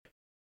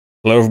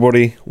Hello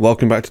everybody,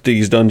 welcome back to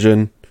Diggy's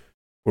Dungeon.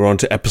 We're on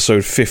to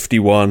episode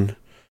 51.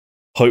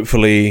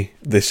 Hopefully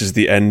this is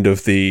the end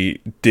of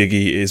the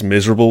Diggy is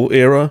miserable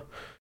era,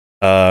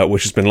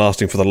 which has been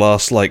lasting for the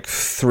last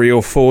 3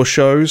 or 4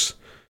 shows.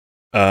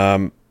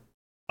 I'm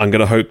going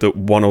to hope that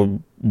one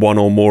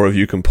or more of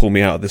you can pull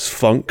me out of this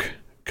funk,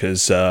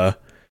 because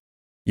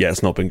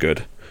it's not been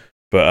good.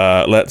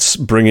 But let's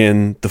bring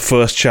in the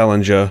first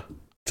challenger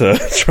to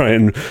try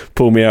and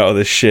pull me out of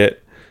this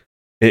shit.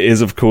 It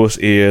is, of course,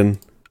 Ian.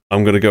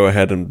 I'm going to go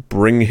ahead and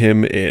bring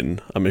him in.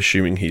 I'm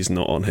assuming he's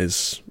not on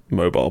his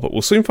mobile, but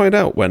we'll soon find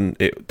out when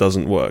it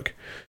doesn't work.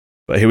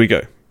 But here we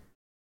go.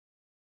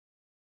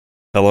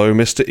 Hello,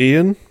 Mr.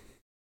 Ian.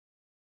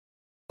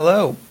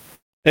 Hello.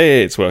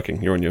 Hey, it's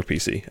working. You're on your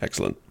PC.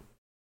 Excellent.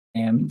 I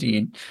am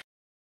indeed.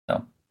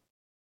 So,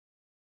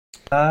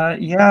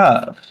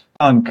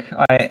 funk.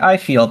 I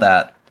feel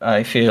that.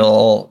 I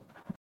feel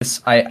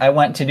this. I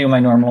went to do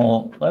my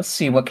normal, let's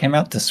see what came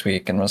out this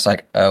week, and was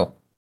like, oh.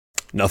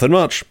 Nothing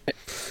much.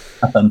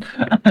 Nothing.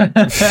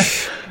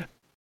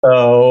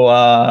 So,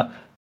 I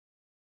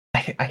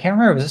can't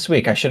remember if it was this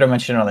week. I should have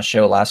mentioned it on the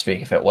show last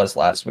week if it was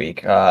last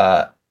week.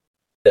 That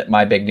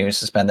my big news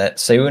has been that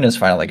Sehun is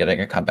finally getting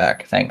a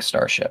comeback. Thanks,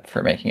 Starship,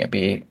 for making it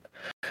be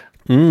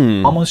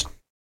almost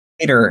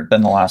later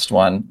than the last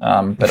one.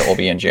 But it will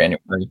be in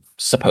January,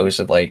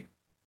 supposedly.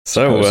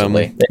 So,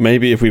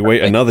 maybe if we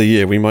wait another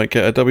year, we might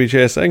get a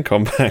WJSN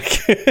comeback.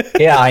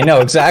 Yeah, I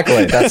know,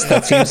 exactly.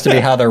 That seems to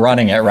be how they're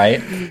running it,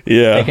 right?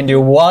 Yeah. They can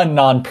do one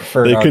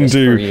non-preferred artist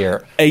per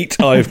year. They can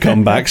do 8 IVE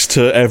comebacks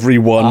to every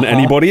one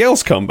anybody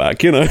else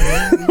comeback, you know?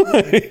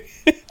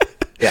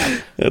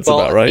 Yeah. That's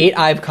about right. 8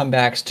 IVE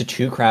comebacks to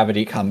 2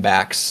 Gravity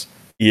comebacks.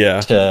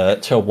 Yeah.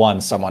 To 1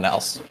 someone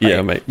else. Right?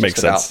 Yeah,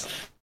 makes sense.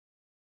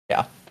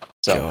 Yeah.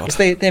 So, because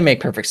they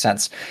make perfect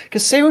sense.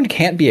 Because Sehun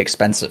can't be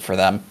expensive for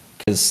them.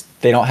 Because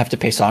they don't have to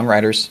pay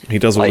songwriters. He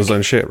does all his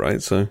own shit,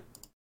 right? So,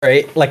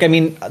 right? I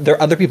mean, there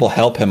other people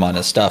help him on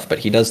his stuff, but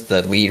he does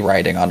the lead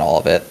writing on all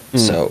of it.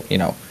 So,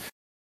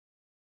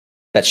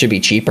 that should be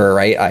cheaper,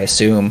 right? I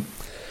assume.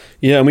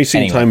 Yeah, and we've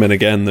seen time and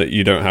again that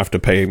you don't have to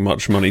pay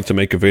much money to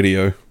make a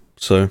video.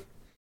 So,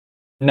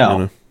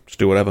 no, just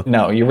do whatever.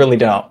 No, you really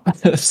don't.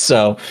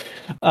 So,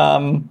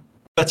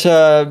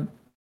 but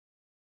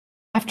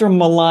after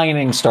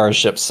maligning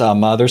Starship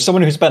some, there's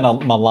someone who's been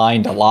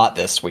maligned a lot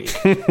this week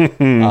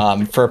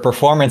for a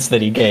performance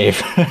that he gave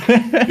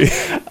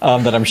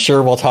that I'm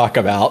sure we'll talk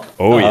about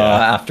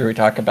after we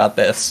talk about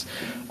this.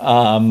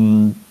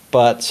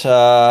 But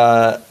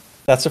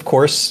that's, of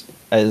course,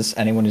 as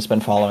anyone who's been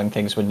following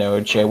things would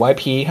know,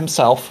 JYP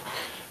himself.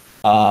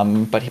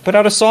 But he put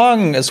out a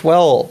song as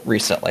well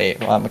recently,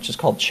 which is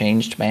called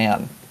Changed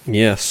Man.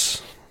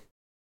 Yes.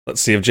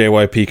 Let's see if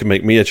JYP can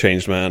make me a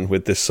changed man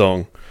with this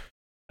song.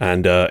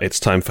 And it's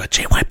time for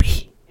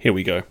JYP. Here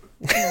we go.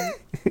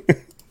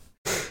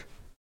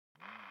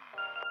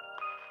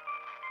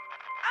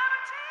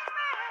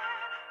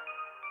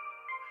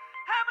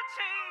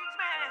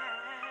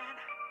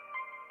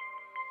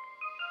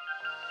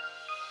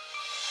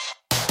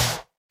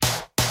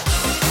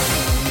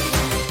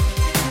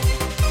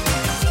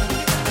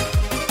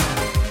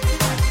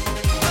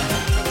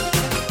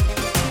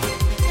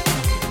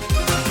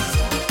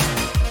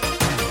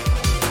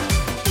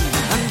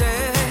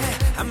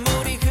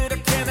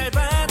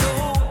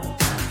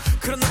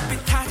 그런 눈빛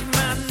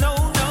하지만 no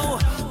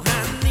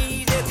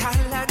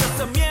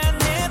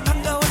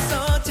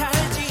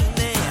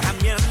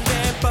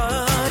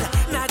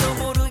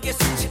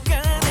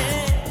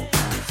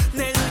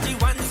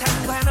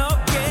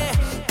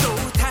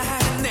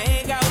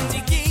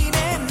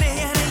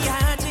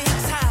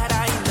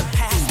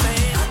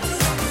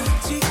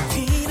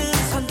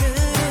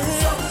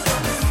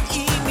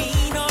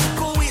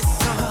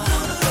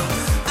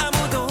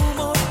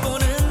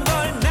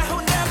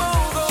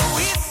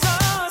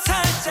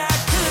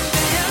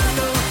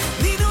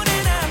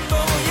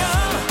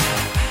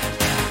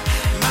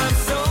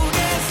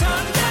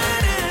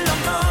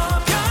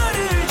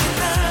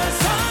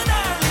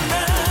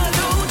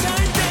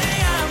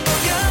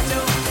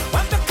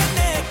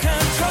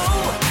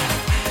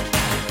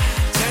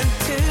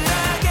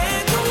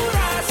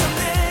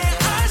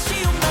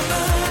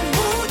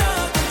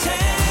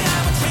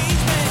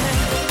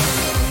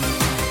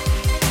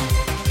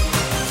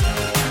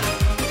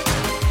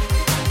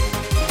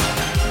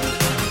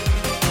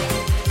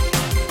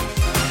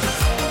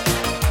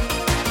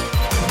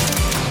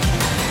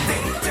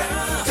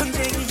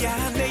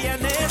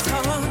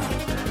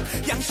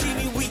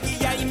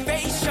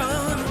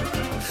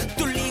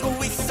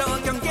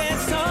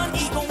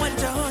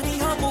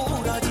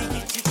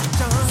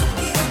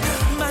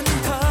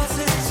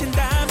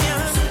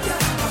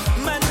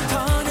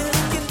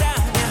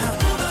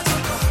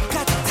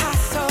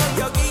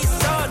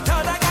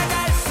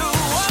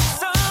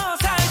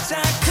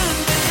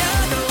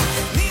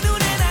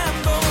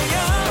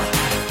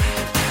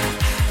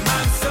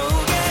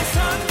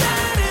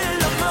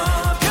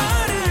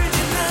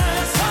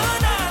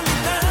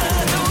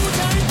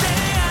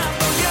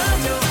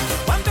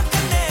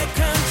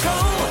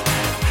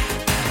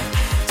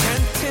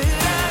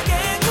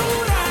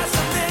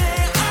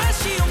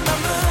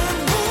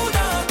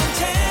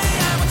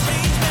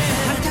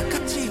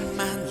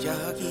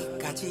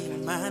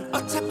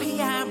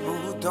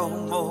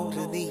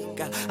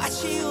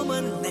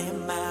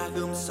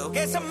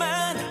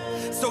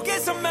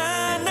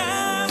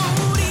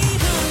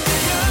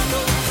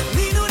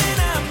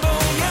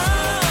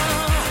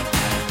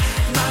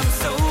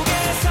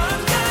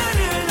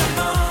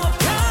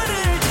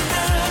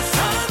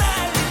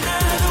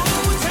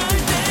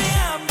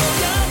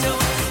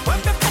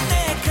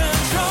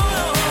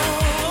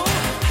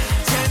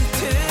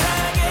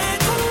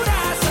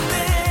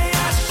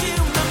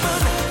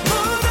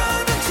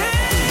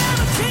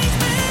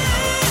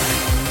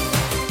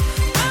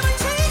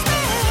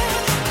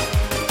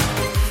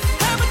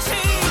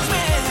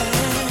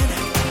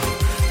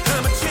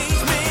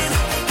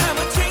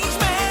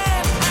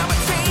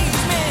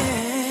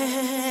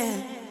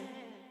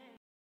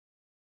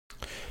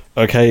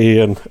Okay,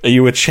 Ian, are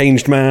you a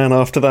changed man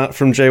after that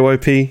from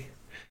JYP?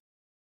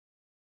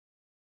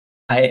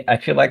 I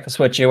feel like that's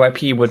what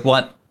JYP would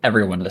want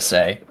everyone to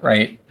say,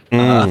 right?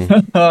 I'm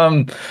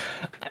not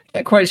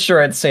quite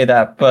sure I'd say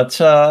that, but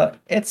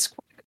it's a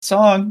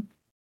song,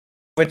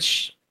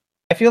 which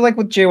I feel like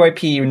with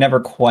JYP, you never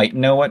quite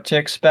know what to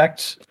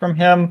expect from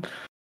him.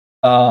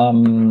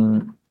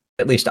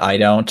 At least I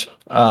don't.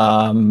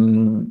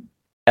 And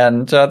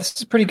this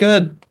is pretty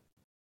good.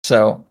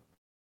 So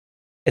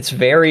it's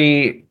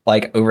very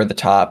like over the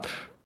top,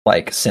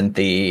 like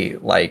synthy,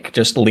 like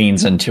just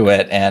leans into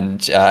it,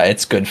 and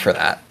it's good for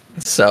that.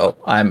 So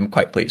I'm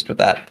quite pleased with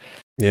that.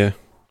 Yeah.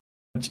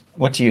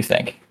 What do you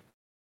think?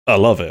 I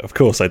love it. Of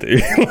course I do.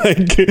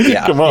 Like,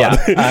 yeah, come on.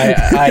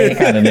 Yeah, I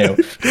kind of knew.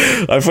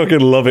 I fucking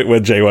love it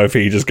when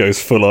JYP just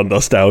goes full on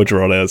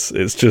nostalgia on it.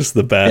 It's just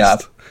the best. Yeah.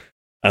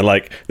 And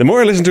like, the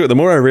more I listen to it, the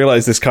more I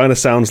realize this kind of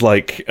sounds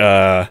like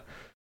the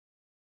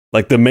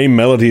main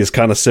melody is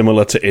kind of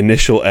similar to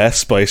Initial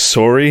S by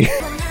Sorry.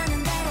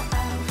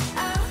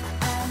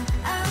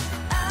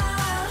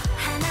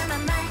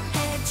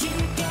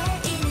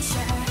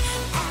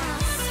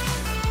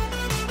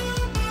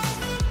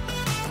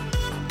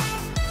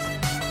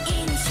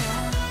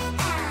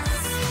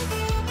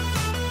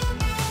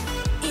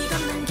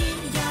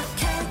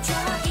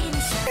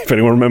 If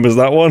anyone remembers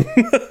that one.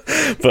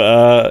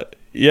 But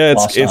yeah,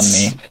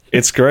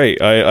 it's great.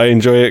 I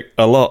enjoy it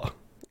a lot.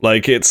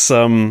 Like it's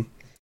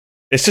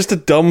just a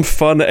dumb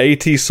fun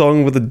 80s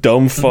song with a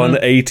dumb fun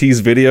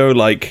 80s video.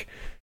 Like,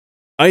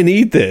 I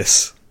need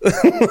this.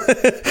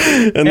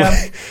 And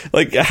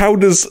like how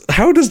does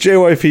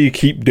JYP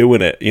keep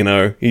doing it, you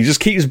know? He just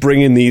keeps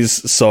bringing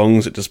these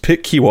songs that just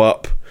pick you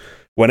up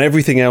when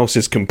everything else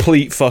is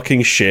complete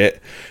fucking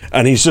shit,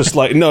 and he's just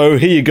like, no,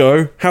 here you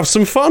go, have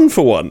some fun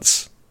for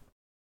once.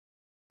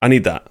 I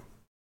need that.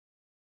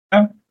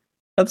 Yeah,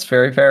 that's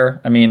very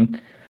fair. I mean,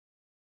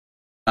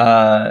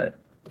 yeah,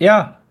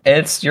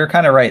 you're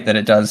kind of right that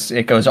it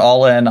goes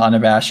all in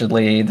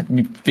unabashedly.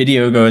 The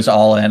video goes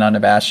all in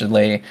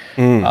unabashedly.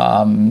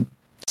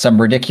 Some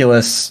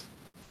ridiculous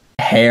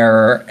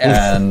hair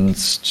and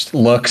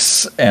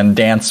looks and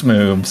dance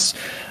moves,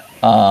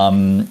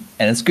 and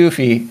it's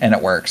goofy and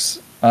it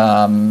works.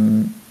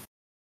 JYP's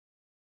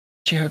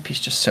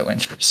just so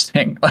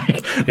interesting.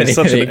 Like, it's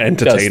such an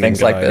entertaining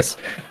things guy. Like this.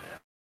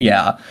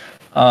 Yeah.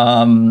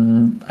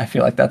 I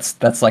feel like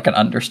that's like an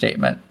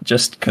understatement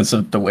just because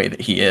of the way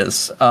that he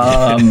is.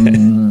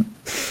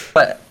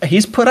 But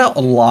he's put out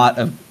a lot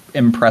of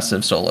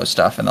impressive solo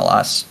stuff in the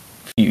last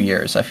few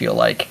years, I feel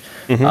like.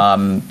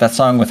 That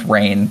song with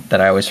Rain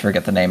that I always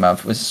forget the name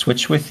of was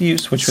Switch With You,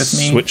 Switch With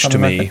Me. Switch to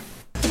Me. Like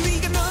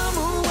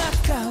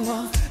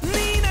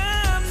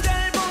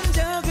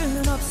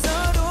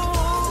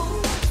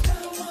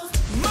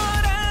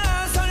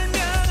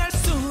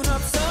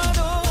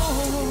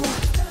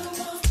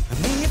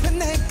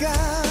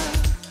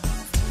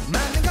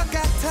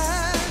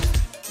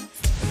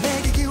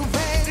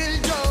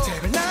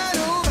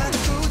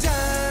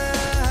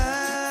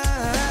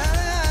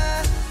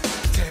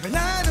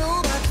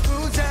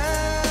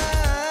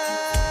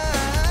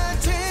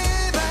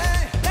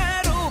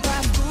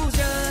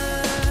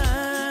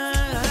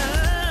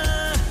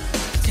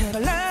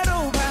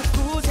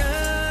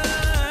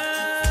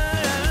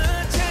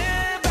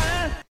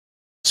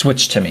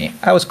Switch to Me.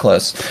 I was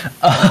close.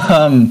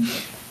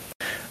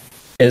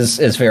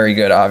 Is very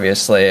good,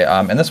 obviously.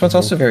 And this one's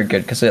also very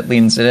good because it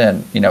leans it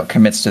in, you know,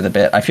 commits to the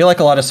bit. I feel like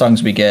a lot of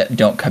songs we get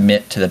don't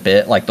commit to the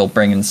bit. Like they'll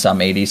bring in some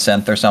 80s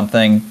synth or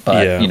something.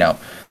 But, you know,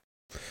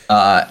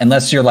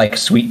 unless you're like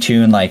Sweet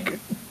Tune, like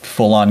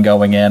full on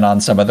going in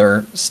on some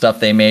other stuff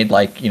they made,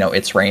 like, you know,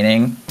 It's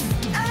Raining.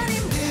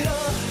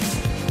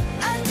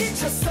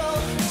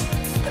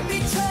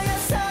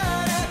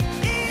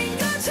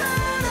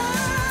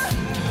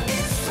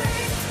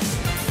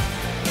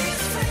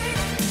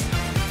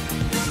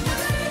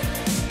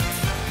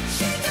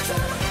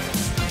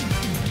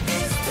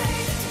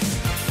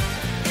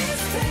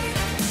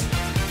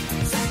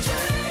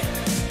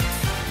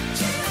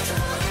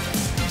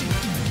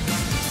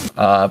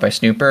 By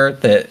Snooper,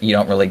 that you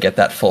don't really get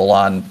that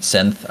full-on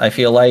synth, I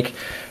feel like.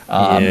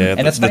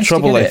 And it's the nice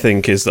trouble, I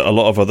think, is that a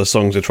lot of other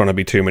songs are trying to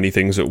be too many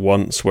things at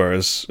once,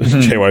 whereas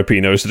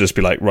JYP knows to just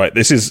be like, right,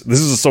 this is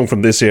a song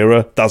from this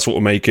era, that's what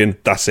we're making,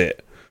 that's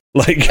it.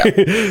 Like,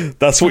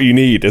 that's what you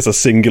need, is a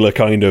singular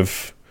kind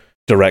of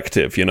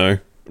directive, you know?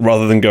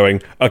 Rather than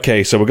going,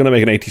 okay, so we're going to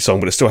make an 80s song,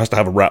 but it still has to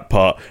have a rap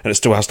part, and it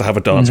still has to have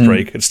a dance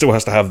break, it still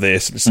has to have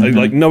this. It's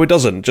like, no, it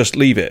doesn't. Just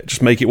leave it.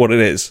 Just make it what it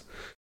is.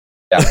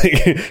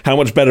 Yeah. How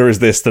much better is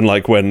this than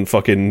like when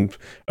fucking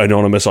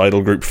anonymous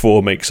idol group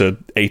 4 makes a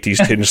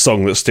 80s tinge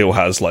song that still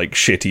has like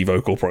shitty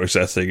vocal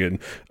processing and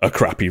a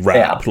crappy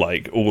rap,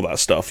 like all that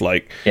stuff.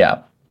 Like,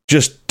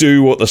 just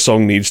do what the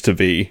song needs to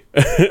be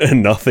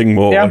and nothing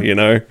more, you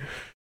know?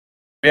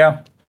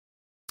 Yeah.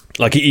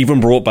 Like, he even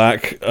brought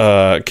back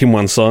Kim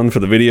Wan-sun for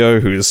the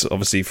video, who's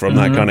obviously from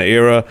that kind of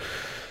era.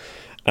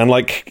 And,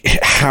 like,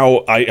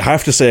 how... I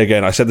have to say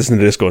again, I said this in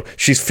the Discord,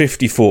 she's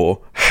 54.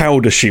 How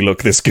does she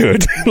look this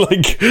good?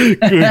 Like, good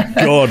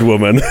God,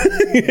 woman.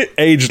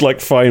 Aged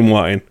like fine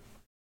wine.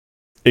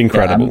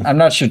 Incredible. Yeah, I'm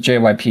not sure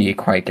JYP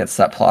quite gets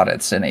that plot.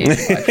 It's in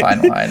aged like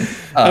fine wine.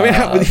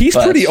 I mean, he's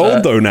pretty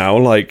old, though, now.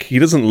 Like, he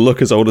doesn't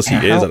look as old as he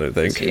is, I don't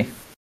think.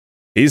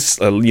 He's...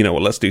 you know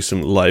what, let's do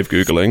some live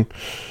Googling.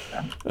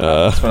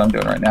 That's what I'm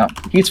doing right now.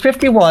 He's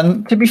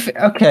 51. To be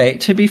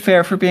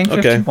fair for being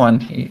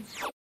 51.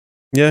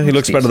 Yeah, he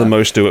looks better than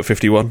most do at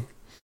 51.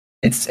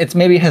 It's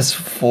maybe his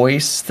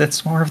voice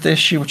that's more of the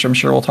issue, which I'm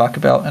sure we'll talk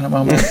about in a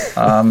moment.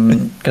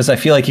 Because I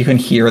feel like you can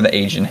hear the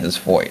age in his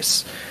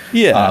voice.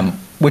 Yeah,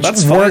 which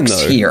that's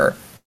works fine, here.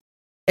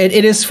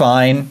 It is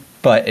fine,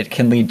 but it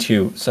can lead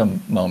to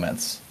some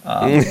moments.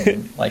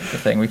 Like the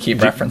thing we keep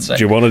referencing.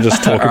 Do you want to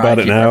just talk about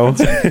it now?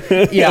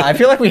 Yeah, I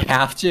feel like we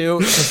have to,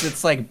 because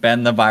it's like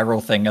been the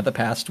viral thing of the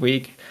past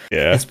week.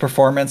 Yeah. His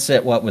performance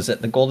at, what was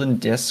it, the Golden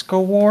Disc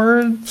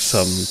Awards?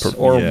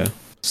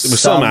 It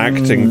was some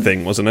acting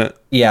thing, wasn't it?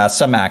 Yeah,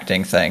 some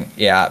acting thing.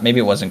 Yeah, maybe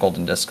it wasn't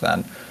Golden Disc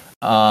then.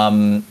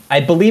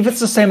 I believe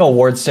it's the same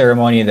award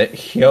ceremony that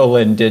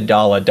Hyolyn did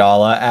Dala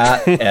Dala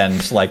at,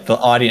 and like the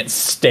audience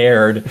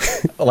stared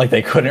like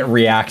they couldn't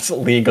react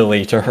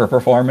legally to her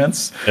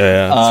performance.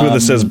 Yeah, it's where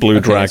this says Blue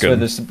Dragon. It's where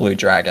this is Blue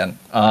Dragon.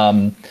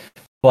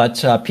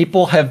 But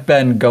people have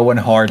been going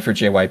hard for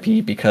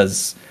JYP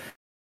because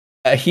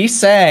he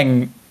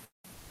sang,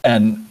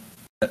 and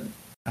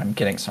I'm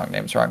getting song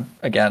names wrong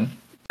again.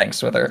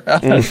 Thanks, Wither.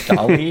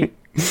 Dolly.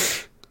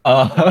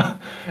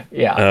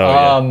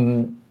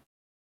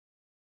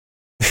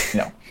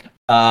 No.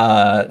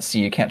 See,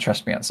 you can't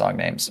trust me on song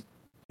names.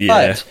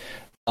 Yeah.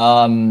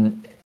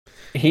 But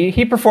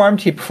he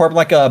performed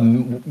like a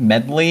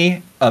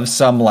medley of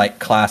some like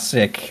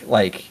classic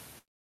like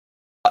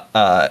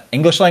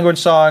English language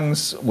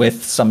songs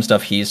with some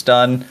stuff he's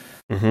done.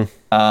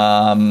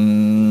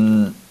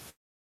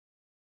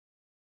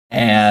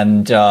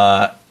 And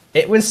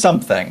it was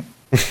something.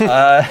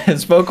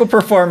 His vocal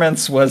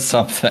performance was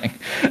something,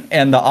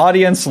 and the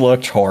audience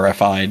looked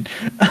horrified.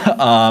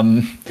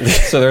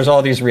 So there's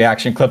all these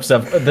reaction clips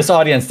of this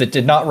audience that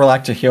did not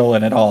relate to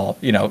Hyolyn at all,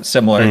 you know,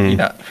 similar, you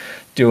know,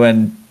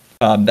 doing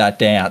that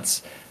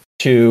dance,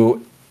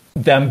 to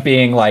them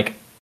being like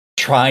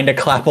trying to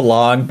clap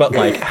along, but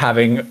like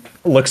having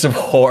looks of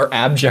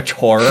abject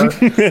horror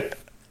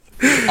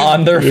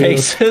on their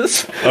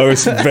faces. I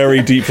was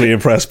very deeply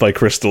impressed by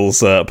Crystal's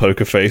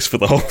poker face for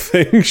the whole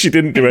thing. She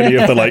didn't do any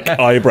of the like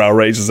eyebrow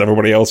raises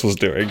everybody else was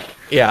doing.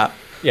 Yeah,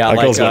 like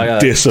I was like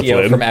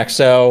discipline. Dio from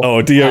EXO.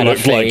 Oh, Dio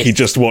looked like he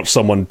just watched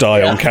someone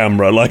die on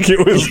camera. Like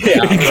it was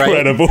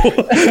incredible.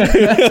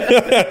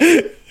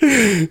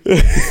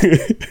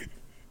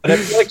 But I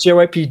feel like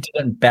JYP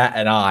didn't bat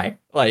an eye,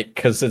 like,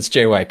 because it's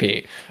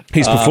JYP.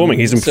 He's performing.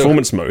 He's in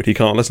performance mode. He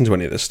can't listen to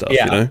any of this stuff.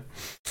 You know.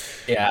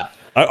 Yeah.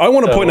 I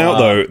want to point out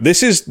though,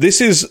 this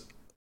is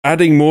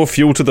adding more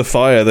fuel to the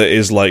fire that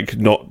is like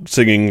not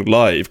singing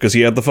live, because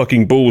he had the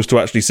fucking balls to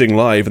actually sing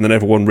live, and then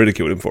everyone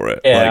ridiculed him for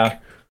it. Yeah,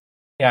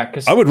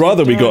 because I would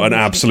rather we got an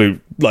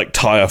absolute like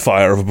tire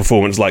fire of a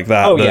performance like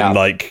that than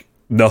like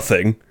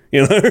nothing.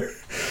 You know,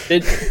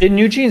 did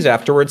New Jeans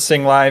afterwards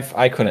sing live?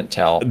 I couldn't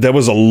tell. There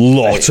was a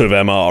lot of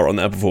MR on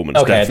their performance.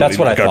 Okay, that's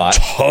what like I thought. A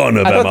ton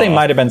of I thought MR. they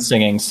might have been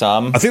singing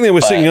some. I think they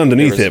were singing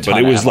underneath it, but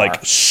it was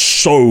like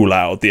so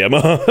loud, the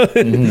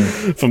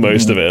MR, for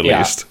most of it at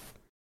least.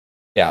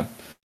 Yeah.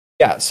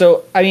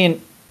 So I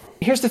mean,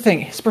 here's the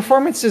thing: his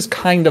performance is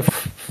kind of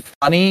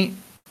funny,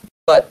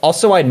 but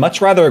also I'd much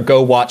rather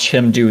go watch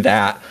him do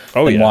that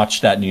than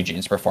watch that New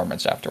Jeans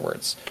performance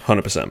afterwards.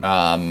 100%.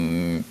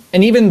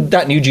 And even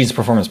that New Jeans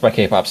performance by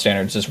K-pop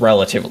standards is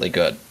relatively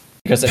good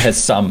because it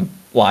has some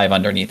live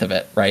underneath of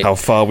it, right? How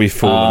far we've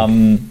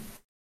fallen.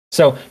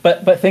 So,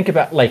 but think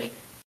about, like,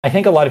 I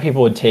think a lot of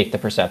people would take the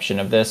perception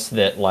of this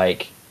that,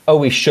 like, oh,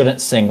 we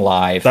shouldn't sing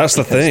live. That's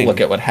the thing.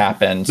 Look at what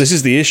happened. This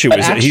is the issue,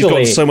 is that he's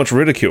got so much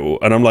ridicule,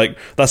 and I'm like,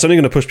 that's only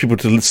going to push people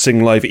to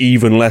sing live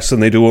even less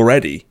than they do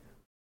already.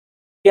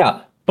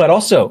 Yeah, but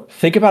also,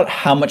 think about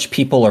how much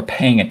people are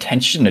paying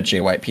attention to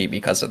JYP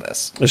because of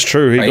this. It's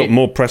true. He got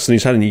more press than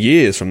he's had in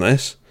years from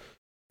this.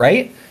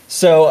 Right?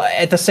 So,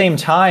 at the same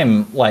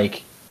time,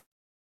 like,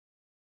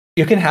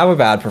 you can have a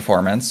bad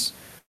performance,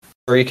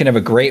 or you can have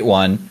a great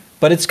one,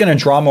 but it's going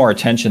to draw more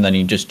attention than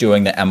you just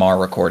doing the MR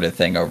recorded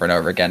thing over and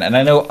over again. And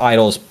I know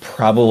idols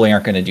probably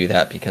aren't going to do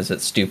that because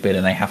it's stupid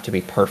and they have to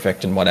be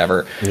perfect and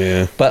whatever.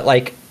 Yeah. But,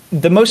 like,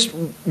 the most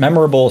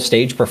memorable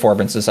stage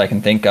performances I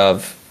can think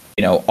of,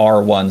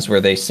 are ones where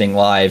they sing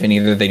live, and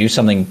either they do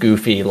something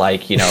goofy,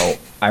 like,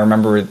 I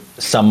remember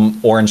some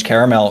Orange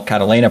Caramel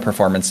Catalina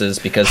performances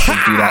because they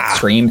do that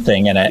scream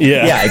thing in it.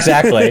 Yeah,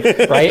 exactly.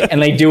 Right.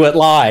 And they do it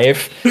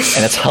live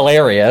and it's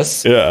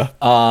hilarious. Yeah.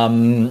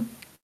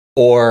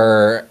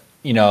 Or,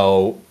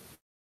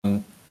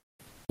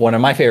 one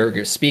of my favorite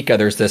groups, Speaka,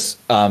 there's this,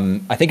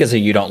 I think it's a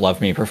You Don't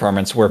Love Me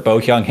performance where Bo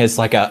Hyung has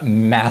like a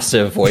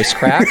massive voice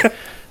crack.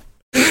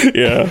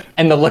 Yeah.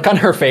 And the look on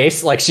her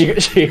face, like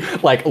she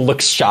like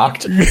looks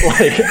shocked,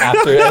 like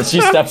after as she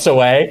steps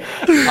away.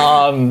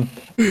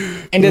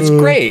 And it's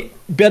great,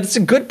 but it's a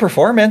good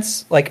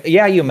performance. Like,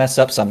 yeah, you mess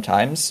up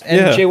sometimes,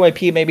 and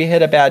JYP maybe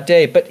hit a bad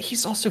day, but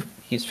he's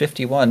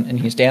 51 and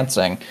he's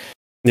dancing.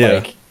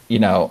 Yeah.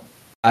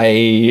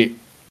 Like,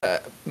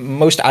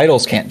 most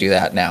idols can't do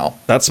that now.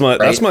 That's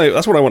what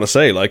I want to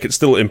say. Like, it's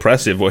still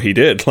impressive what he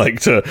did. Like,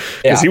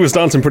 because he was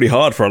dancing pretty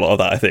hard for a lot of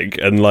that, I think,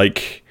 and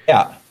like,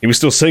 he was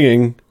still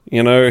singing.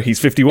 He's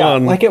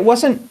 51. Yeah, like it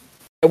wasn't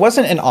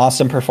an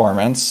awesome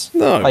performance.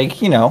 No,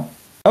 like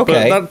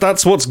okay. But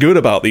that's what's good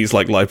about these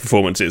like live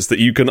performances, that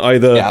you can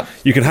either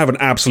you can have an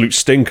absolute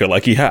stinker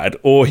like he had,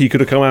 or he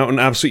could have come out and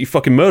absolutely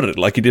fucking murdered it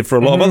like he did for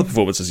a lot of other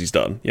performances he's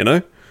done.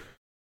 Yeah.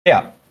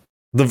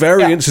 The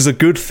variance is a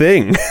good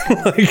thing.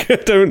 Like, I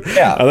don't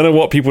know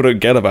what people don't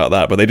get about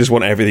that, but they just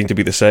want everything to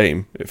be the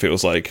same. It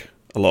feels like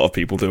a lot of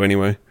people do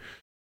anyway.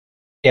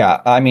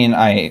 Yeah, I mean,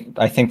 I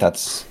think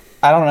that's,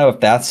 I don't know if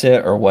that's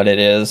it or what it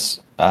is.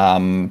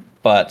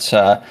 But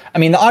I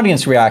mean, the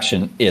audience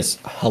reaction is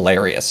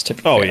hilarious to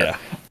be fair.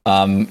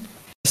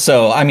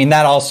 So, I mean,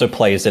 that also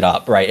plays it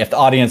up, right? If the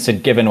audience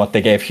had given what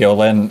they gave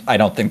Hyolyn, I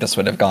don't think this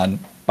would have gone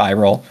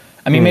viral.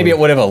 I mean, maybe it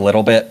would have a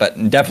little bit, but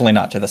definitely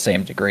not to the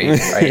same degree,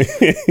 right?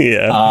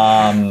 Yeah.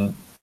 I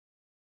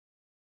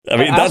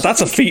mean,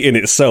 that's a feat in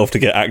itself to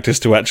get actors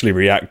to actually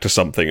react to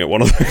something at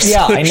one of those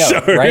shows. I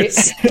know, right?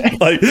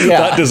 Like,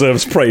 that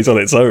deserves praise on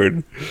its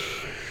own.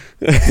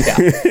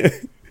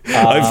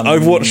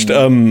 I've watched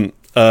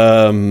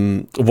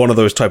one of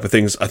those type of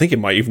things. I think it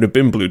might even have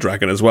been Blue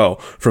Dragon as well,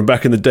 from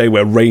back in the day,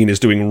 where Rain is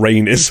doing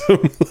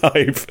Rainism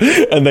live,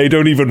 and they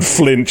don't even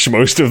flinch,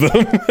 most of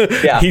them.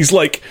 He's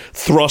like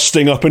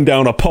thrusting up and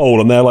down a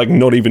pole, and they're like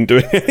not even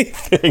doing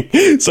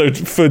anything. So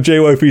for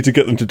JYP to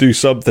get them to do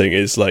something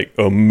is like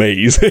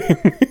amazing.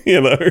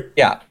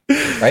 Yeah,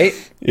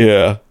 right.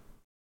 Yeah.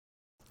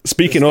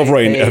 Speaking of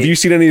Rain, have you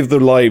seen any of the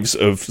lives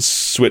of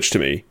Switch to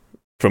Me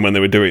from when they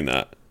were doing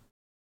that?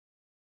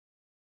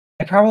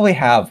 I probably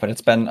have, but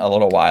it's been a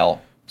little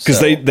while. Because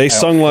they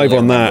sung live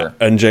on that,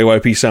 and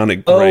JYP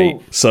sounded great.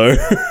 So,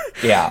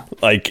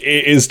 like,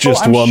 it is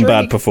just one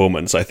bad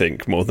performance, I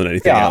think, more than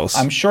anything else.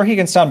 I'm sure he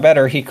can sound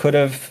better. He could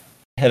have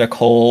hit a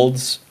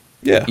colds,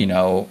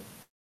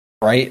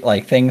 right?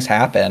 Like, things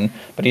happen,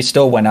 but he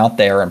still went out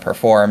there and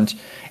performed.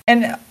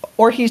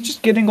 Or he's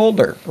just getting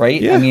older,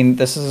 right? Yeah. I mean,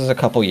 this is a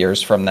couple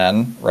years from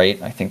then,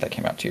 right? I think that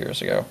came out 2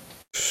 years ago.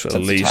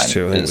 At least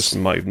 2. I think it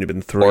might have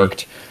been 3.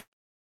 Worked.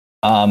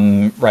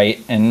 Right,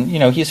 and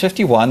he's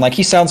 51. Like,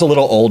 he sounds a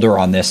little older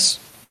on this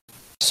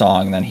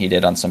song than he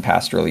did on some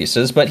past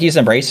releases, but he's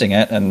embracing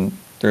it, and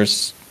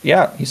he's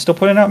still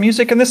putting out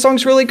music, and this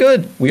song's really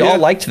good. We all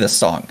liked this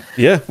song.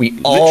 Yeah, we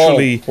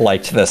literally all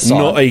liked this song.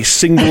 Not a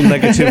single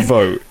negative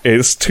vote.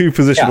 It's 2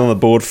 position on the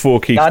board, 4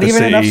 keep not the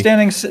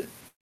even city.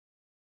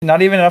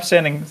 Not even an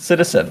upstanding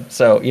citizen.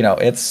 So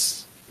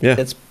it's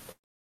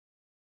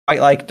I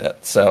liked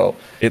it. So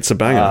it's a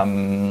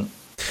banger.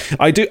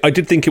 I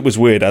did think it was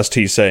weird, as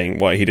T's saying,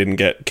 why he didn't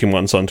get Kim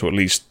Won-sun to at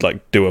least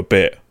like do a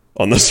bit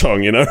on the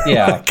song, Yeah,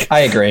 like, I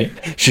agree.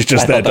 She's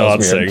just there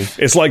dancing.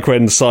 It's like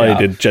when Psy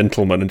did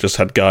Gentleman and just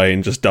had Guy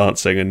and just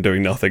dancing and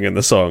doing nothing in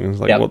the song. It's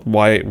like, what?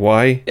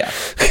 Why? Yeah.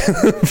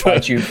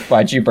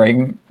 Why'd you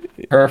bring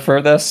her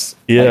for this?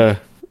 Yeah. Like,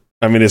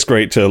 I mean, it's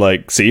great to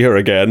like see her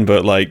again,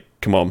 but like,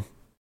 come on.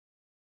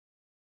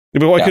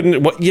 But why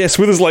couldn't...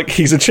 Withers like,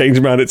 he's a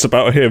changed man, it's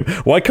about him.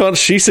 Why can't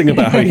she sing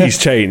about how he's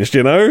changed,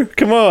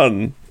 Come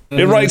on.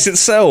 It writes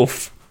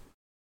itself.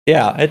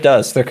 Yeah, it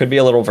does. There could be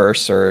a little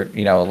verse or,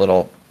 a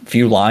little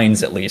few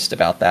lines at least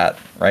about that,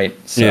 right?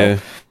 So,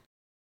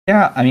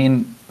 I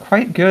mean,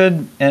 quite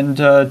good. And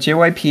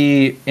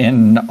JYP,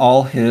 in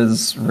all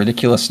his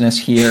ridiculousness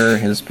here,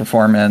 his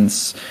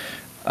performance,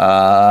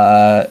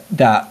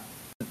 that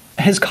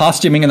his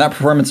costuming in that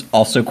performance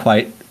also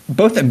quite...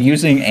 both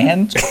amusing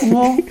and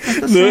cool at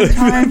the same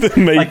time. The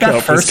makeup like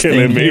that first was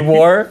killing thing me. He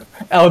wore.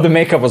 Oh, the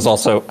makeup was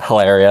also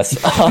hilarious.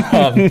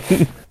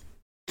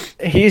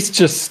 He's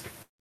just,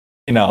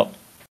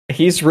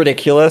 he's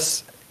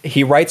ridiculous.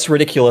 He writes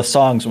ridiculous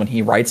songs when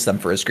he writes them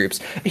for his groups.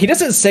 He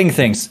doesn't sing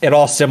things at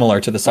all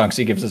similar to the songs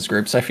he gives his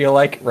groups, I feel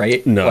like,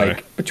 right? No.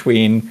 Like,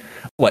 between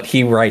what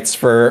he writes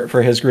for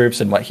his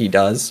groups and what he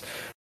does.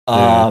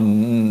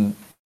 And,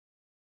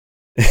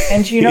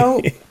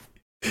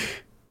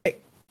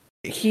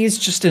 he's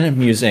just an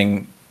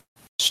amusing,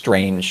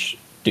 strange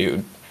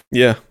dude.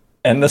 Yeah.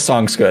 And the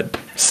song's good.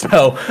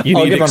 So you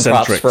I'll need give him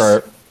props eccentrics.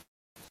 for...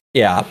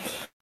 Yeah.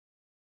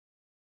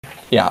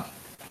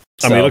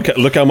 I mean,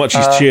 look how much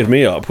he's cheered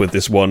me up with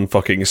this one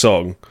fucking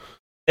song.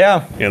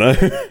 Yeah. You know?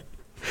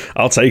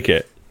 I'll take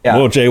it. Yeah.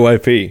 More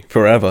JYP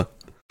forever.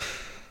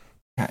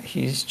 Yeah,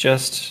 he's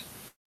just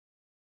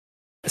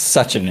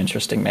such an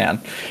interesting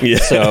man. Yeah.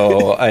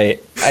 So I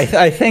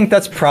think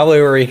that's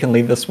probably where we can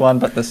leave this one,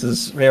 but this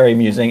is very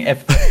amusing.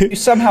 If you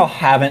somehow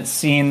haven't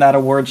seen that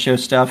award show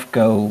stuff,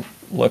 go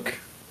look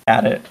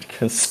at it,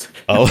 because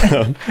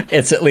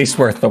it's at least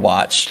worth the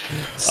watch.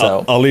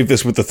 So I'll leave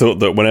this with the thought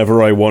that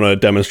whenever I want to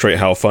demonstrate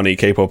how funny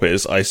K-pop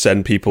is, I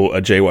send people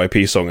a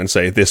JYP song and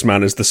say, this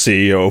man is the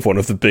CEO of one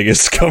of the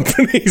biggest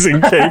companies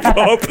in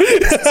K-pop.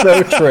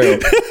 So true.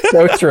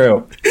 So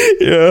true.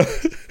 Yeah.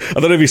 I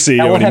don't know if he's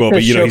CEO anymore,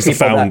 but he's the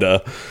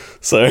founder.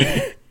 So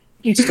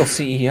he's still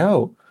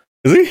CEO.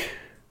 Is he?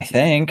 I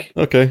think.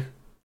 Okay.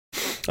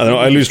 I don't know.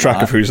 I lose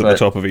track of who's at the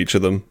top of each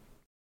of them.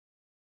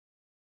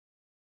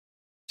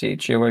 See,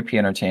 JYP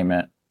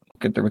Entertainment.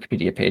 Look at the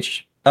Wikipedia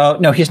page. Oh,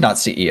 no, he's not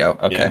CEO.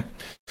 Okay. Yeah.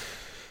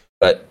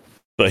 But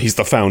he's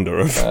the founder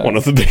of one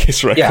of the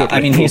biggest record labels.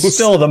 I mean, he's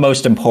still the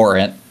most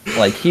important.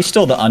 Like, he's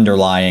still the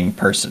underlying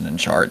person in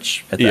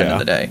charge at the end of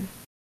the day.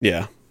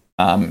 Yeah.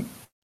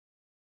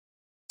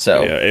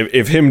 So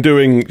if him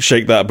doing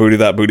shake that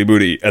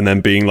booty, and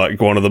then being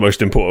like one of the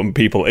most important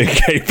people in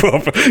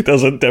K-pop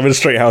doesn't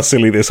demonstrate how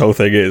silly this whole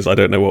thing is, I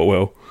don't know what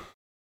will.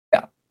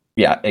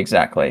 Yeah,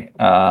 exactly.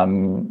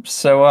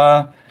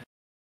 So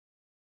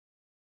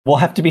we'll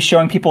have to be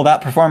showing people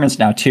that performance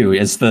now too.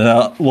 Is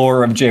the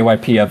lore of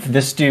JYP of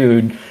this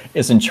dude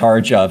is in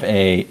charge of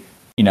a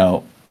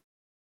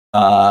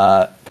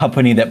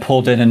company that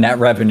pulled in a net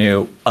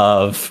revenue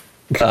of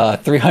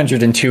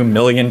 $302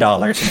 million in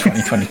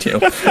 2022.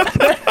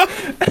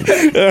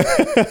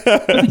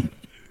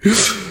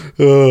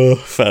 Oh,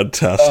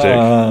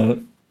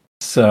 fantastic.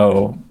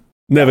 So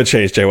never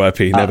change,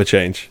 JYP. Never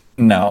change.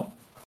 No,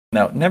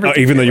 never.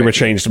 Even though you're a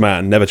changed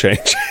man, never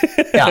change.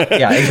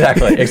 yeah,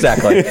 exactly.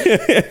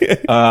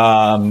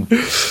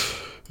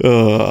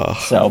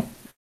 So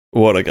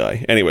what a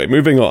guy. Anyway,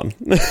 moving on.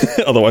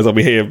 Otherwise, I'll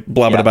be here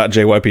blabbing about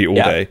JYP all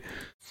day.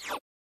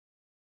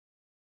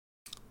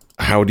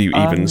 How do you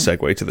even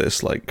segue to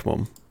this? Like,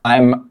 come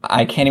on.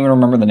 I can't even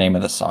remember the name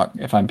of the song,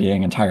 if I'm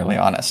being entirely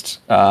honest.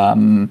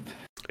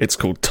 It's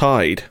called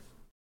Tide.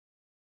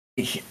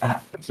 Yeah,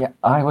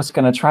 I was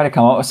going to try to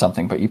come up with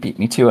something, but you beat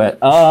me to it.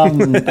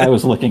 I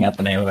was looking at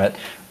the name of it.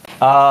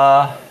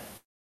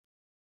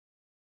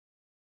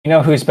 You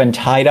know who's been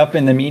tied up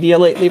in the media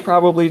lately?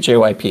 Probably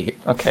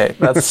JYP. Okay,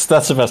 that's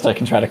the best I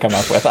can try to come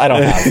up with. I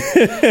don't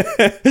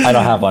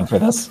have one for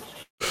this.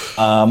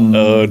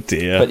 Oh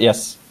dear. But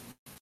yes,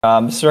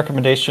 this is a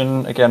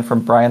recommendation again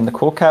from Brian the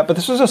Cool Cat. But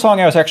this was a song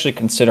I was actually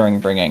considering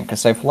bringing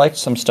because I've liked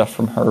some stuff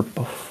from her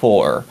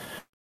before.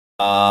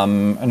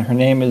 And her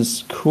name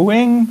is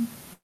Cooing.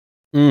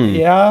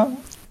 Yeah.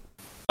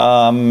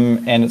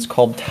 And it's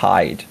called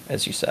Tide,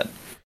 as you said.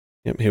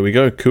 Yep, here we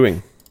go,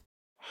 Cooing.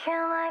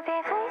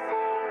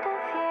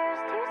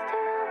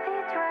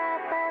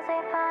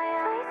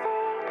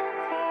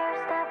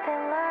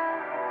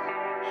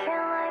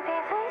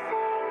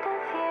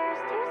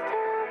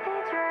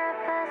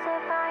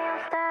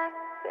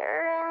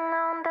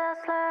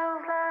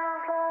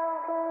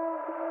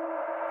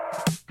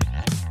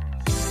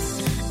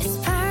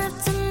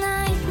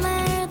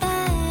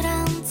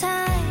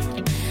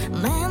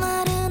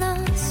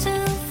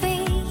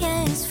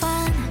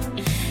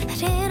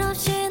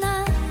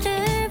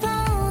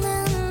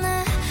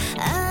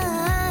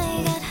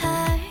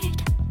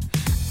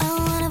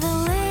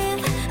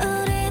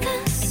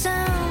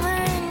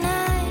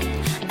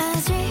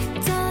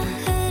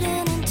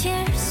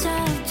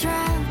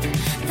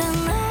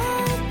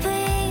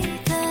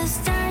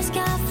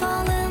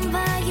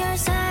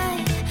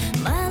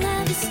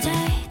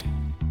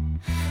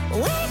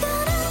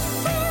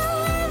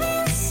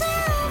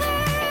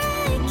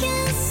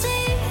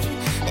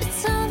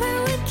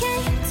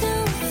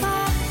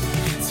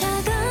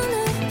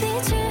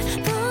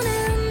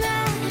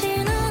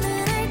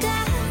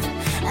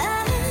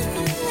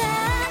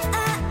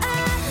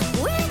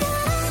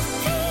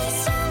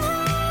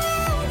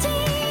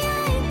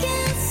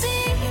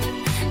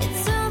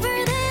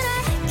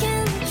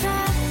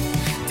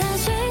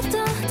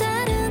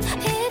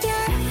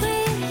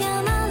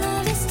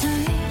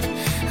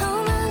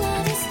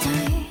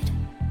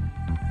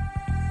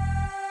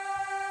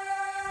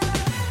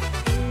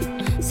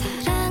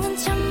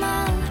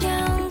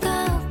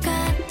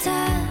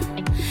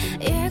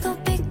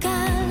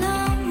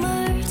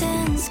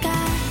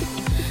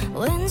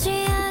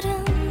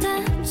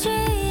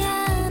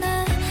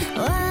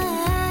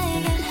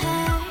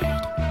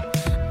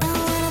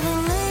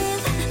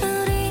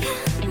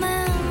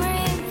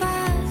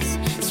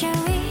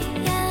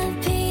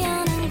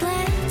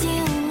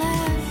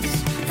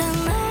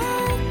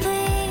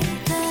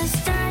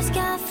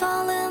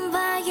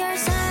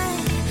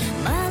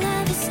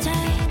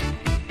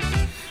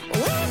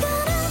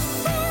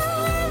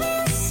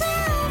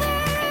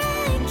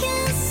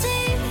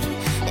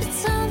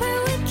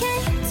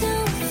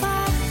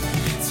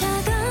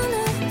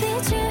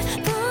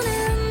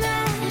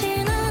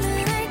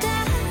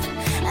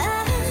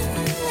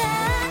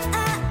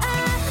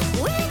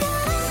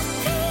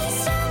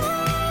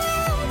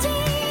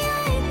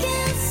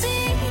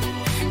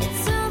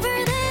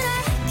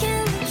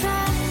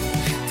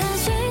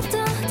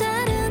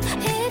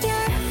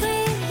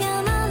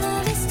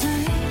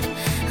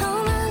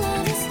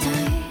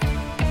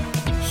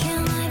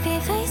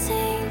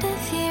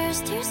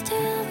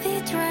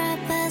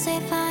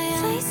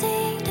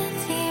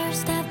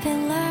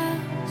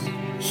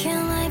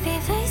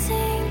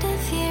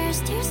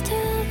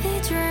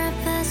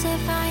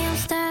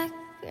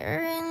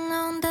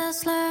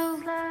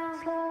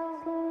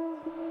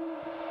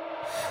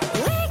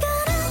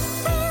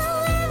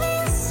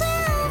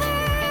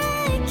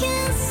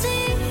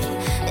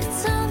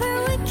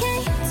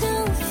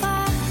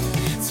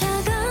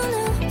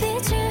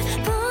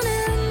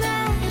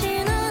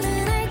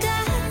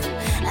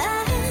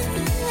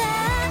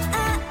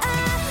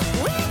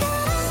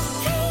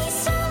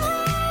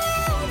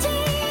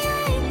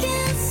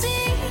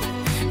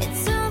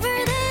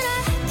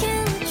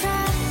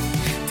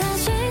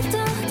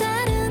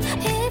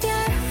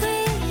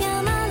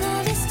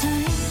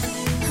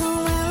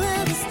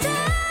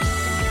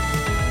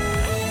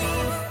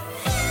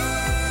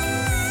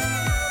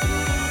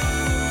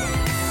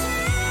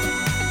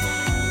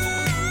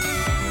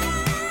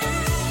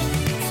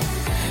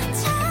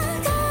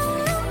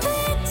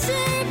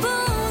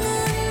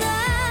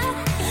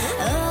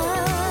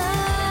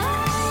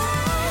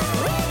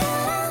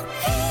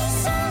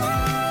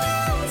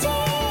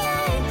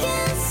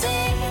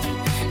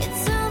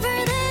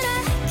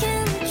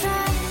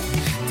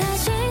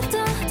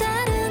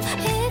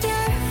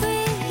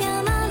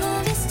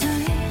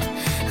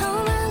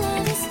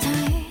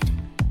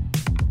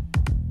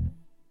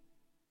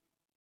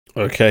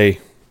 Okay.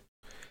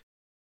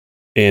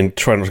 Ian,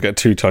 try not to get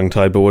too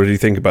tongue-tied, but what did you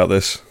think about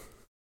this?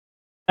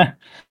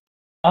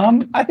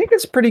 I think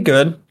it's pretty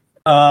good.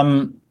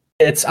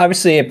 It's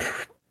obviously a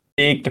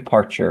big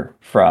departure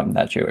from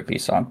that JYP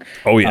song.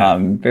 Oh, yeah.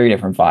 Very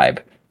different vibe.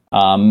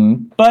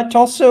 But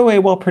also a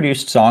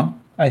well-produced song,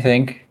 I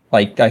think.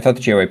 Like, I thought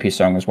the JYP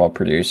song was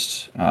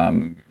well-produced.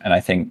 And I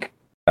think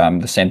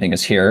the same thing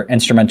is here.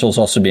 Instrumentals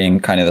also being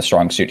kind of the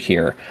strong suit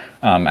here,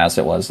 as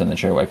it was in the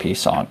JYP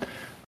song.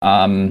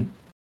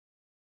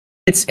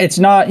 It's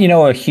not,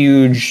 a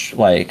huge,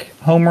 like,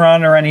 home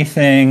run or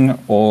anything,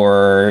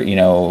 or,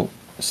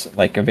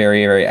 like a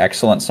very, very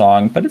excellent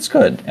song, but it's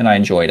good, and I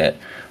enjoyed it.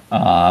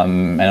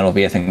 And it'll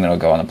be a thing that'll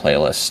go on the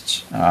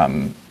playlist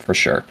for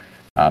sure.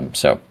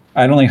 So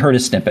I'd only heard a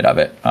snippet of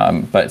it,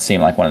 but it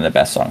seemed like one of the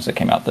best songs that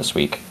came out this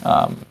week.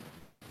 And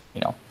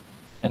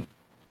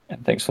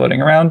things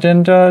floating around,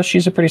 and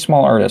she's a pretty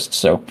small artist,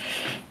 so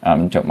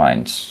don't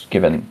mind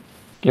giving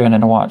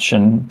it a watch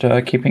and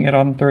keeping it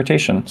on the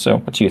rotation. So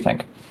what do you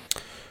think?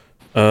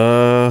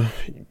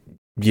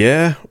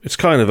 Yeah, it's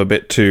kind of a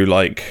bit too,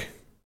 like,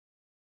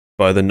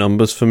 by the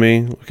numbers for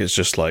me. Like, it's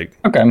just like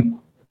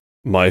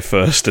my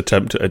first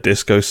attempt at a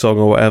disco song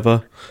or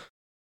whatever.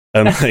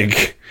 And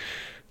like,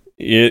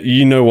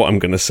 you know what I'm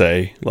gonna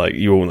say. Like,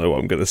 you all know what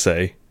I'm gonna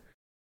say.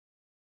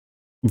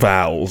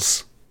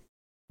 Vowels,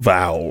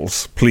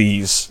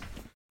 please.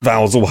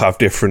 Vowels all have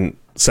different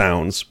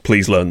sounds.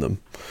 Please learn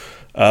them.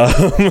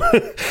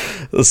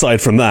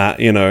 Aside from that,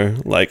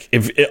 like,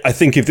 I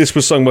think if this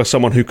was sung by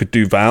someone who could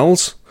do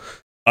vowels,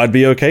 I'd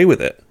be okay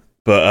with it.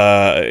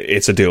 But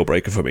it's a deal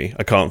breaker for me.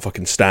 I can't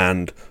fucking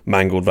stand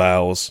mangled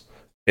vowels.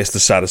 It's the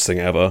saddest thing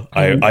ever.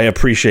 I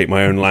appreciate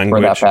my own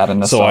language,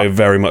 so song. I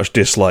very much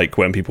dislike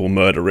when people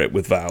murder it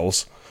with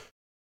vowels.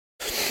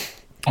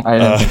 I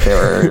didn't think they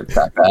were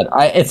that bad.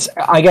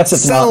 I guess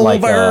it's Silver. Not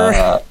like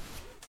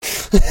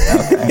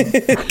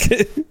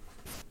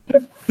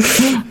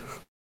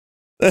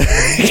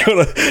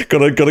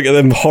gotta get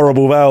them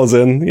horrible vowels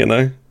in,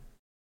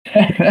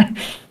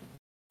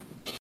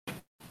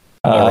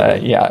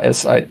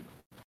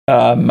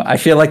 I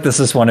feel like this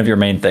is one of your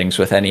main things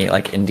with any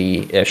like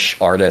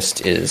indie-ish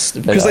artist is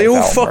because they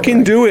all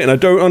fucking do it, and I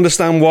don't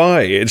understand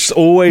why. It's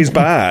always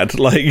bad.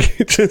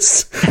 Like,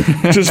 just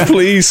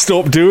please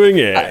stop doing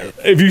it.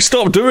 If you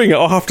stop doing it,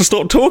 I'll have to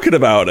stop talking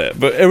about it.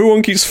 But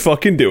everyone keeps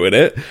fucking doing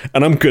it,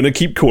 and I'm gonna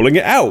keep calling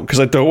it out because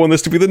I don't want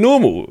this to be the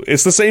normal.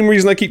 It's the same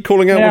reason I keep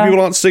calling out when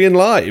people aren't singing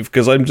live,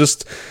 because I'm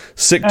just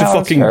sick to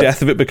fucking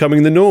death of it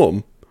becoming the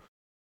norm.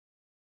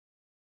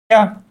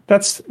 Yeah.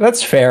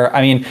 That's fair.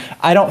 I mean,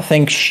 I don't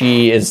think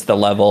she is the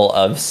level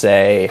of,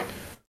 say,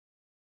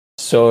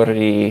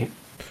 Sorry.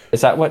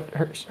 Is that what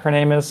her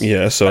name is?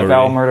 Yeah, Sorry.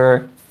 Vowel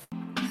Murderer.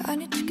 I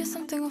need to get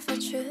something off my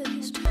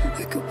chest.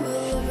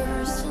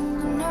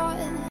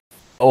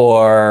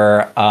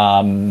 Or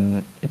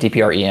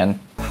DPR Ian.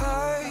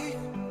 Hi,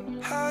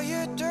 how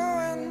you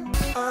doing?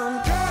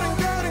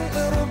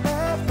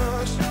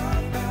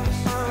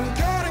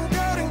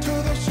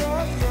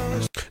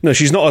 No,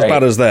 she's not as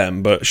bad as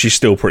them, but she's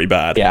still pretty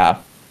bad. Yeah.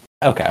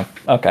 Okay.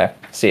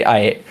 See,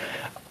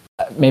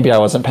 maybe I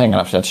wasn't paying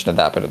enough attention to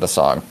that bit of the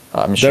song.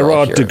 I'm sure there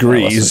are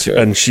degrees,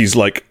 and she's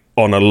like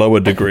on a lower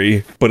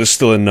degree, but it's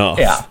still enough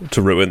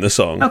to ruin the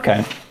song.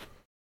 Okay.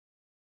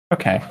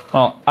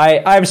 Well, I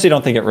obviously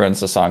don't think it ruins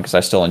the song because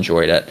I still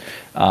enjoyed it.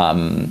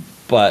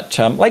 But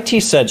like T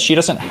said, she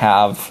doesn't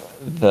have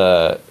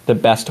the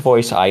best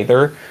voice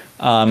either,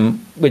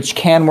 which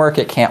can work.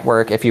 It can't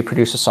work. If you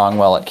produce a song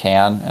well, it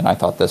can. And I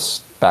thought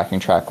this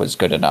backing track was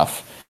good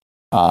enough.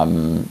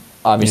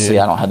 Obviously,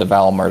 I don't have the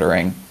vowel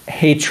murdering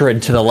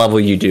hatred to the level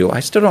you do.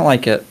 I still don't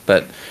like it,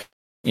 but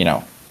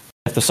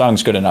if the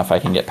song's good enough, I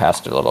can get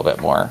past it a little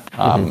bit more.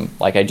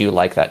 Like, I do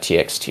like that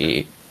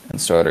TXT and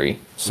Sorry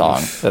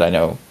song that I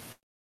know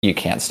you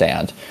can't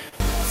stand.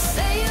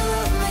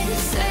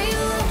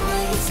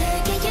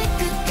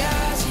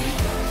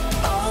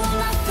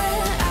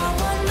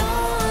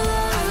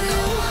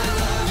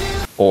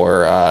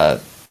 Or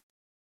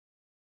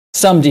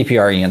some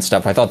DPRE and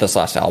stuff. I thought this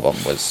last album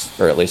was,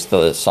 or at least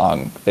the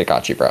song that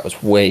Gotchi brought,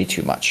 was way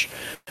too much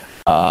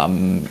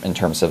in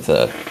terms of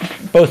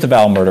both the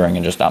vowel murdering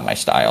and just not my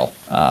style.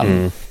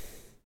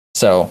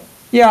 So,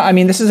 yeah, I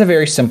mean, this is a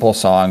very simple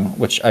song,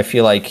 which I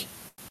feel like,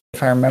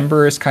 if I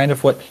remember, is kind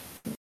of what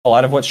a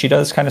lot of what she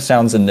does kind of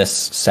sounds in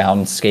this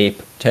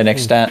soundscape to an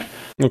extent.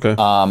 Okay.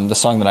 The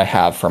song that I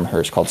have from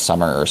her is called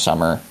Summer or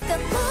Summer.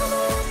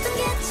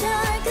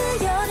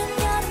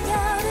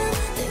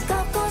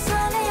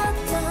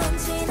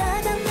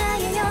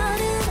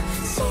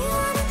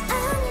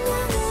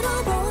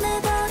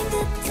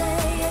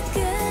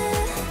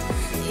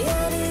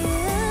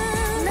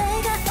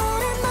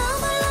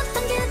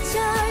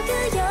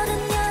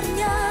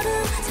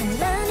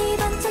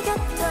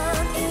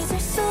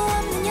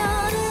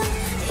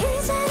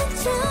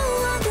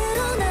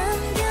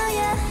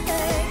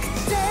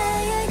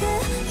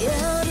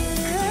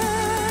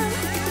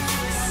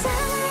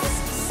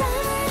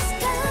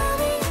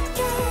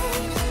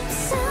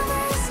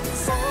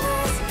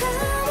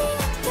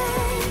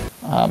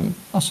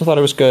 also thought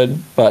it was good,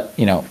 but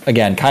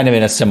again, kind of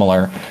in a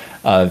similar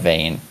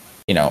vein.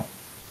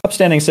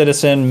 Upstanding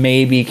Citizen,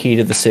 maybe Key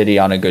to the City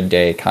on a good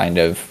day, kind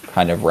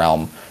of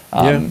realm.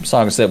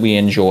 Songs that we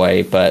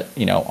enjoy, but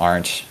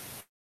aren't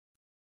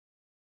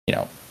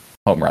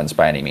home runs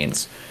by any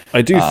means.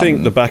 I do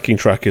think the backing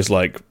track is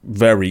like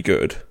very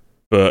good,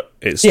 but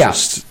it's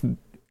just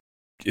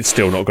it's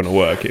still not going to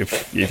work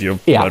if you're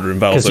murdering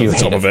vowels over the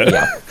top of it.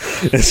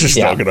 It's just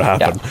not going to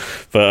happen.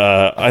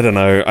 But I don't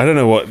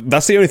know what.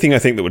 That's the only thing I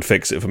think that would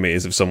fix it for me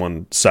is if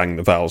someone sang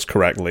the vowels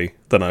correctly,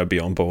 then I would be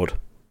on board.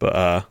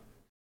 But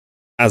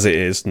as it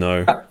is,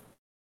 no.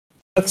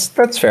 That's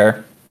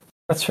fair.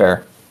 That's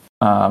fair.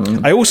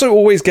 I also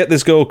always get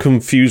this girl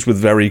confused with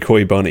Very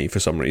Koi Bunny for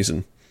some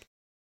reason.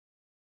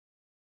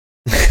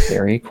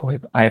 Very Koi.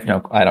 I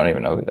don't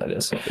even know who that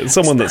is. It's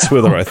someone that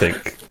Swither, I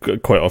think,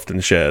 quite often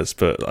shares,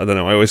 but I don't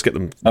know. I always get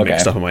them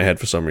mixed up in my head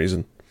for some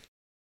reason.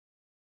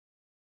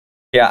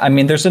 Yeah, I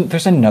mean, there's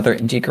another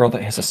indie girl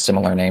that has a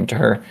similar name to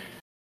her,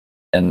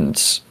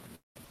 and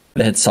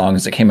they had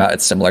songs that came out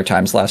at similar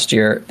times last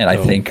year, and I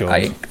think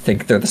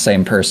they're the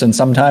same person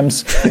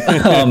sometimes.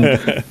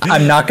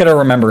 I'm not going to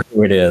remember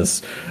who it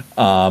is,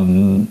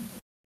 but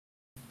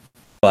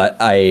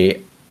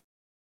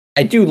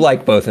I do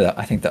like both of them.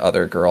 I think the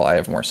other girl I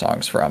have more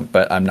songs from,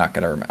 but I'm not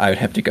going to. I would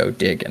have to go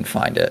dig and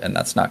find it, and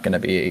that's not going to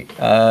be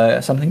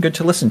something good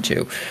to listen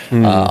to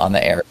on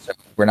the air. So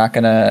we're not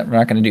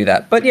gonna do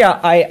that. But yeah,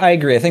 I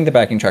agree. I think the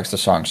backing tracks, the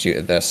song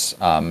suited this,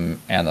 and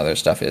the other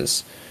stuff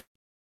is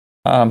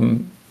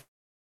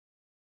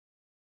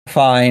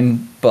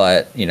fine.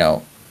 But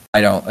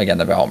I don't. Again,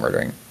 the vowel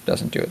murdering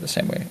doesn't do it the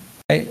same way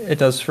it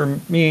does for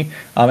me.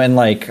 And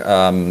like.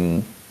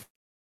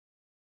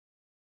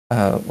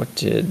 What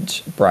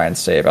did Brian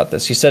say about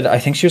this? He said, I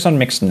think she was on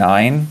Mix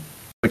 9,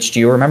 which, do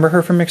you remember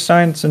her from Mix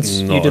 9 since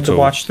you did the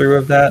watch through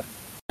of that?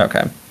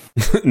 Okay.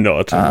 Not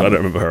at all. I don't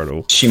remember her at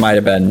all. She might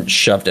have been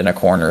shoved in a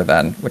corner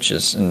then, which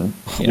is,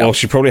 Well,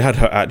 she probably had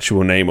her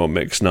actual name on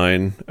Mix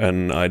 9,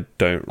 and I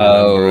don't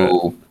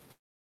remember it.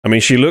 I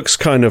mean, she looks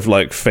kind of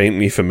like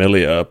faintly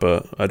familiar,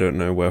 but I don't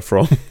know where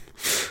from.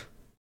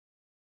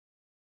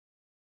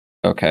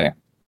 Okay.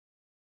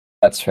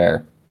 That's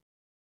fair.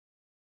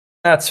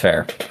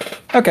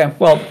 Okay,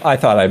 well, I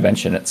thought I'd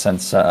mention it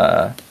since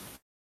that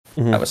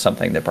was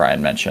something that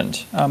Brian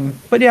mentioned.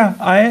 But yeah,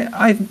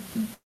 I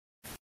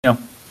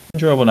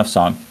enjoyable enough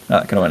song.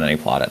 Not going to win any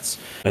plaudits.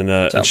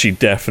 And she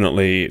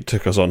definitely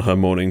took us on her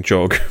morning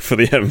jog for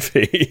the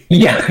MV.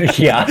 Yeah.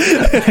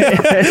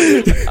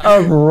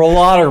 A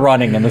lot of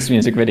running in this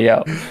music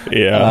video.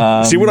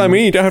 Yeah. See what I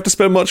mean? You don't have to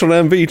spend much on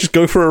MV. Just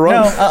go for a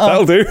run.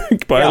 That'll do.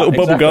 Buy a little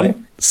bubble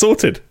gun.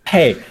 Sorted.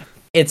 Hey.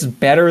 It's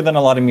better than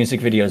a lot of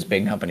music videos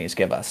big companies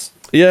give us.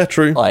 Yeah,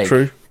 true.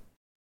 True.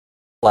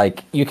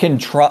 Like, you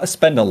can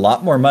spend a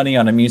lot more money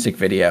on a music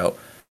video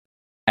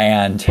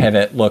and have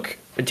it look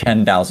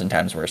 10,000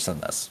 times worse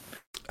than this.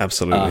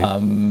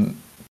 Absolutely.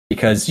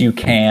 Because you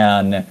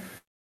can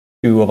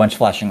do a bunch of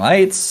flashing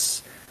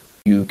lights.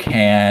 You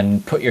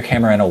can put your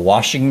camera in a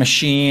washing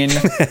machine.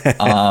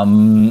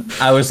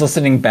 I was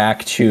listening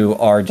back to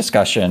our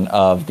discussion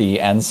of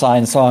the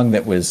Ensign song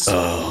that was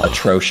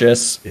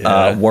atrocious.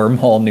 Yeah.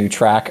 Wormhole new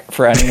track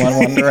for anyone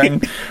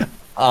wondering.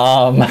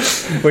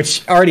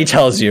 Which already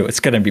tells you it's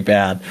going to be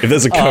bad. If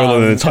there's a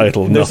colon in the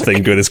title,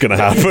 nothing good is going to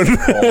happen.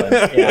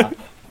 Yeah,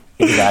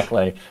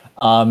 exactly.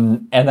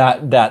 And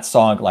that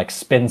song like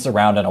spins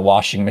around in a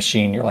washing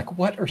machine. You're like,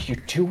 what are you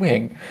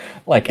doing?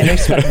 Like, and they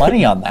spent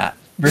money on that.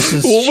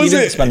 Versus she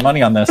didn't spend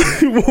money on this.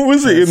 What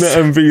was it in the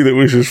MV that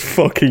was just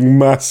fucking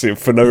massive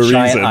for no reason?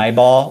 Giant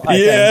eyeball, I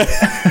think.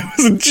 It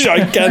was a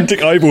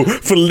gigantic eyeball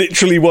for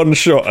literally one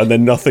shot and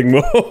then nothing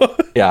more.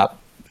 Yeah.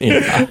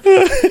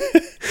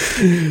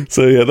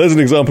 So yeah, there's an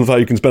example of how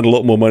you can spend a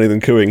lot more money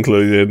than Cooing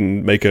included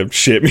and make a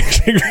shit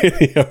music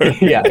video.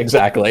 Yeah,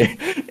 exactly.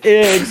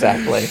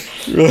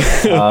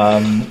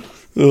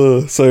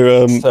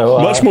 So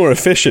much more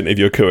efficient if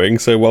you're Cooing,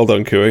 so well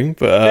done Cooing.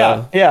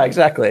 But yeah,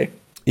 exactly.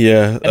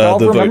 Yeah, and I'll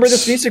remember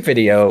this music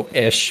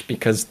video-ish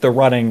because they're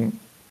running.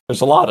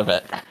 There's a lot of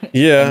it.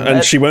 Yeah,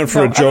 and she went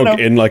for a jog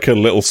in like a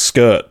little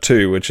skirt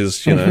too, which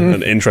is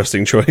an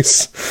interesting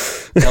choice.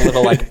 A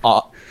little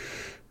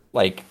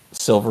like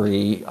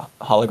silvery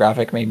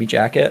holographic maybe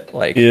jacket.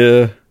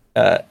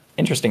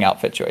 Interesting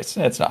outfit choice.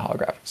 It's not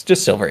holographic; it's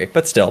just silvery,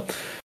 but still.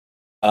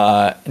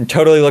 And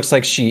totally looks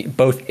like she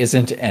both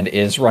isn't and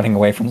is running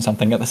away from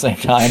something at the same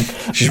time.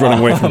 She's running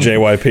away from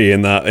JYP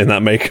in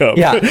that makeup.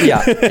 Yeah,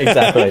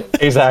 exactly.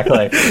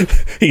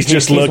 He's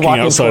just lurking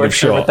outside of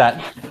shot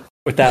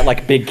with that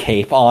like big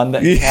cape on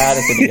that he had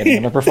at the beginning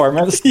of the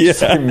performance.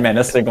 Yeah,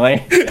 menacingly.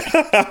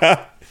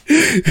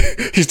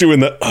 He's doing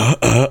the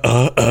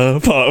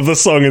part of the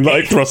song and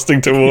like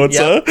thrusting towards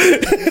her.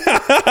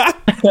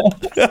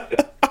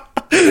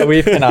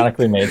 We've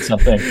canonically made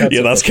something.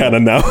 That's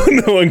canon now.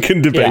 No one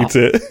can debate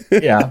it.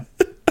 Yeah.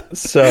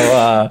 So,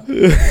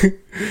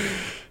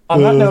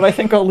 on that note, I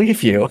think I'll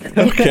leave you.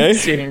 Okay.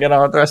 So you can get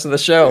on with the rest of the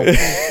show.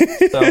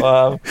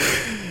 So,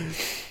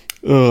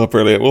 Oh,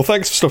 brilliant. Well,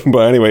 thanks for stopping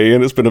by anyway,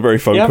 Ian. It's been a very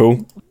fun Yep,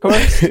 call.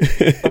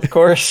 Of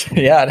course.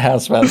 Yeah, it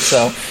has been.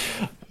 So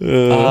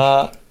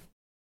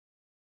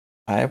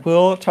I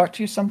will talk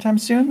to you sometime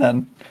soon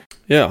then.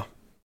 Yeah.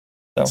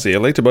 So. See you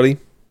later, buddy.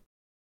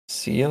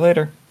 See you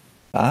later.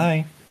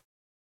 Bye.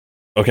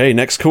 Okay,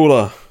 next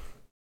caller.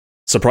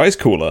 Surprise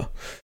caller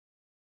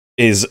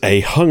is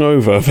a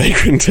hungover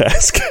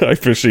Vagrant-esque, I'm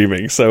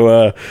presuming.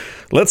 So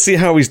let's see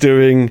how he's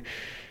doing,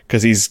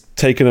 because he's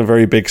taken a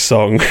very big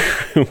song,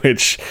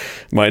 which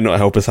might not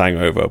help his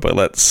hangover, but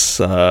let's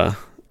find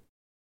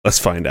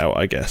out,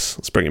 I guess.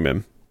 Let's bring him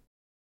in.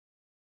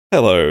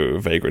 Hello,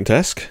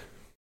 Vagrant-esque.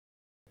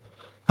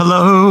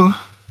 Hello.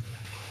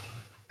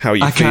 How are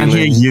you I feeling? can't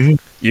hear you.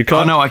 You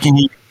can't? Oh, no, I can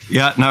hear you.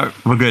 Yeah, no,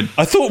 we're good.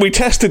 I thought we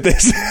tested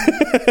this.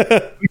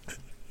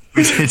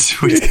 We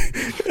tested.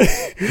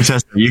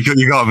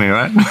 You got me,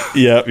 right?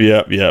 Yeah,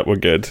 we're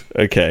good.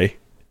 Okay.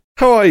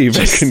 How are you,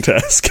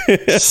 Vagrant-esque?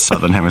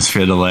 Southern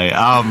Hemisphere delay.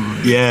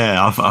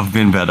 Yeah, I've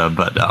been better,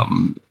 but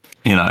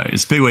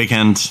it's a big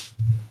weekend.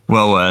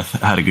 Well worth.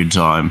 Had a good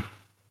time,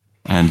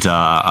 and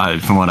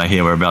from what I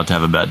hear, we're about to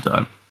have a bad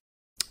time.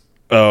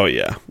 Oh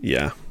yeah.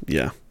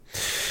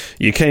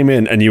 You came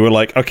in and you were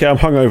like, "Okay, I'm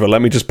hungover.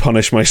 Let me just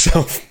punish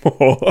myself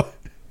more."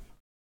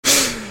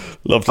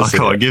 Love to see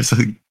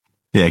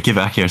it. Give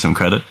Akio some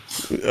credit.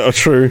 Oh,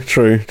 true.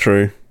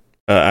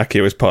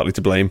 Akio is partly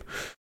to blame.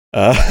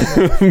 But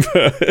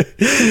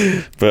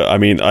I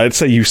mean, I'd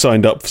say you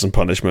signed up for some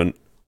punishment.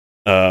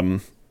 I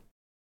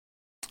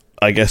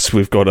guess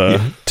we've got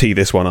to tee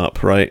this one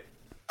up, right?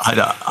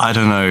 I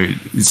don't know.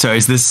 So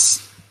is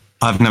this...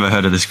 I've never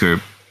heard of this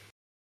group.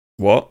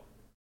 What?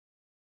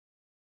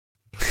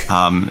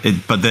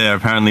 But they're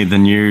apparently the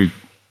new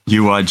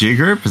UYG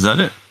group, is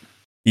that it?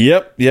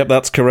 Yep,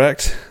 that's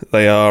correct.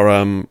 They are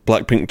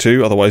Blackpink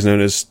 2, otherwise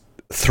known as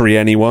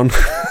 3NE1.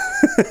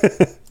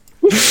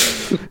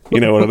 You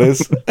know what it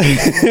is?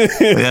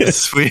 Yes,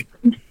 sweet.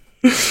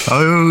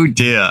 Oh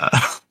dear.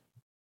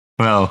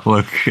 Well,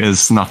 look,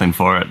 there's nothing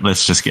for it.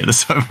 Let's just get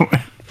this over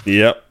with.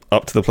 Yep,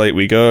 up to the plate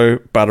we go.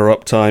 Batter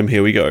up time,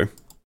 here we go.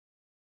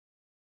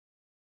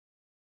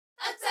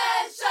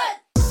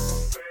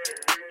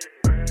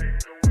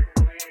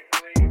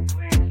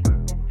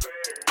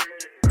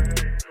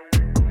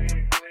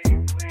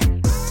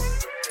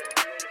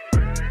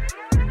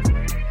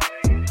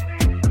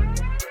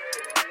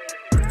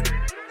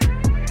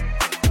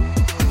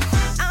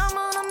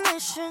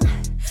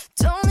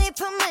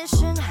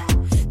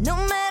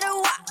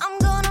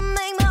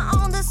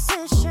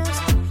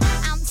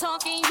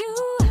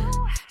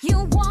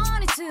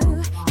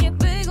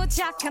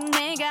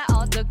 내가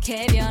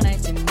어떻게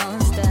변할지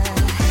monster.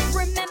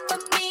 Remember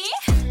me?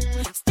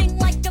 Sting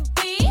like a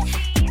bee.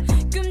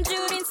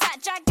 굶주린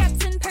사자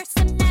같은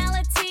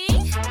personality.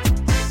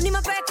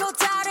 네맘 뺏고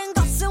다른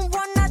것은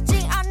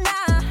원하지 않아.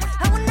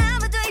 I will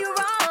never do you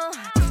wrong.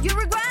 You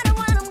regret it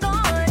when I'm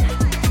gone.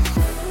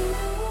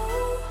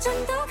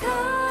 좀 더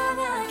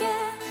강하게,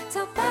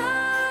 더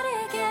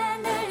빠르게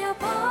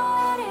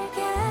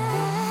날려버릴게.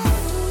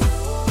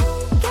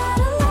 Got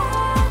a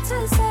lot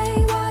to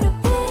say, what a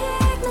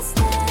big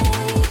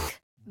mistake.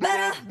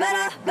 Better,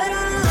 better, better.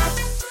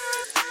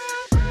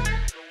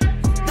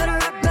 Better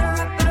up, better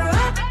up, better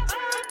up.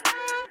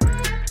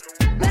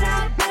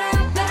 Better, better,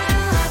 better.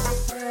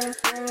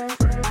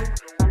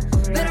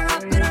 Better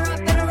up, better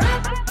up, better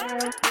up.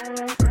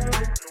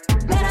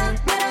 Better,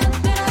 better,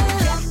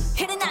 better.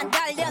 hitting 안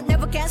달려,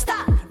 never can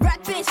stop.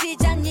 rapping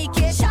시작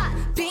이게 shot.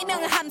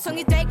 비명은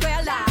함성이 될 거야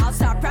loud.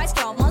 surprise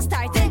come on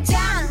start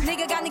등장.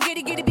 네가 가는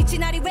길이 빛이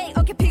나리 way.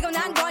 Okay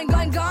피곤한 going.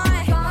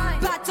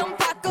 바통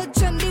바꿔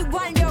준비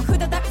완료.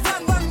 후다닥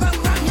run.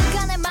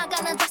 누가 날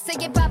막아난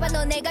덕색의 봐봐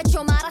너 내가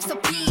좀 알아서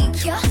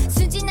비켜.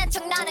 순진한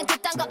척 나는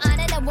그딴 거 안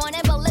해. 나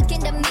whenever look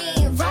in the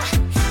mirror.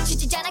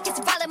 지치지 않아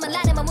계속 발음을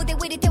나는 맘 무대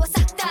위를 태워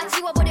싹 다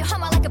지워버려.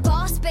 I'm like a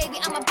boss baby,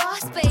 I'm a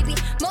boss baby.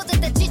 모두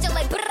다 찢어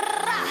like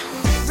brrrra.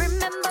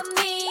 Remember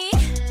me?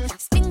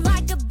 Sting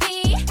like a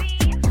bee.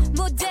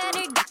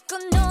 무대를 닦고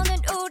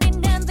노는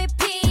우린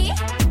MVP.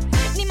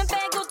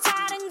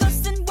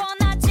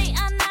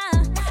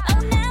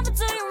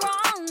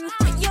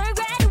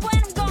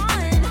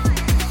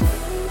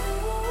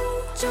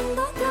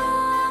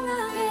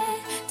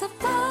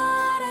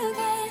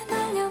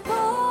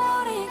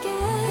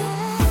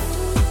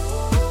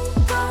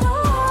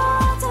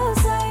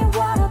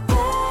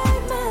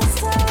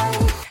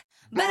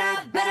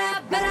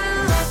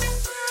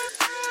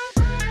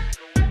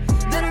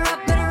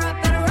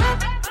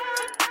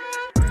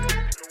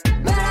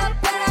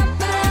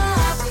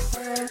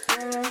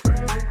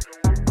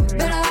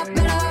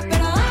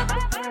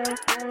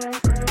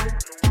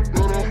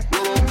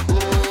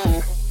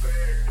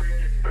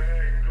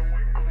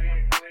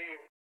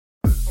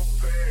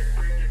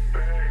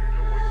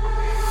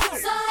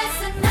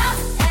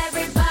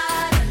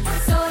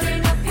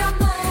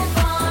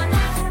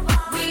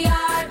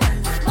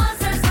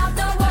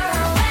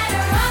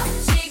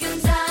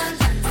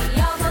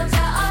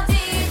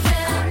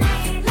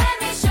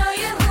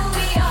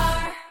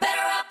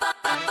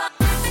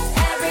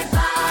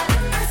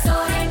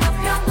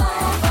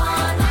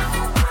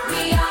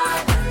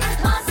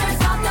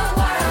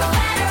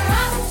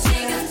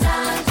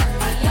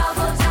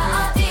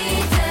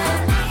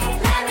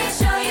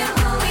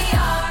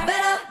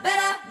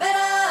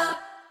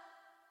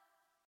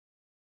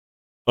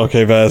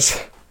 Okay, Vaz.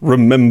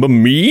 Remember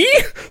me?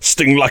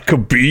 Sting like a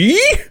bee?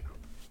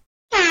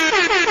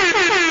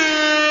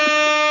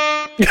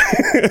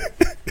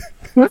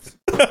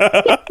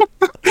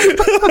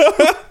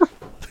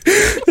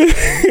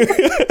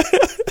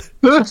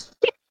 Where's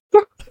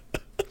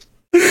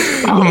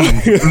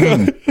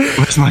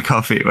my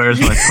coffee?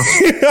 Where's my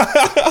coffee?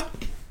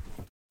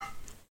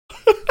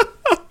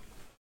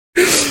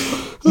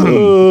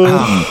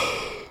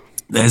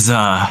 There's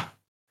a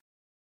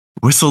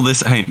whistle.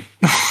 This ain't.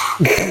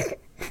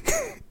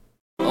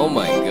 Oh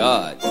my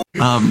god.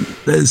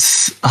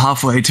 There's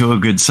halfway to a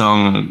good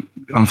song.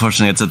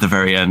 Unfortunately, it's at the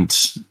very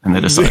end, and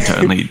they decide to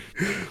only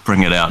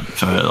bring it out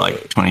for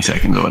like 20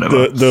 seconds or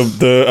whatever.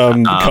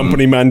 The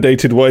company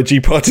mandated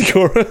YG party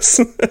chorus.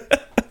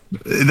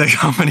 The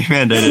company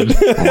mandated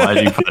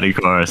YG party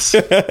chorus.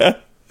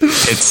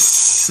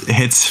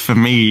 It's for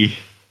me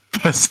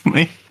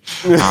personally.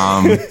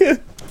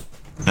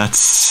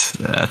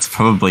 That's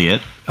probably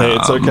it. Hey,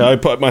 it's okay. I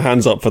put my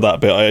hands up for that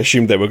bit. I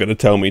assumed they were going to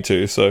tell me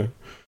to, so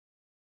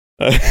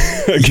I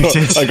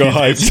got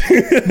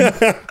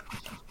hyped.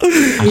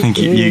 I think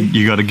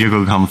you got a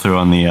giggle come through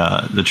on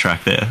the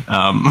track there.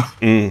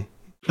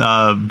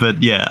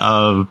 But yeah,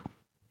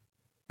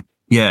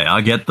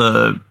 I get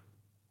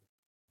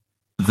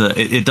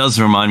it does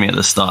remind me at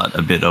the start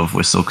a bit of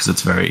Whistle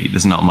because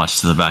there's not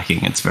much to the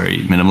backing. It's very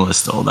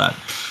minimalist, all that.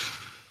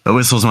 But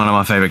Whistle's one of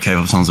my favorite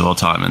K-pop songs of all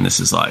time, and this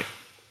is like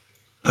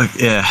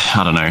yeah,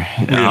 I don't know.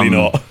 Really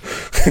not.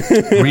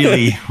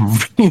 really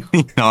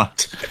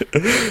not.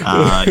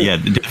 Yeah,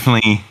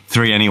 definitely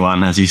 3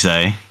 Anyone, as you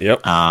say.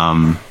 Yep.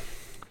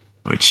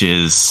 Which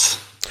is...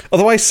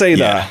 Although I say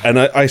that, and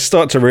I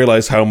start to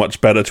realise how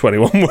much better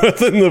 21 were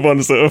than the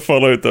ones that have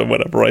followed them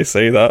whenever I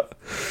say that.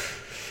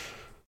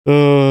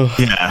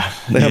 Yeah.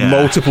 They have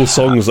multiple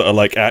songs that are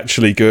like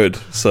actually good,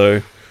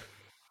 so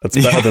that's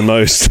better than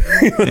most.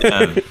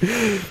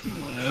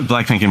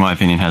 Blackpink, in my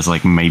opinion, has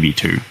like maybe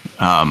 2.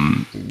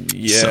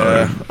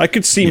 So, I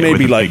could see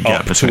maybe like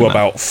up to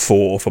about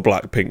 4 for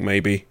Blackpink,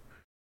 maybe.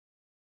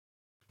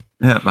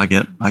 Yeah, I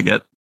get.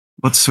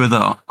 What's with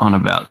on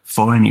about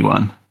 4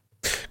 Anyone?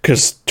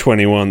 Because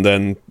 21,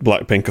 then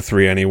Blackpink are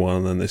 3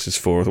 Anyone, and this is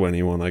 4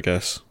 Anyone, I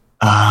guess.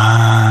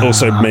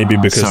 Also, maybe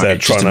because they're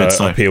trying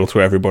to appeal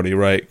to everybody,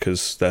 right?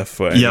 Because they're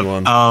for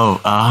anyone.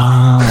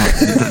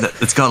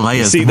 It's got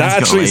layers. See,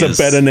 that actually is a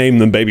better name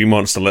than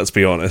Babymonster, let's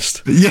be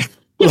honest. Yeah.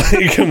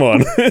 Like, come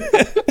on.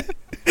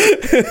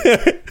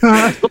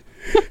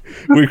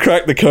 We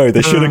cracked the code.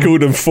 They should have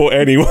called him for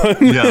anyone.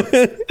 Yeah.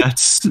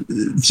 That's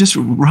just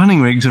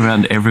running rings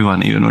around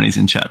everyone, even when he's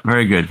in chat.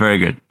 Very good, very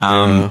good.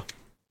 Man.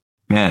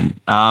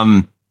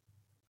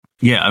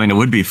 Yeah, I mean, it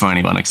would be for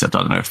anyone, except I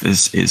don't know if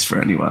this is for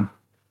anyone.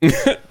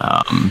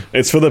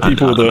 It's for the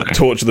people that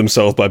torture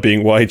themselves by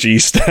being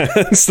YG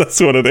stans. That's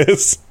what it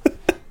is.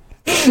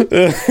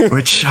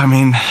 Which, I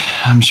mean,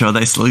 I'm sure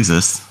they still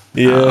exist.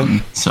 Yeah.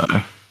 So,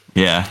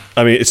 yeah.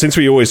 I mean, since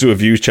we always do a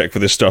views check for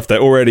this stuff, they're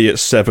already at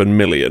 7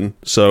 million.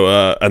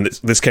 So, and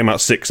this came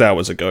out 6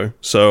 hours ago.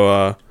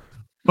 So,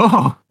 we're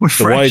the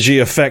YG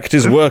effect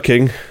is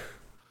working.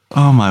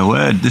 Oh my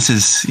word! This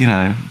is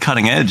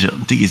cutting edge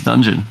on Diggy's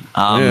Dungeon.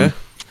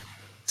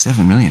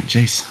 7 million.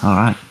 Jeez. All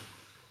right.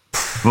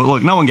 Well,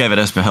 look, no one gave it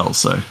Esper Hell,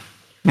 so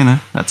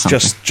that's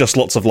something. Just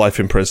lots of life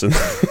in prison.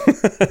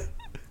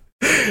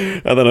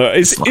 I don't know.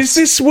 Is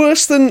this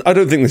worse than? I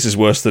don't think this is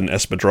worse than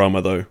Esper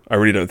Drama, though. I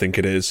really don't think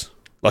it is.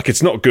 Like,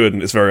 it's not good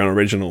and it's very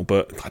unoriginal,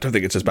 but I don't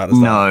think it's as bad as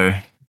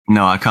that.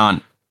 No, I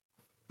can't.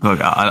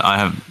 Look,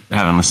 I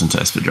haven't listened to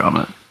Esper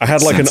Drama. I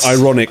had like an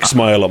ironic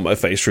smile on my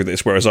face through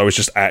this, whereas I was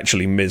just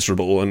actually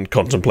miserable and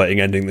contemplating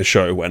ending the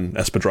show when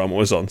Esper Drama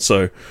was on.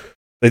 So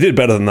they did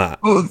better than that.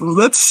 Well,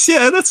 that's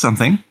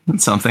something.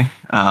 That's something.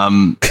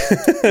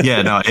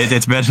 Yeah, no,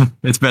 it's better.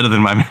 It's better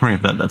than my memory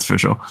of that. That's for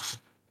sure.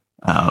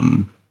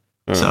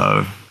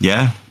 So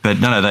yeah, but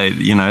no,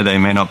 they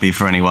may not be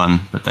for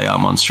anyone, but they are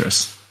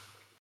monstrous.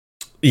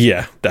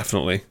 Yeah,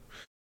 definitely.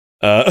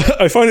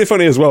 I find it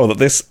funny as well that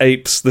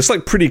this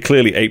like pretty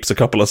clearly apes a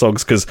couple of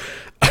songs, because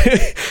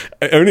I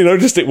only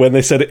noticed it when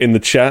they said it in the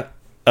chat.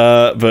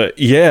 But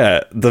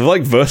yeah, the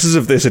like verses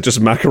of this are just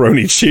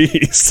macaroni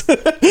cheese.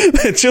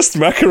 They're just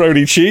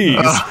macaroni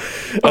cheese,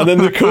 and then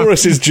the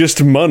chorus is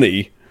just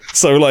money.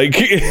 So like,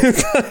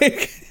 this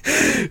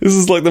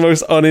is like the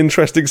most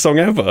uninteresting song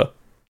ever.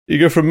 You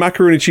go from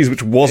macaroni cheese,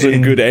 which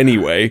wasn't good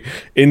anyway,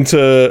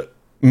 into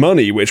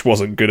money, which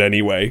wasn't good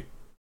anyway.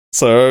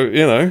 So,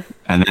 and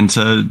then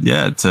to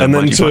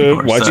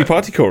YG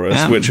Party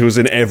Chorus, which was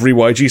in every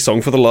YG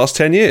song for the last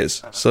 10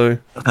 years. So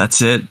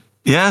that's it.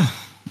 Yeah.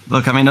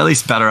 Look, I mean, at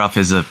least Batter Up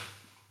is well,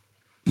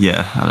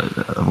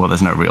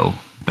 there's no real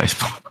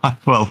baseball.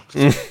 Well,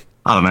 I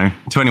don't know.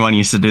 21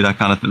 used to do that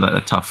kind of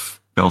like,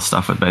 tough girl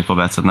stuff with baseball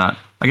bats and that.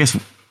 I guess,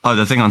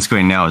 the thing on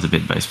screen now is a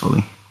bit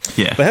baseball-y.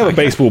 Yeah. They have a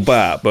baseball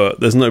bat, but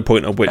there's no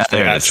point at which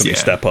they actually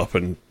step up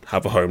and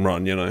have a home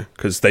run,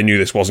 because they knew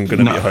this wasn't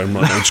going to be a home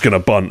run. They were just going to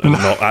bunt and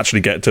not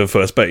actually get to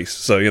first base.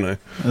 So,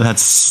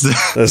 That's...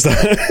 there's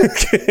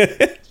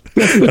that.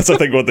 That's I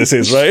think what this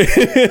is, right?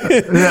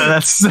 Yeah,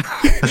 that's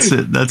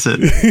it.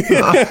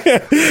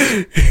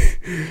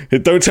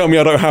 Don't tell me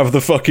I don't have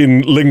the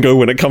fucking lingo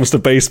when it comes to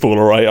baseball,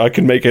 all right? I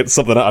can make it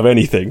something out of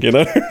anything, you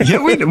know?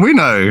 Yeah, we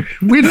know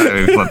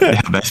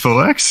how baseball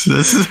works.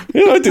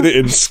 I did it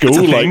in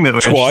school like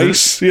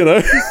twice, you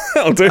know?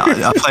 I'll do.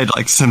 I played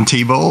like some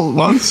t-ball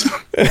once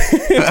when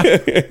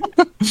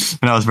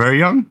I was very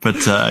young, but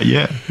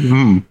yeah.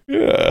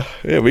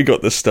 Yeah, we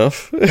got this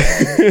stuff.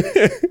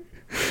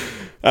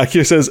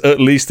 Akio says, at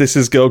least this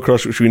is Girl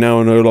Crush, which we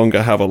now no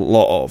longer have a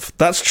lot of.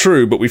 That's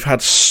true, but we've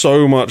had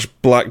so much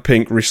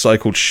Blackpink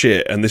recycled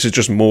shit, and this is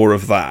just more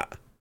of that.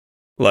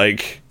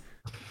 Like,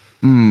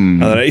 I don't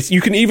know,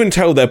 you can even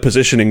tell they're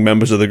positioning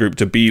members of the group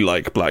to be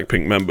like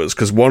Blackpink members,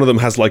 because one of them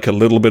has like a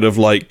little bit of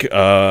like,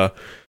 how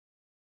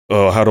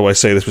do I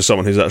say this with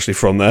someone who's actually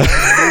from there?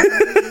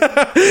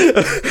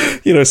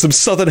 You know, some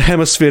Southern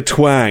Hemisphere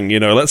twang, you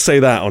know, let's say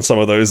that on some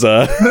of those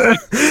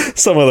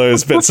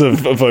bits of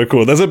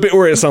vocal. There's a bit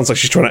where it sounds like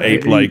she's trying to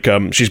ape, like,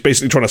 she's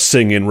basically trying to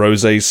sing in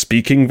Rosé's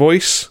speaking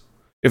voice,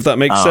 if that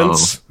makes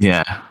sense.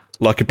 Yeah.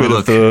 Like a bit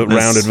of the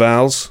rounded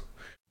vowels.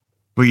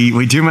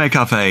 We do make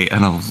up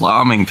an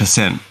alarming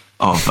percent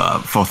of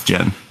fourth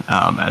gen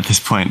at this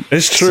point.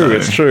 It's true,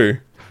 it's true.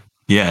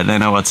 Yeah, they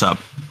know what's up.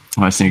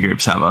 Most new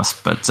groups have us,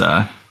 but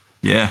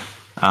yeah.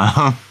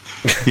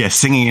 Yeah,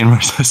 singing in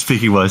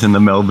speaking voice in the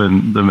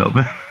Melbourne.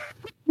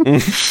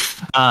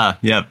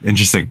 Yeah,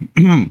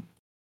 interesting.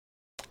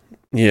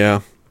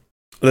 Yeah.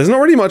 There's not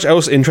really much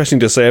else interesting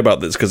to say about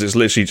this because it's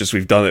literally just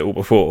we've done it all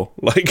before.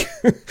 Like,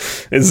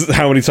 it's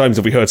how many times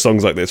have we heard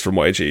songs like this from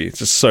YG? It's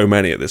just so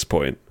many at this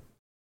point.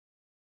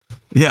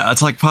 Yeah,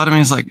 it's like part of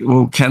me is like,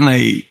 well, can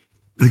they?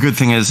 The good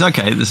thing is,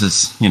 okay, this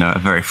is, you know, a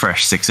very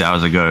fresh 7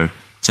 hours ago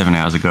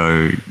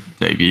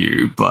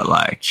debut, but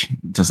like,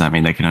 does that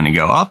mean they can only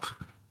go up?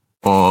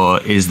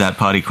 Or is that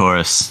party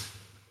chorus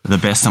the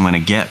best I'm going to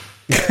get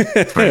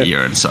for a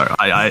year? And so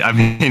I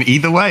mean,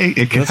 either way,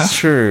 it can. That's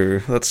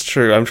true.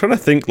 I'm trying to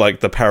think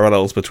like the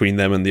parallels between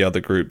them and the other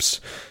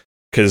groups,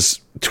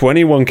 because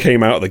 21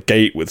 came out of the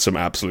gate with some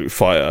absolute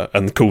fire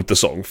and called the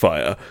song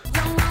Fire.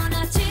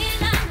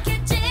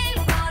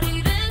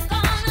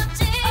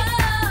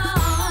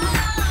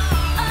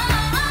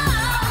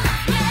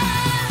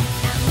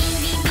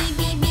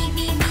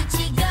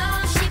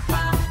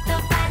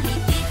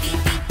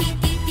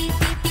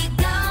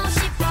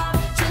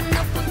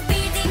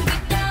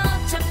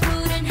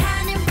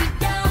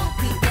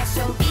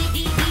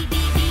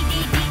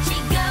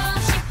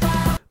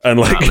 And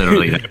like,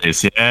 literally, that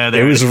is, yeah,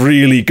 it was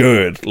really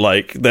good.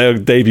 Like, their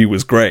debut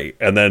was great,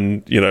 and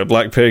then, you know,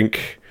 Blackpink,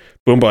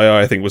 Boombayah,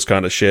 I think was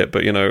kind of shit,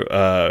 but you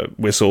know,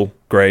 Whistle,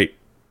 great.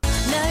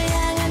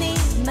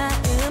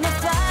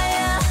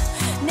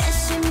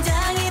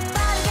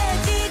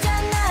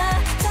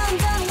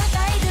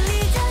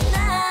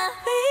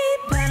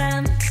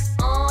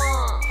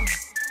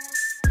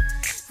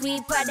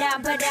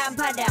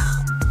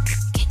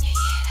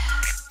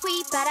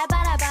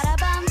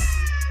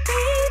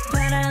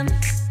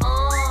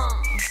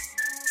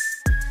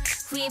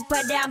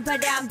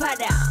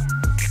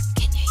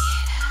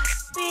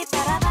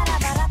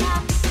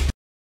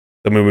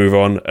 Then we move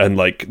on, and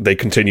like they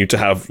continue to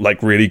have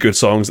like really good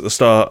songs at the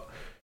start,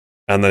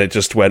 and then it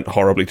just went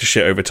horribly to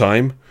shit over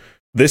time.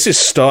 This is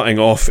starting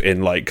off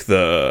in like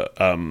the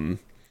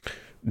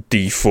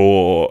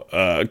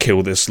D4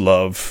 Kill This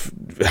Love,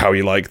 How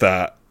You Like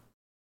That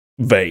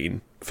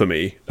vein for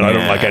me, and I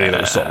don't like any of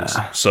those songs,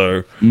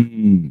 so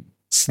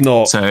it's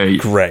not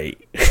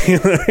great.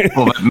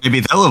 Well, maybe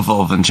they'll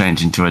evolve and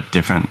change into a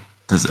different.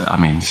 I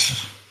mean,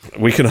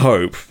 we can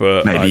hope,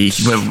 but maybe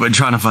we're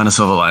trying to find a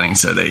silver lining.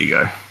 So there you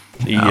go.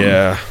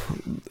 Yeah,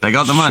 they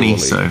got the money,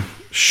 so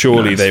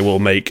surely they will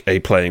make a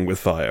Playing with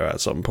Fire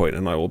at some point,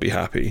 and I will be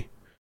happy.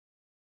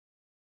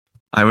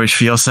 I wish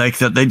for your sake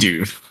that they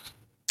do.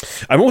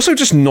 I'm also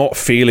just not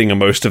feeling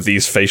most of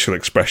these facial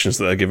expressions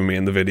that they're giving me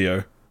in the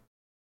video.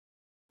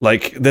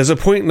 Like, there's a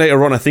point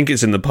later on, I think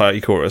it's in the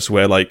party chorus,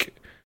 where like,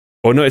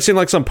 oh no, it's in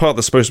like some part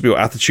that's supposed to be all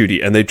attitude-y,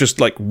 and they're just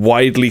like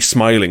widely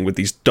smiling with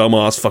these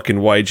dumbass fucking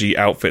YG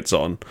outfits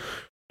on.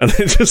 And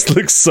it just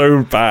looks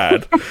so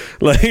bad.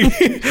 Like,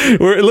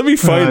 let me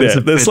find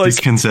it. There's like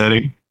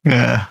disconcerting.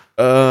 Yeah.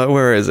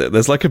 Where is it?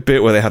 There's like a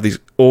bit where they have these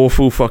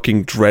awful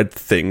fucking dread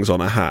things on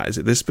a hat. Is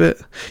it this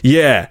bit?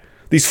 Yeah.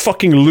 These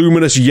fucking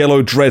luminous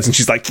yellow dreads, and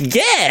she's like,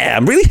 yeah,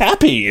 I'm really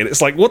happy. And it's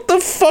like, what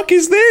the fuck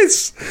is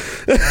this?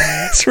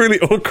 It's really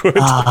awkward.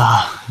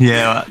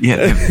 Yeah,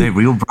 they're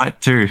real bright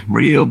too.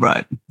 Real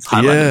bright.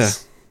 Yeah.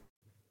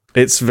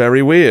 It's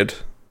very weird.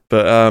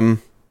 But,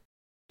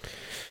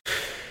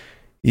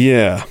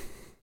 yeah.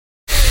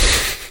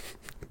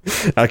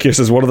 Akio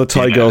says, one of the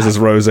Thai girls is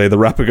Rose, the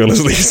rapper girl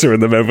is Lisa,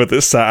 and the member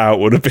that sat out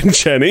would have been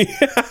Jenny.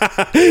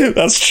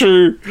 That's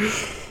true.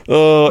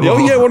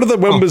 Oh yeah, one of the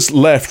members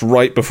left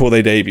right before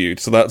they debuted,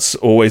 so that's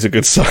always a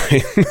good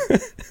sign.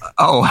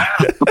 Oh,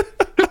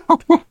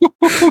 What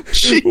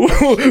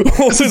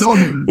was her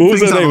name?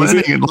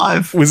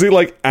 Was it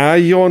like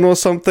Ayon or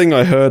something?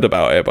 I heard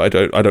about it, but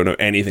I don't know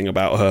anything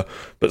about her.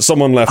 But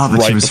someone left but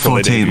right she was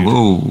before 14. they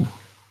debuted.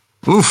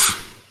 Whoa.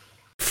 Oof.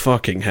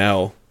 Fucking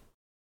hell.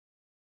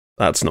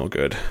 That's not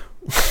good.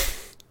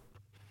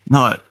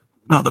 Not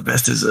the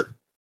best, is it?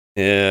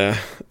 Yeah,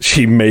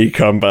 she may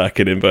come back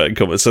in inverted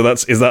commas. So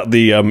is that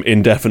the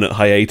indefinite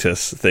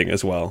hiatus thing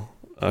as well?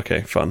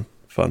 Okay, fun.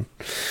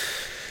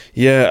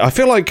 Yeah, I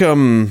feel like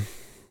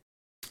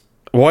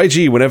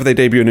YG, whenever they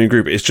debut a new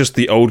group, it's just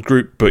the old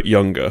group but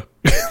younger.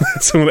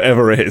 That's all it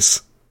ever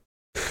is.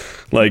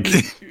 Like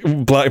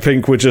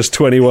Blackpink were just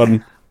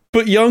 21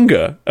 but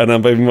younger, and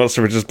then Babymonster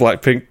were just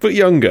Blackpink but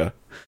younger.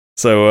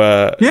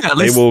 So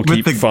they will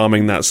keep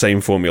farming that same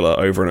formula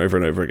over and over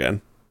and over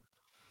again.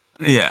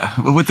 Yeah,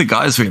 well, with the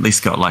guys, we at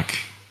least got like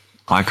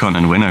Icon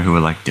and Winner who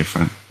are like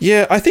different.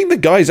 Yeah, I think the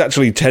guys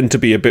actually tend to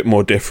be a bit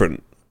more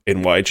different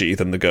in YG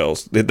than the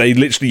girls. They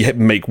literally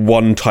make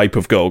one type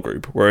of girl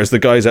group, whereas the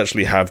guys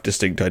actually have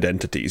distinct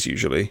identities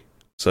usually.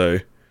 So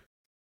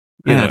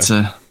yeah, it's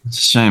a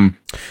shame.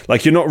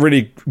 Like, you're not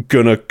really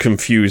gonna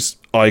confuse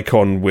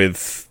Icon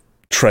with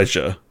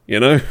Treasure, you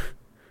know?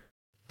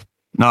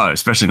 No,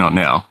 especially not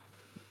now.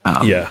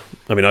 Yeah,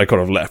 I mean, Icon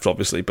have left,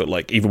 obviously, but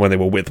like even when they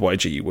were with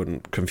YG, you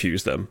wouldn't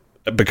confuse them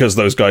because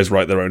those guys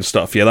write their own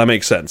stuff. Yeah, that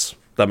makes sense.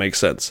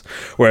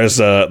 Whereas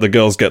the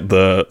girls get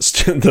the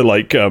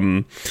like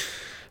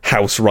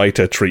house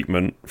writer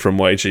treatment from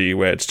YG,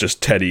 where it's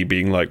just Teddy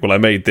being like, "Well, I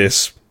made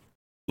this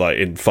like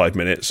in 5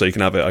 minutes, so you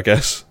can have it, I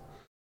guess."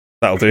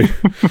 That'll do.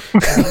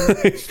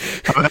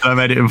 I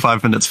made it in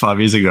 5 minutes 5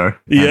 years ago.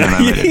 Yeah, I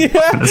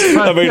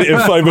made it in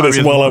 5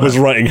 minutes while I was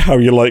writing How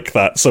You Like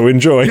That, so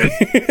enjoy.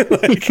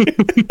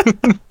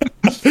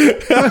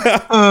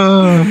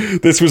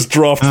 This was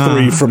draft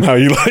 3 from How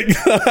You Like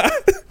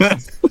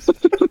That.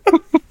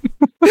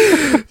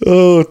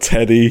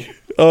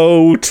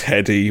 Oh,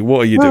 Teddy,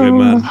 what are you doing,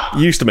 man?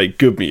 You used to make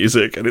good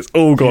music, and it's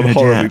all gone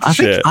horribly to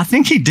shit. I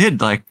think he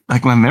did. Like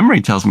my memory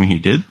tells me he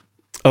did.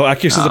 Oh,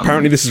 Akio says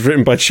apparently this is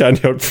written by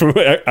Chanyeok from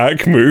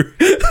Akmu.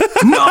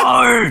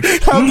 No!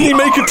 How can he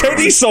make a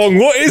Teddy song?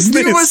 What is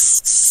this? It was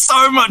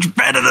so much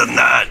better than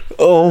that.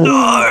 Oh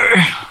no!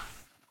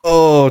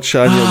 Oh,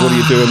 Chanyeok, what are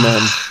you doing,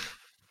 man?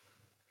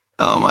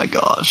 Oh my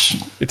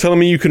gosh! You're telling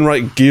me you can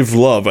write "Give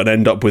Love" and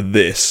end up with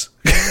this?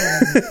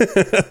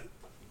 That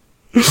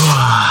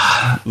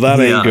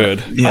ain't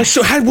good. Yeah,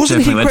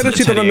 wasn't he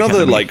credited on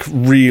another like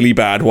really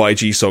bad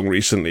YG song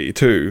recently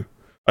too?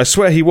 I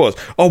swear he was.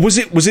 Oh, was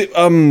it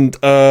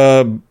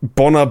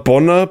Bona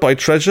Bona by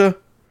Treasure?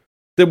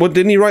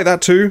 Didn't he write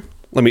that too?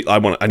 I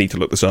need to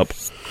look this up.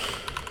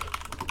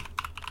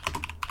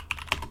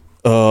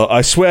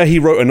 I swear he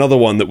wrote another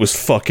one that was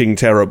fucking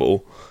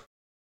terrible.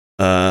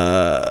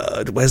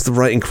 Where's the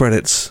writing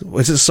credits?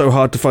 Why is it so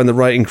hard to find the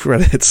writing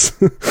credits?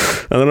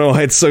 I don't know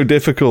why it's so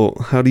difficult.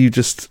 How do you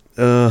just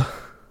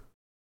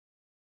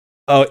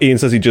Oh, Ian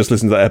says he just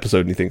listened to that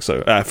episode and he thinks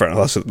so. Fair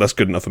enough. That's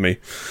good enough for me.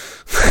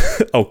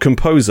 Oh,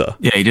 composer.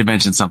 Yeah, he did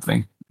mention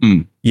something.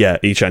 Yeah,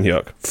 Lee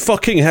Chan-hyuk.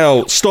 Fucking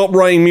hell. Stop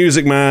writing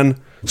music,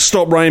 man.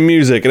 Stop writing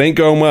music. It ain't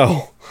going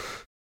well.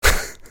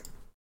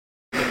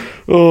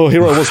 Oh,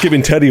 here I was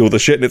giving Teddy all the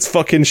shit and it's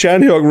fucking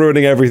Chan-hyuk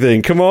ruining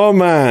everything. Come on,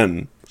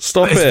 man.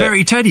 Stop it. It's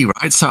very Teddy,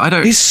 right? So I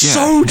don't... He's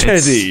so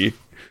Teddy.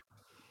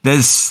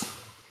 There's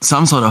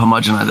some sort of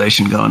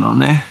homogenization going on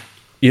there.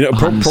 You know,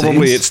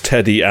 probably it's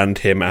Teddy and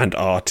him and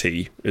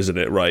RT, isn't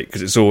it, right?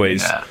 Because it's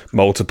always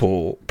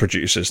multiple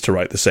producers to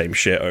write the same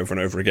shit over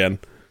and over again.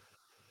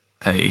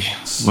 Hey,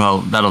 well,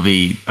 that'll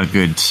be a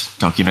good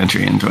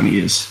documentary in 20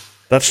 years.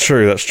 That's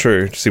true,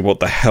 to see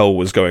what the hell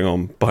was going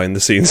on behind the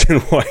scenes in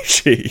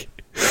YG.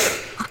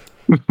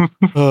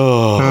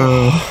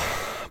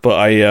 But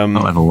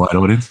I'll have a wide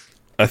audience.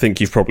 I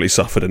think you've probably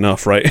suffered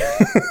enough, right?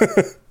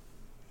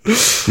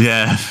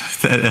 Yeah.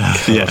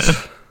 Yeah.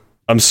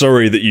 I'm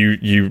sorry that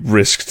you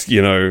risked,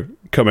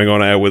 coming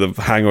on air with a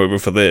hangover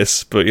for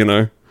this, but,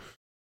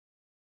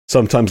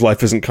 sometimes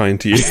life isn't kind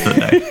to you.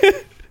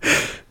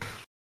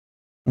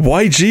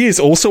 YG is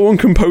also on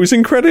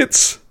composing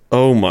credits?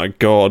 Oh my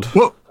god.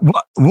 What?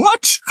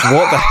 What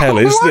the hell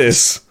is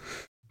this?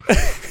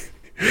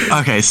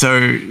 Okay,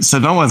 so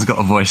no one's got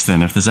a voice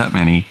then, if there's that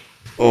many.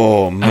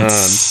 Oh, man.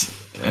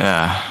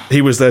 Yeah.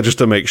 He was there just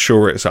to make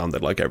sure it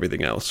sounded like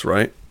everything else,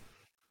 right?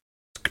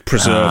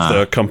 Preserve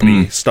the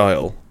company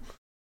style.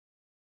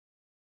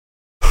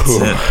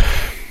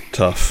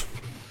 Tough.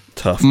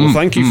 Well,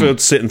 thank you for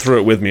sitting through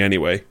it with me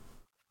anyway.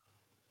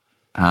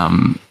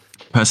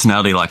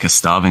 Personality like a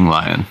starving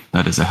lion.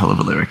 That is a hell of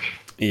a lyric.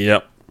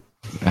 Yep.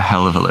 A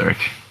hell of a lyric.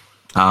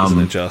 Isn't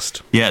it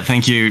just? Yeah,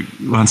 thank you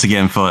once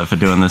again for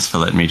doing this, for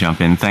letting me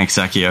jump in. Thanks,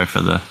 Akio,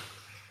 for the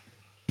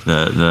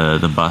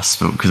bus,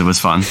 because it was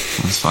fun.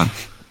 It was fun.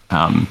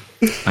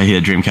 I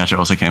hear Dreamcatcher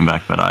also came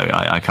back, but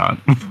I can't.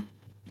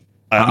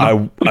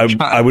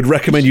 I would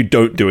recommend you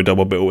don't do a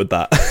double bill with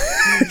that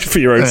for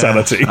your own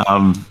sanity.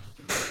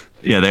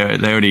 Yeah,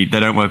 they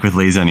don't work with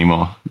Lee's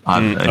anymore.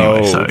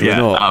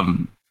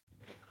 Anyway,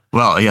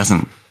 well, he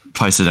hasn't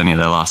posted any of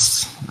their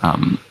last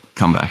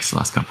comebacks, the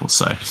last couple.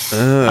 So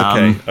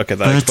okay,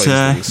 that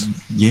explains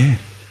things. Yeah.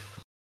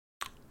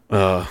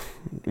 Well,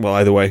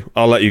 either way,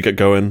 I'll let you get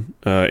going.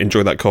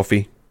 Enjoy that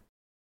coffee.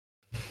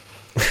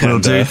 Will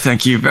do.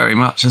 Thank you very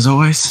much, as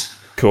always.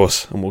 Of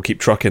course, and we'll keep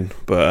trucking.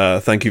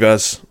 But thank you,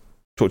 guys.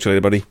 Talk to you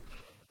later, buddy.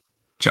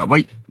 Ciao,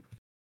 bye.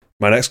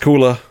 My next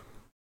caller,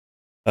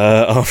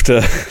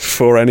 after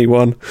For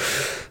Anyone,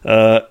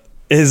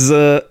 is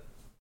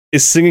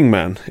Singing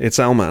Man. It's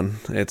Al Man.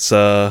 It's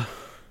our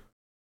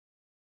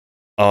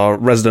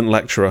resident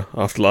lecturer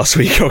after last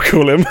week, I'll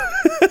call him.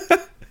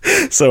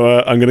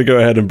 So I'm going to go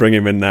ahead and bring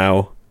him in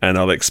now, and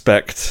I'll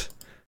expect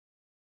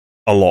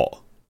a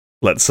lot.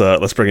 Let's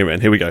bring him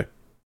in. Here we go.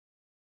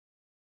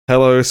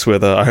 Hello,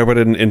 Swither. I hope I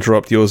didn't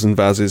interrupt yours and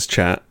Vaz's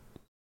chat.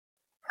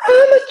 I'm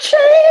a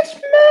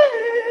changed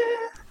man.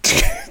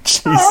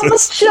 Jesus. I'm a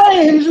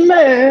changed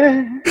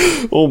man.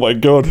 Oh my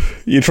god.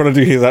 You're trying to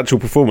do his actual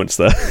performance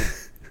there.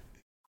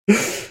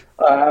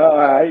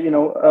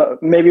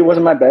 Maybe it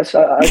wasn't my best.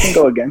 I can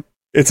go again.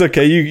 It's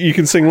okay. You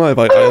can sing live.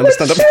 I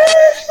understand.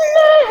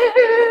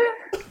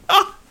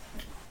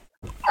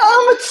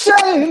 I'm a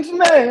changed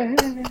man.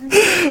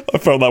 I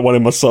felt that one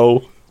in my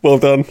soul. Well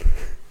done.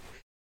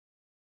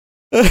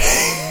 I'm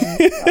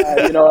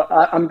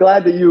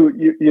glad that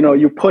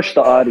you pushed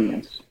the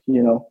audience.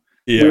 Yeah.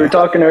 We were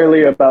talking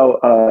earlier about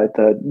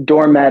the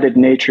doormatted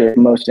nature of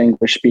most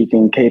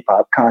English-speaking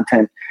K-pop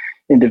content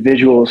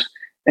individuals,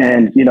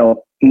 and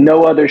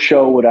no other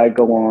show would I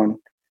go on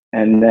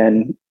and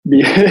then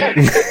be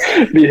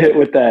be hit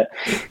with that.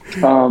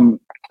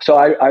 So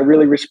I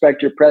really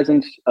respect your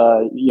presence.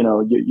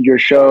 Your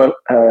show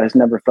has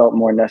never felt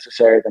more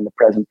necessary than the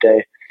present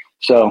day.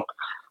 So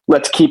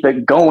let's keep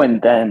it going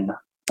then.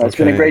 It's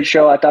been a great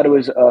show. I thought it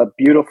was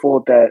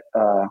beautiful that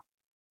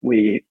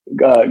we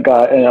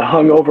got a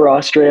hungover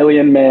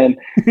Australian man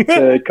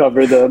to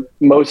cover the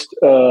most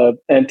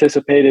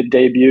anticipated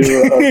debut of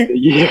the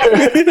year.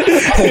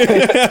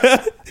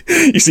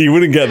 You see, you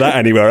wouldn't get that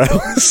anywhere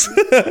else.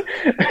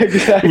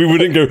 Exactly. We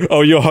wouldn't go,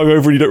 oh, you're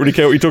hungover and you don't really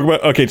care what you talk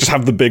about? Okay, just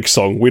have the big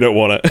song. We don't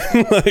want it.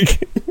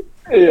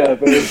 Yeah,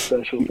 very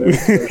special. Very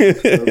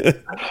special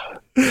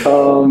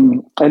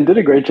stuff. And did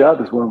a great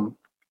job as well.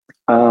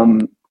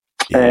 And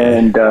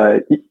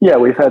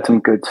we've had some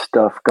good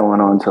stuff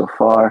going on so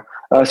far.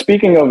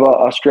 Speaking of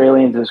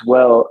Australians as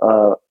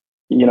well,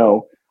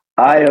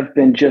 I have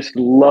been just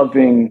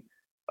loving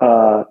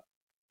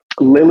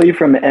Lily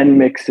from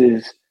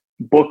NMIX's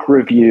book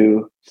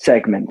review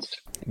segments.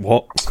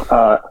 What?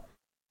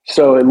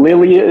 So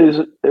Lily is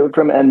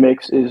from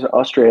NMIX, is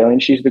Australian.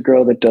 She's the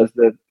girl that does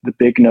the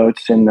big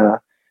notes in the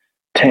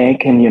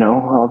Tank and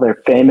all their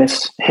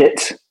famous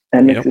hits,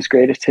 NMIX's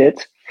greatest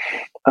hits.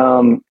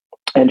 And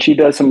she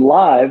does some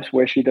lives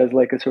where she does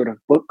like a sort of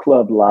book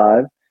club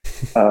live.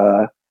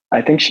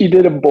 I think she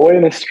did a boy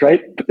in the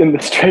striped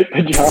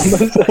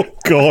pajamas.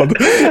 God.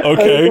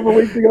 Okay. A couple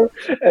weeks ago,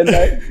 and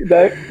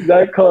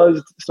that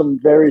caused some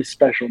very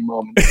special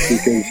moments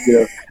because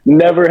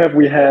never have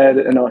we had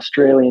an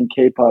Australian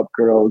K-pop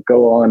girl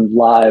go on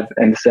live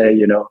and say,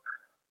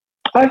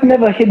 I've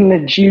never hidden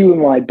a Jew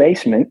in my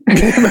basement. But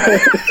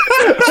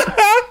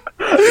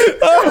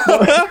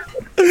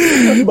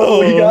we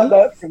got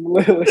that from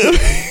Lily.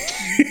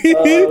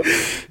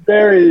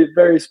 Very,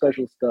 very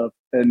special stuff.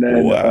 And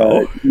then,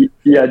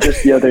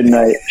 just the other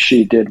night,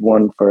 she did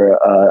one for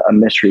a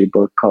mystery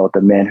book called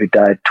The Man Who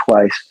Died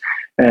Twice,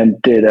 and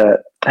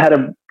had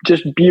a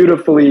just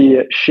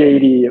beautifully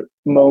shady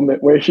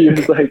moment where she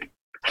was like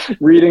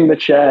reading the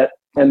chat,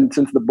 and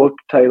since the book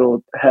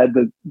title had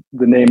the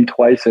name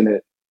Twice in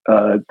it,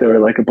 there were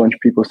like a bunch of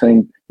people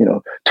saying,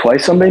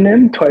 twice somebody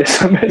name, twice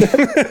somebody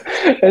name.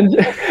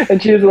 and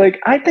she was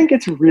like, I think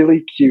it's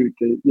really cute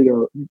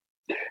that,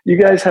 you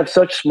guys have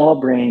such small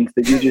brains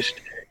that you just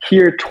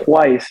hear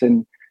twice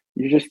and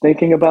you're just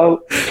thinking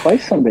about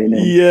twice somebody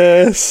name.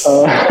 Yes.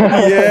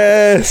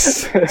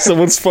 Yes.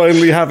 Someone's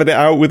finally having it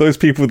out with those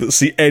people that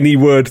see any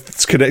word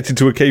that's connected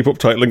to a K-pop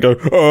title and go,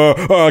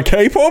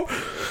 K-pop?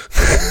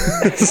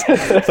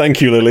 Thank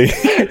you, Lily.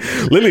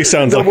 Lily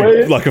sounds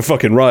like a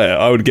fucking riot.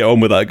 I would get on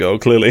with that girl,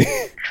 clearly.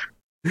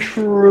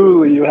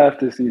 Truly, you have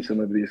to see some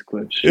of these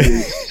clips.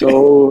 She's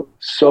so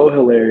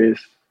hilarious.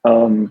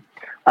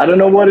 I don't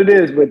know what it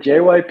is, but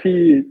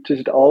JYP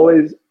just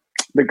always,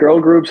 the girl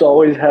groups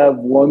always have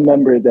one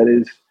member that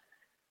is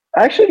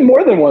actually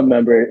more than one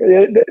member.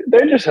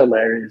 They're just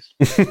hilarious.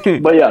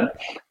 But yeah,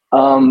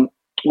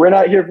 we're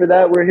not here for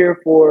that. We're here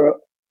for,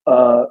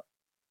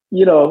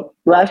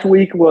 last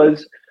week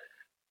was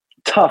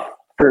tough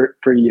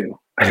for you.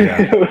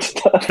 Yeah. It was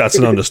tough. That's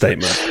an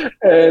understatement.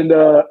 And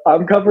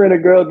I'm covering a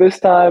girl this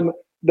time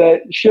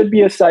that should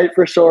be a sight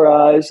for sore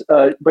eyes,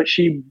 but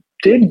she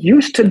did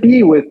used to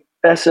be with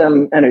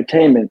SM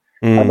Entertainment.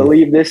 I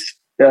believe this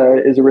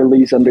is a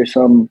release under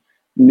some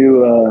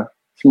new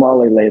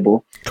smaller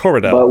label.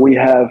 Corridor. But we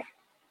have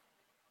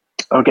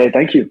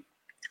thank you.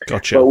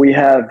 Gotcha. But we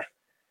have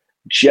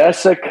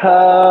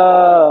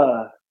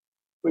Jessica.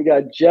 We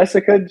got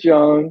Jessica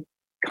Jung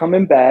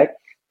coming back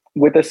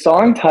with a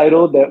song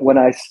title that when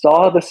I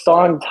saw the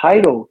song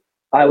title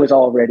I was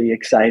already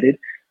excited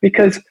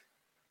because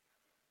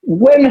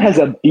when has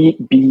a beat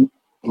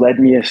led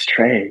me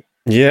astray?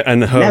 Yeah,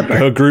 and Never.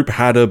 her group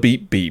had a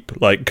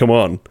beep. Like, come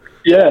on.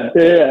 Yeah.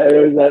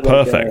 It was that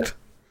Perfect.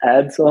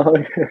 ad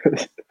song. It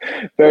was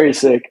very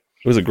sick.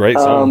 It was a great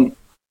song.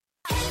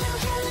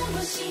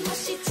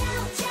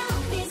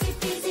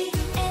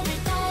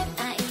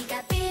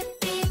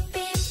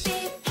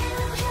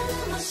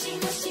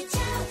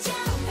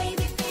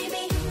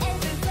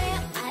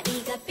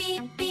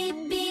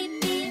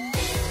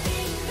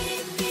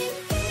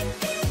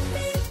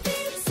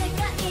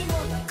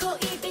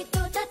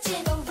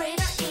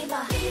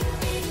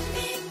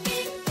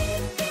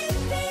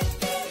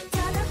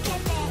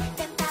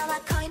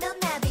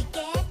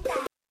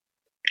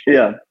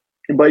 Yeah.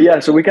 But yeah,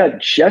 so we got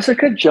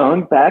Jessica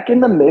Jung back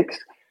in the mix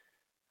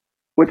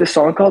with a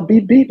song called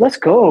Beep Beep. Let's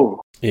go.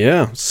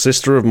 Yeah,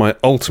 sister of my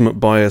ultimate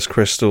bias,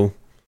 Crystal.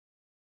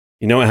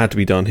 You know it had to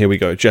be done. Here we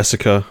go.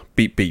 Jessica,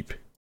 Beep Beep.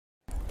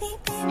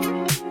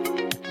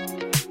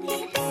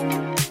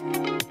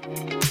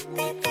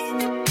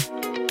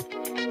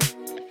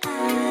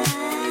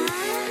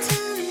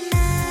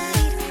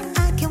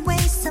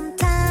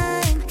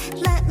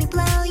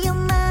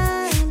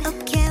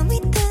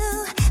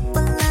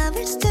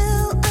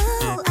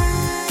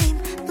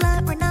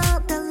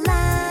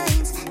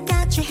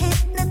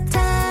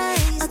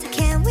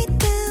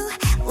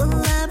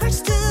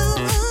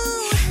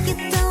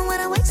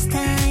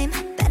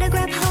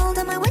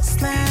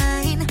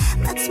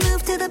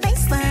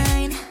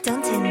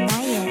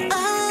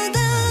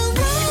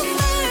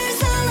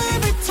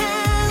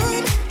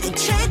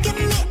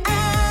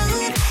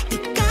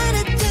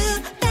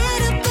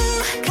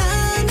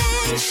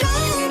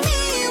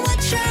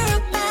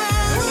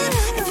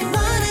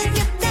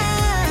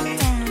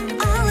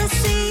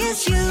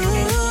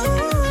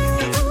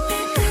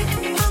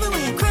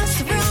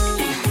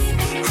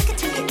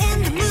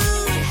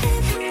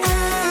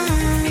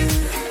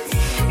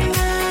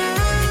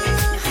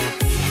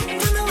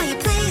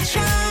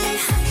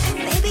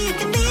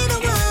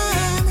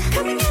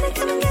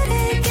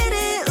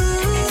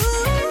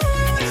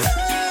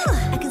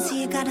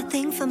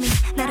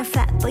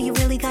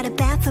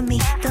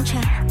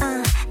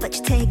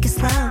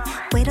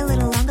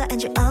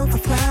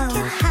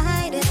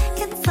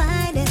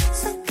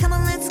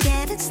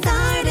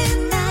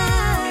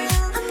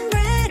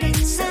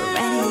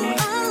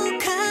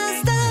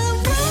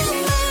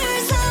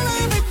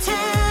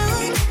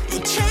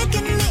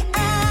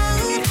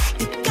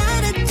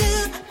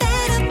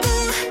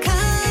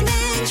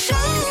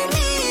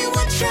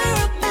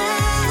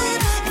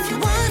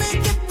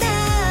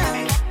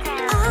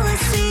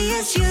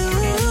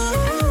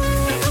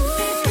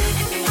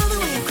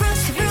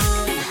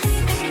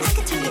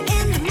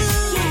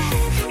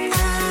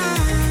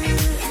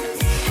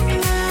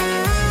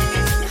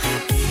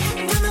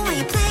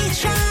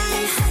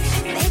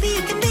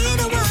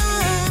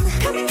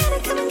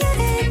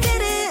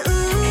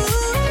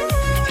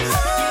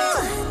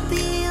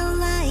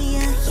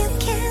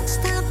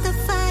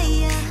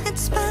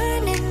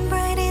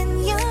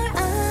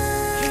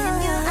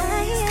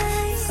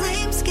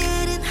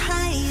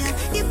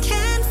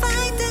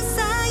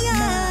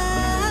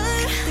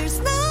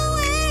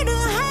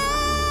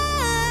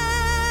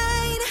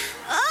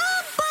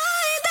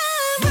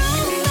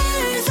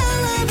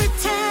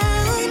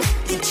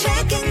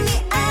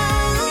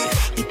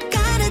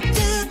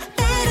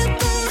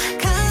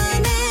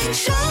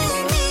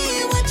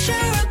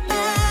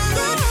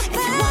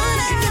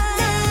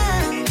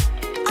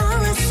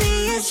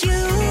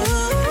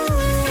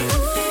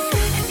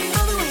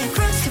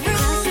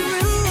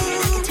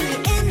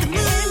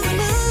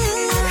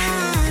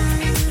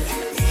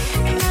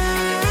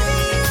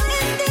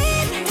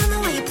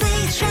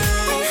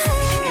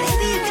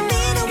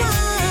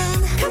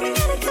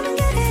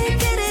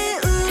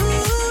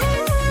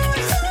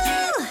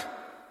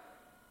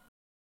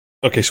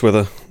 Okay,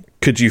 Swither,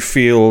 could you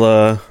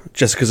feel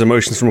Jessica's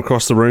emotions from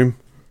across the room?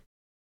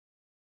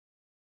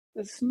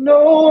 There's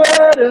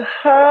nowhere to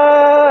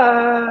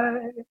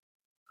hide.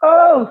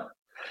 Oh.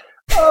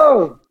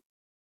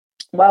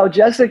 Wow,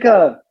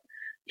 Jessica,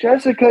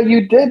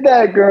 you did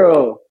that,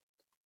 girl.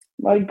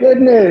 My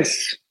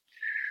goodness.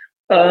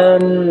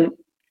 Yeah.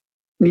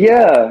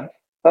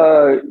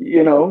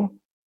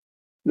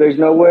 There's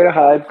nowhere to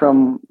hide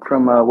from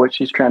what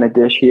she's trying to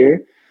dish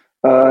here.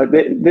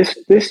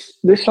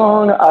 This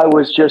song I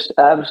was just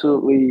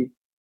absolutely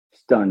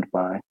stunned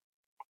by.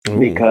 Ooh.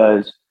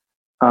 Because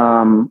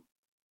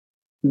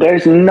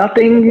there's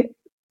nothing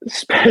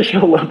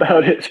special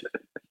about it.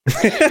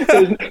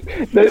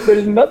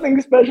 there's nothing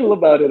special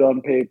about it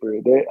on paper.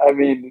 There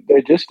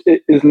just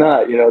is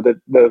not.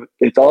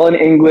 It's all in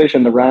English,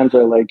 and the rhymes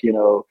are like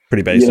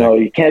pretty basic.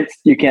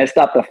 You can't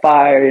stop the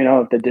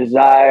fire. The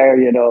desire.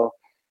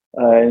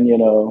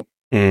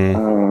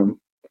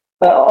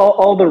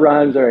 All the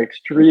rhymes are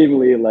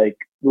extremely like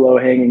low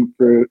hanging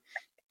fruit,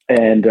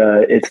 and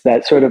it's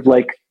that sort of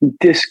like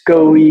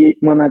disco-y,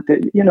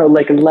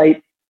 like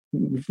light,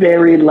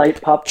 very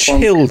light pop,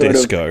 chill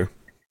disco.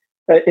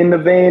 In the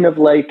vein of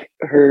like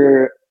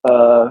her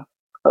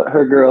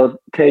her girl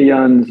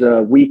Taeyeon's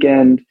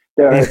Weekend.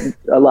 There are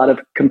a lot of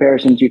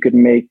comparisons you could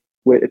make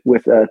with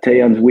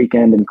Taeyeon's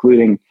Weekend,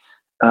 including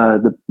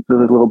the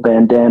little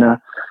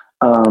bandana.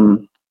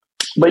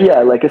 But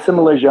yeah, like a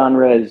similar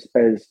genre as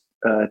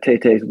Tay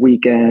Tay's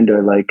Weekend,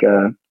 or like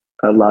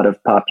a lot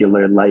of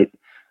popular light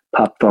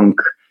pop funk.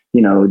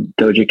 You know,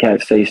 Doja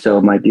Cat Say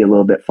So might be a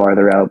little bit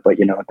farther out, but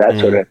you know, that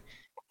sort of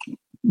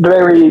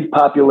very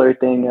popular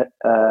thing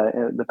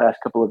in the past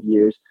couple of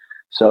years.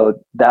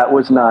 So that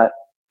was not,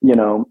 you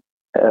know,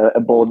 a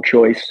bold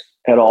choice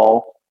at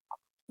all.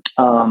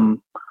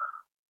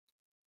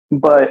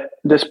 But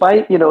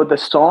despite, you know, the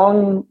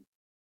song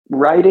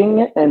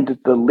writing and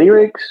the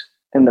lyrics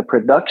and the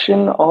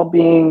production all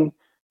being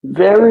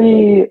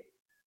very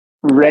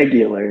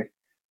regular,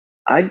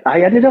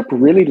 I ended up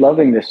really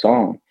loving this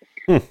song.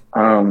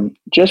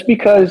 Just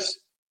because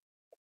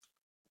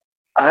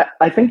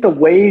I think the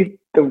way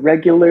the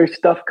regular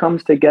stuff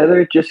comes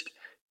together just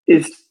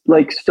is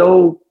like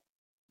so,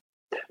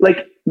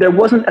 like there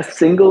wasn't a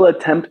single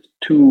attempt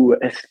to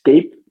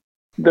escape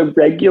the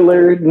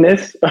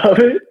regularness of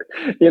it.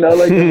 You know,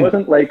 like it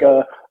wasn't like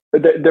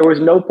there was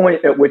no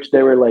point at which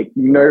they were like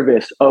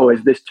nervous. Oh,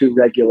 is this too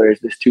regular? Is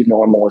this too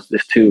normal? Is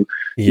this too,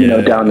 you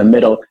know, down the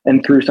middle?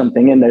 And threw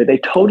something in there. They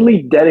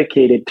totally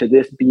dedicated to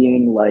this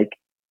being like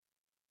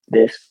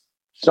this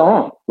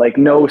song. Like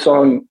no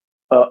song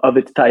of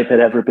its type had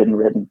ever been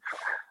written.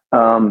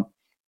 And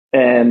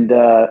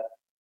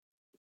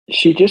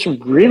she just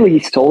really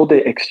sold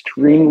it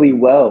extremely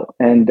well.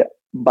 And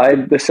by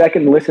the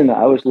second listen,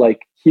 I was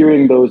like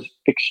hearing those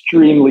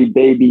extremely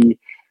baby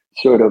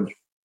sort of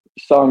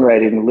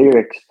songwriting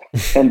lyrics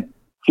and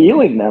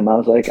feeling them. I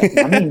was like,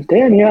 I mean,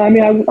 damn, yeah, I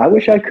mean, I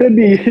wish I could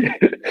be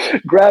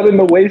grabbing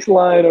the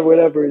waistline or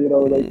whatever, you know,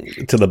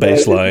 like to the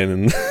bass line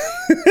and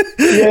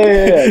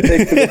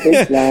take to the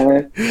bass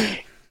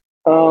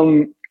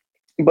line.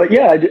 But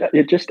yeah,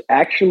 it just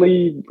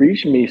actually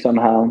reached me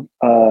somehow.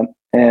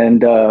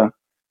 And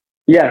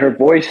yeah, her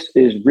voice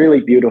is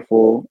really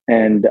beautiful,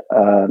 and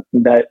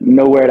that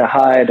Nowhere to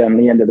Hide on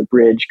the end of the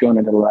bridge going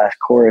into the last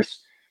chorus,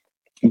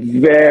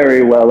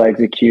 very well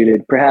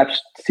executed,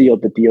 perhaps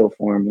sealed the deal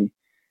for me.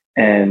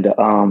 And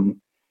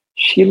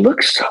she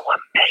looks so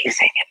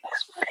amazing in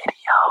this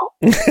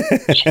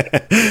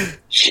video.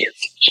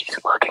 She's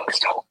looking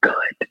so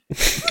good.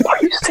 Are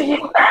you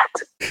seeing that?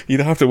 You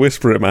don't have to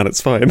whisper it, man.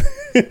 It's fine.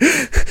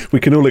 We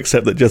can all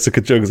accept that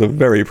Jessica Jung is a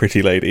very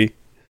pretty lady.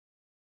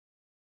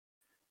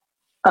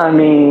 I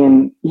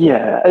mean,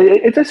 yeah,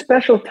 it's a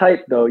special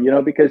type though, you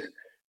know, because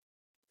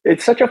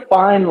it's such a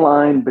fine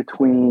line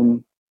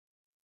between,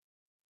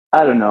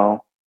 I don't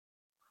know,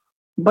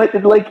 but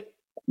like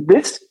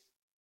this,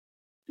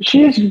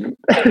 she is.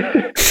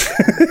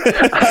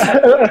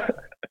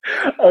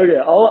 Okay,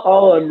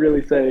 all I'm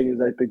really saying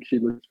is I think she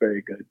looks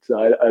very good. So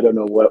I don't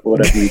know what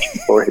I'm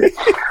reaching for here.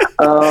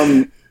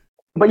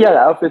 But yeah, the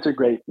outfits are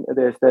great.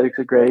 The aesthetics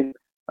are great.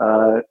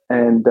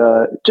 And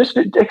just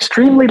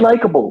extremely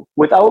likable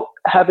without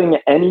having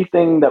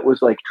anything that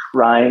was like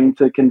trying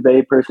to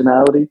convey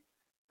personality.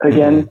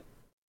 Again,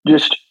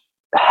 just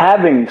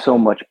having so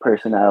much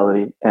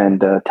personality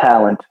and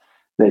talent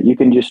that you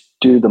can just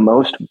do the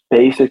most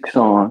basic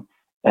song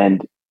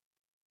and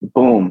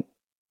boom,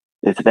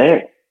 it's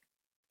there.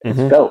 It's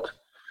felt.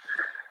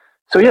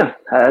 So yeah,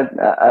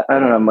 I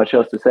don't have much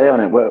else to say on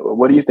it.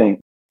 What do you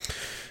think?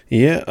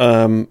 Yeah,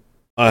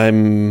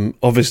 I'm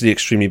obviously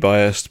extremely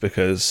biased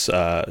because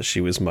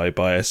she was my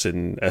bias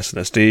in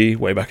SNSD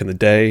way back in the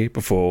day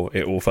before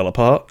it all fell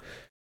apart.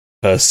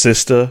 Her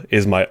sister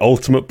is my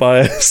ultimate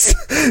bias.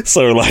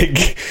 So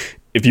like,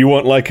 if you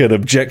want like an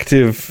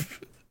objective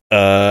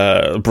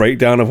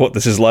breakdown of what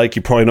this is like,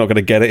 you're probably not going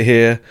to get it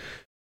here.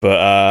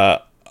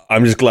 But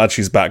I'm just glad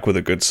she's back with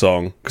a good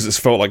song, because it's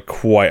felt like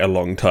quite a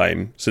long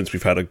time since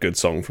we've had a good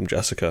song from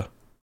Jessica.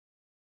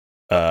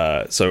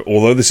 So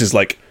although this is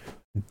like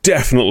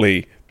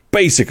definitely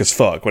basic as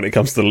fuck when it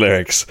comes to the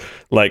lyrics,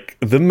 like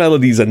the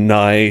melodies are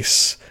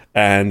nice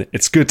and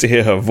it's good to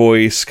hear her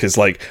voice, because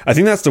like I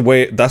think that's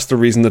the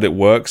reason that it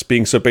works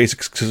being so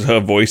basic, because her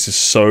voice is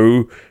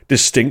so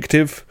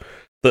distinctive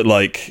that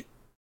like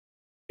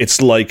it's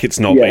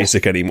not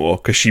basic anymore,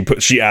 because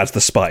she adds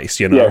the spice,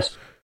 you know. Yes.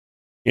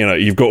 You know,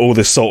 you've got all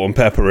this salt and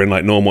pepper in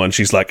like normal, and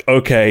she's like,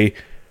 okay,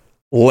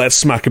 let's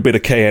smack a bit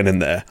of cayenne in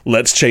there,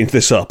 let's change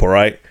this up, all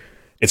right,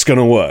 it's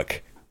gonna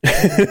work.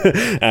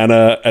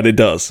 and it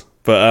does.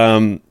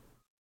 But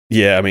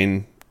yeah, I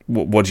mean,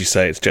 what'd you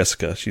say? It's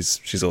Jessica.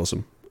 She's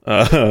awesome.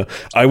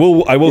 I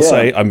will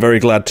say I'm very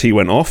glad T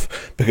went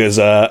off, because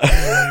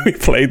we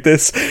played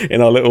this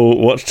in our little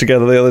watch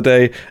together the other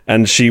day,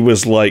 and she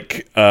was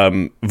like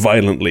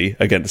violently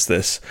against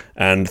this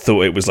and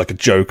thought it was like a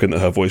joke and that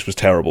her voice was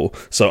terrible.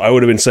 So I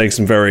would have been saying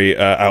some very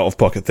out of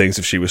pocket things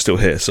if she was still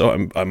here. So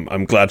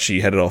I'm glad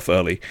she headed off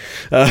early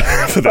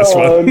for this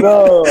one. Oh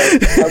no!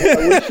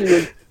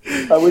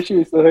 I wish she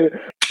was still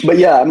here. But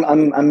yeah,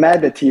 I'm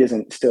mad that T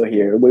isn't still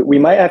here. We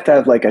might have to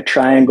have like a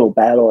triangle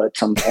battle at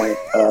some point,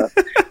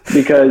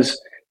 because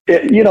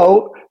you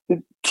know,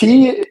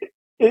 T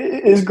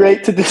is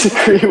great to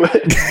disagree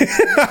with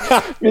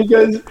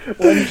because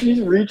when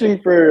she's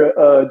reaching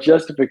for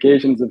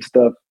justifications of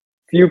stuff,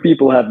 few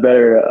people have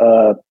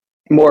better,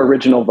 more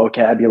original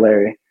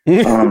vocabulary.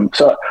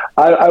 So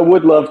I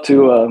would love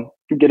to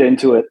get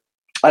into it.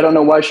 I don't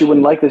know why she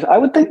wouldn't like this. I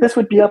would think this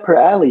would be up her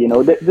alley. You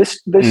know, this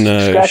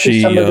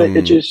scratches some of the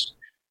itches.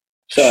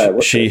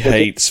 Sorry, she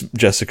hates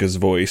Jessica's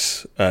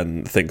voice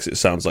and thinks it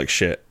sounds like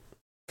shit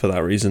for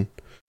that reason.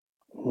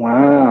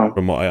 Wow.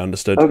 From what I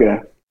understood. Okay.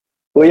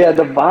 Well, yeah,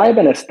 the vibe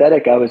and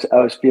aesthetic I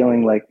was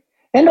feeling like,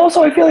 and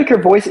also I feel like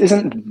her voice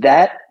isn't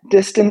that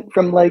distant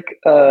from like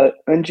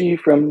Eunji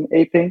from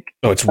A-Pink.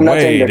 Oh, it's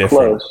way different.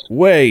 Close.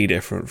 Way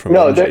different from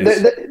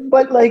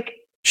but like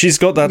she's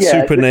got that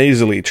super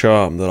nasally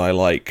charm that I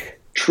like.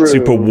 True.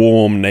 Super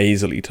warm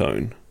nasally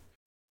tone.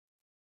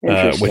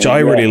 Which I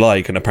really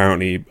like, and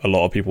apparently a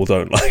lot of people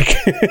don't like.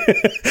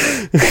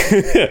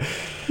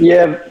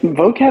 Yeah,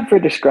 vocab for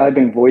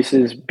describing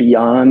voices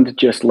beyond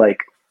just like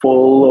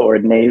full or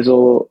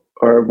nasal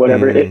or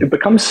whatever, it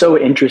becomes so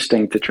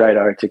interesting to try to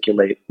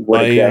articulate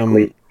what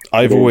exactly.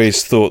 I've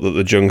always thought that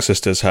the Jung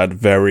sisters had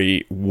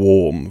very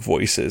warm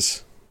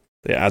voices.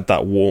 They add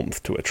that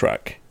warmth to a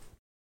track.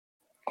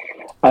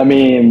 I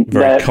mean,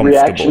 very that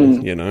comfortable,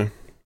 reaction, you know.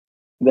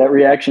 That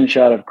reaction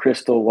shot of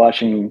Crystal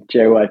watching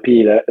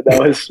JYP, that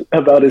was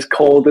about as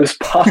cold as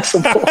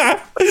possible.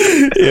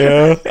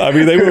 Yeah, I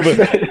mean, they were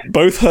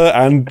both her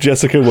and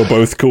Jessica were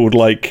both called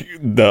like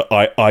the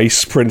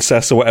Ice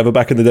Princess or whatever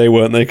back in the day,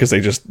 weren't they? Because they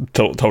just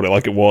told it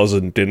like it was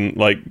and didn't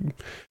like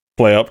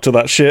play up to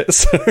that shit.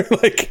 So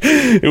like,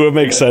 it would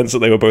make sense that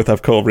they would both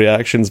have cold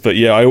reactions. But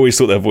yeah, I always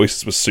thought their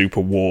voices were super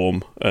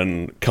warm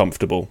and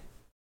comfortable.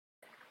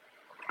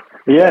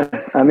 Yeah,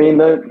 I mean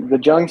the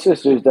Jung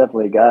sisters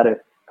definitely got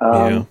it.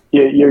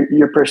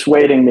 You're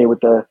persuading me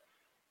with the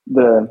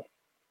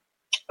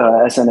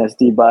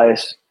SNSD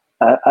bias.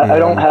 I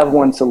don't have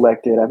one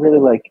selected. I really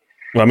like.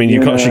 Well, I mean,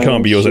 she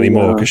can't be yours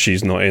anymore because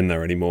she's not in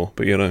there anymore.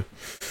 But you know.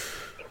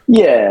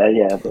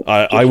 Yeah.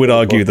 I would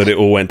argue that it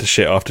all went to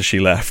shit after she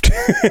left.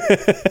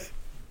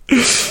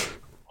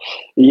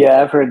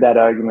 Yeah, I've heard that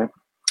argument.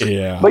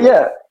 Yeah. But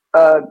yeah,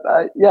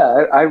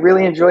 I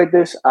really enjoyed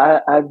this.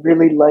 I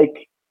really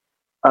like.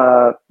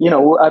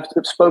 I've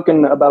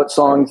spoken about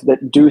songs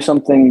that do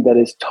something that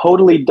is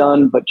totally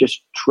done, but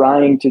just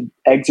trying to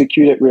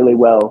execute it really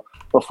well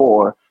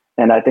before.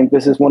 And I think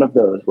this is one of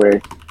those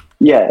where,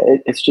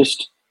 it's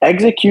just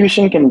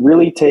execution can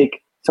really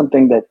take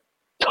something that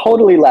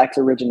totally lacks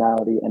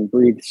originality and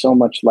breathe so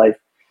much life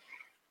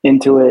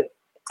into it.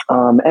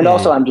 And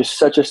also I'm just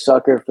such a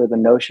sucker for the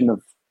notion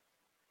of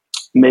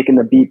making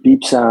the beep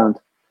beep sound,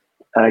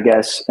 I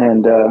guess.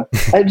 And,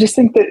 I just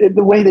think that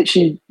the way that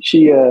she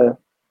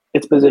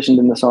it's positioned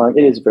in the song,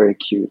 it is very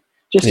cute.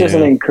 Just as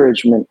an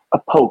encouragement, a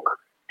poke,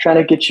 trying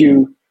to get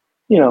you,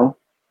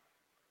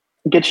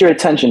 get your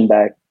attention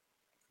back.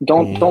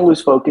 Don't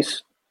lose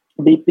focus.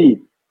 Beep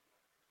beep.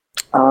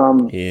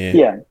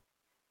 Really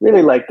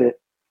liked it.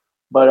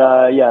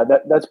 But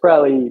that's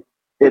probably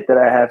it that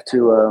I have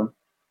to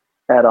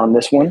add on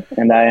this one.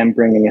 And I am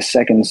bringing a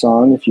second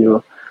song, if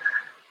you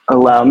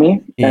allow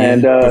me. Yeah.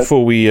 And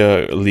before we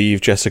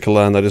leave Jessica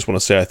Land, I just want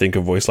to say I think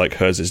a voice like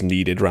hers is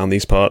needed around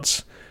these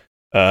parts.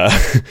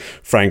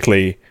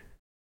 Frankly,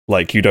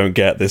 like, you don't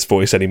get this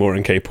voice anymore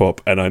in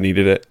K-pop, and I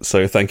needed it,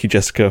 so thank you,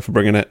 Jessica, for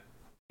bringing it.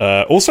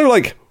 Also,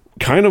 like,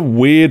 kind of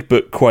weird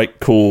but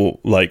quite cool,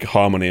 like,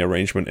 harmony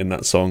arrangement in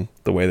that song,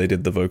 the way they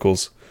did the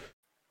vocals.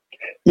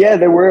 Yeah,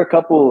 there were a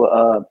couple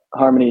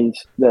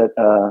harmonies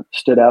that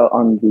stood out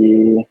on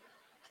the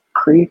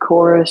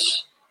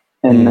pre-chorus,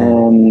 and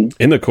then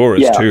in the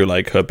chorus too,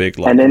 like her big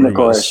like and in the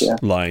chorus,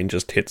 line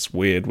just hits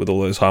weird with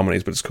all those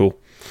harmonies, but it's cool.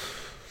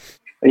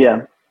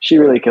 Yeah. She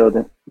really killed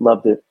it.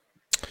 Loved it.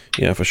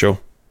 Yeah, for sure.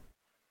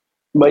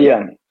 But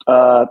yeah,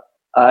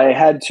 I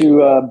had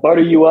to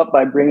butter you up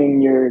by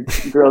bringing your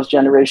Girls'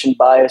 Generation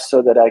bias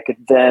so that I could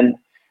then,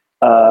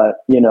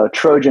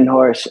 Trojan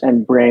horse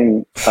and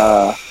bring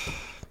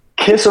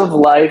Kiss of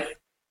Life,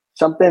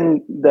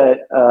 something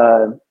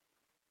that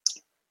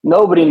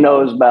nobody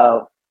knows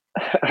about.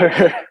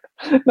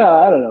 No,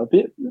 I don't know.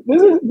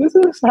 This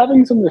is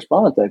having some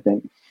response, I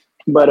think.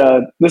 But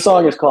the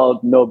song is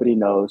called Nobody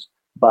Knows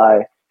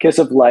by Kiss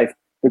of Life,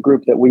 the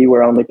group that we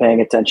were only paying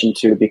attention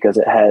to because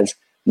it has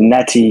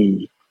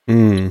Natty.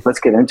 Let's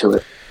get into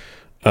it.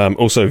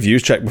 Also,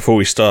 views check before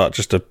we start,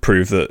 just to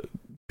prove that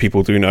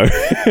people do know.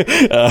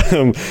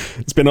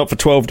 It's been up for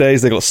 12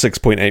 days. They got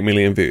 6.8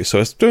 million views,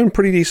 so it's doing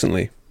pretty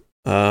decently.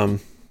 But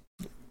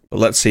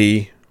let's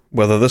see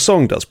whether the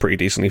song does pretty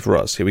decently for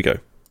us. Here we go.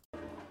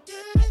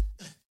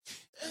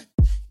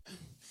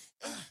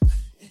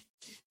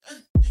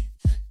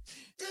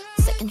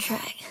 Second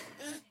track.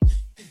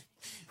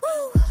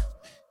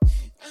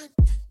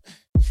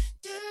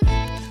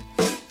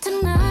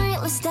 Tonight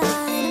let's start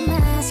a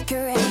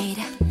masquerade.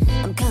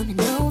 I'm coming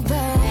over,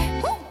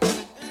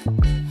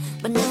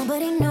 but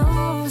nobody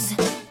knows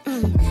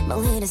my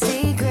little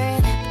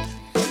secret.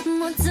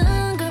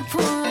 모든 걸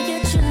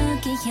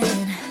보여주기엔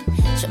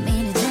좀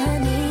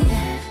이르잖니.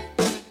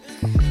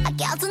 I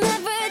got to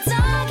never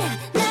talk.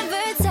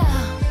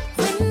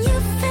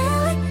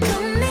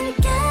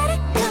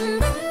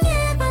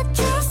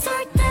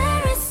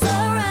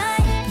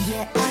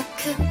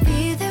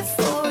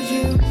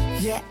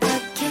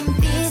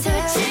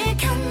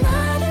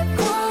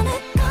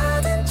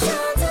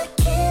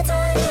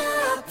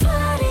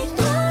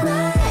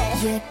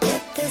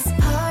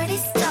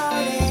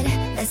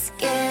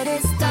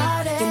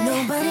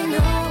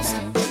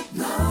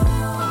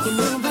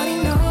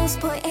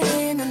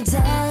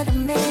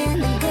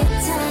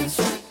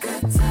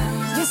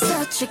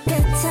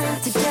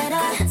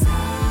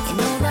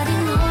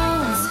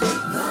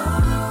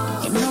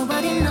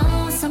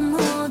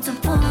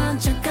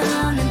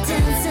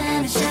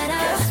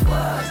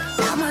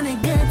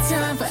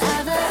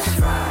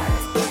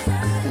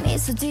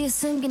 미소 뒤에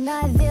숨긴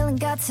나의 villain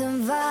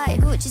같은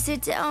vibe 굳이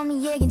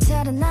쓸데없는 얘긴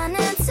잘 안 하는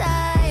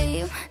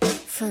type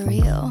For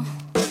real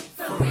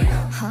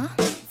Huh?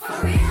 For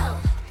real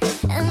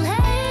And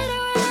hate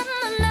around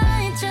the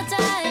night 저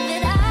type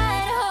that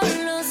I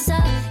홀로서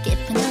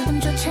깊은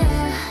어둠조차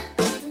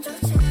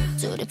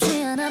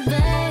두렵지 않아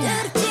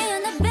babe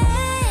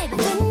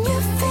When you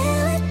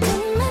feel it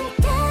come and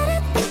get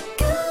it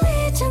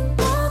이끌리진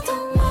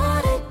너도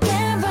모르게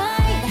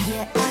right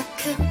Yeah I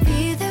could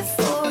be there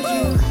for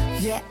you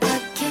Yeah I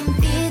can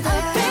be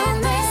there for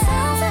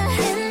myself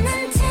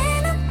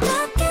했는지는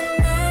밖에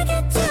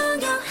내게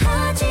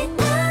중요하지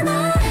않아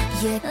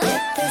Yeah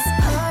get this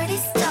party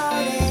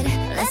started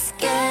Let's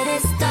get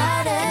it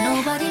started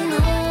Nobody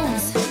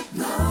knows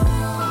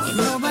Yeah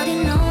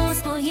nobody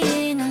knows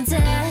보이는데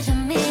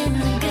좀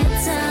있는 good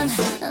time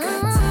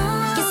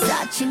Get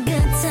such a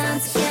good time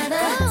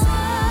together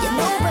Yeah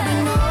nobody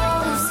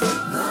knows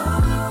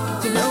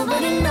Yeah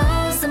nobody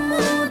knows the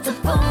mood the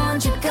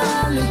bond you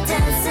got me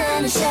dancing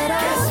in the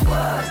shadows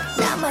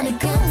나만의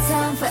good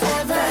time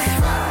forever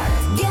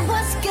Yeah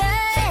what's good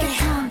Take your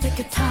time take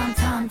your time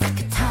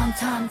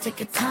take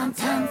your time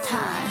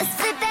Let's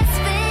flip that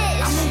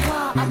switch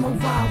I'm a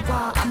wild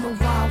I'm a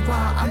wild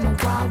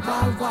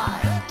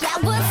Yeah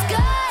what's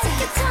good Take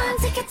your time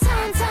take your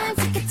time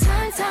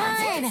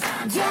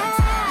Yeah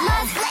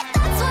let's flip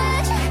that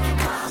switch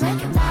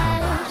Make it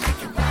wild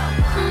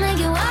Make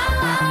it wild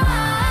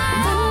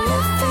When you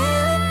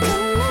feel it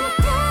come and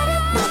get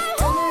it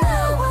너도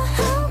나와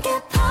함께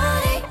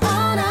party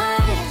all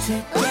night To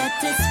get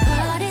this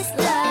party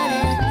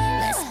started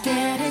Let's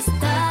get it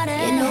started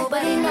Yeah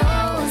nobody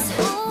knows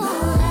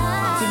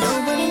Yeah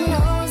nobody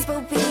knows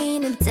but we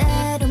need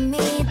to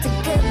meet the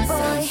good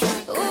boy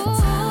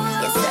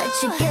It's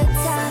such a good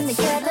time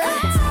together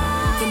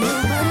Yeah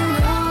nobody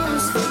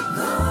knows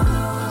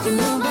Yeah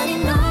nobody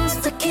knows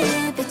to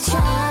keep it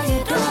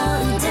child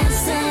on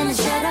dancing in the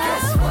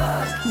shadows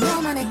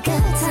너만의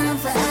good time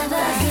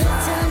forever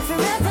Good time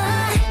forever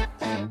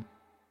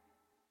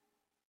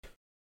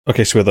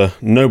Okay, Swither,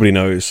 nobody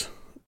knows,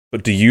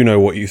 but do you know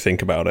what you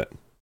think about it?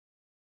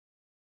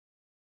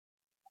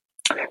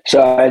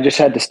 So I just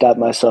had to stop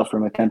myself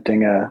from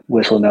attempting a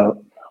whistle note.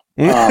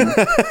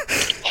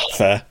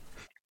 Fair.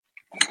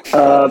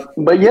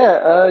 But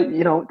yeah,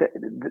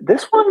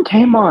 this one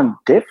came on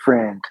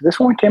different. This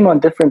one came on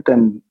different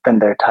than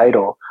their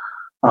title.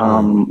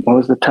 What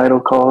was the title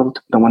called?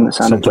 The one that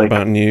sounded Something like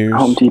about news.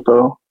 Home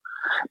Depot.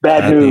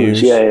 Bad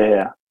news.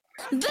 Yeah.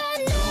 Bad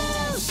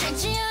news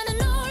쉽지 않은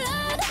논란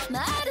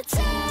말을 쳐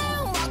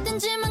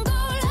어떤지만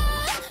골라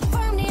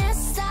From the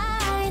east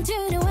side to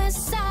the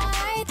west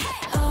side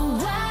Oh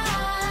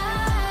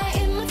why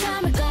입만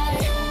담을 걸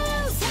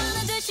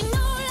하나둘씩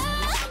놀라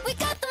We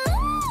got the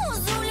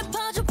moves 울려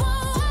퍼져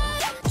boy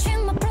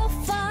Check my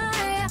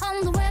profile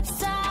on the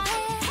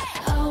website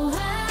Oh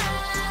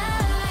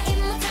why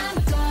입만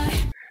담을 걸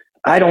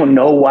I don't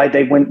know why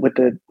they went with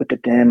the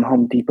damn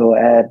Home Depot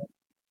ad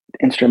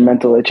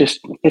instrumental. It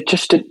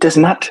does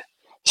not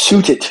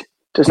suit it.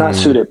 Does not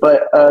suit it.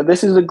 But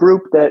this is a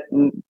group that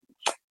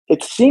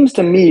it seems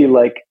to me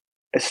like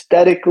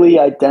aesthetically,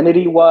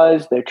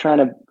 identity-wise, they're trying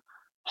to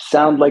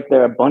sound like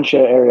they're a bunch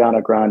of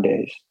Ariana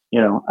Grandes.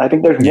 I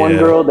think there's one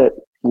girl that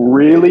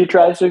really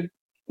tries to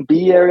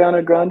be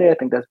Ariana Grande. I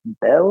think that's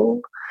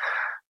Belle.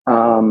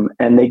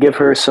 And they give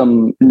her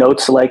some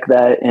notes like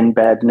that in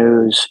Bad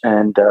News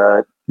and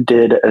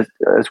did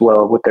as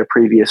well with their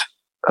previous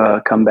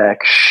comeback.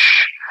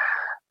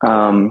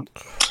 But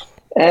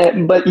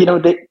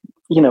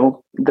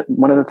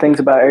one of the things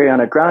about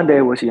Ariana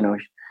Grande was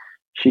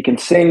she can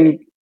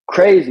sing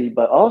crazy,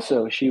 but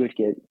also she would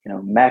get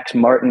Max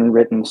Martin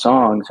written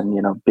songs and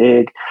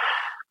big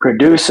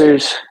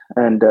producers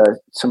and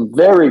some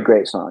very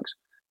great songs.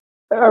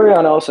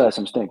 Ariana also has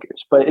some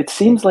stinkers, but it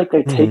seems like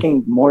they're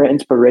taking more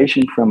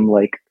inspiration from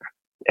like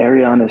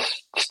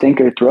Ariana's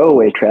stinker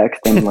throwaway tracks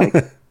than like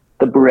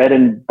the bread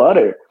and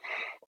butter.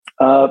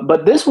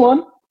 But this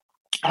one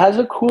has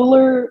a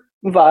cooler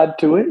vibe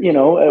to it,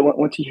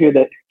 once you hear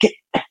that.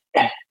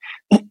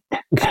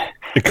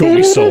 It caught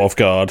me so off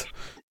guard.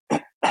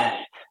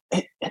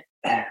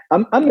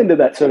 I'm into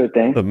that sort of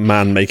thing. The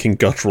man making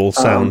guttural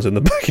sounds in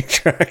the backing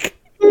track.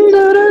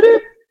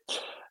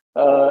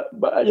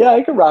 But yeah,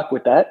 I can rock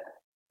with that.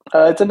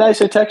 It's a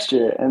nicer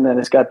texture, and then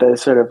it's got the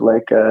sort of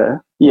like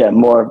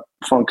more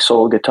funk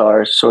soul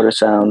guitar sort of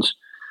sounds.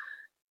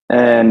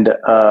 And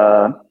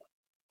the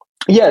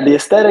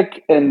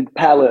aesthetic and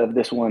palette of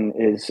this one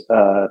is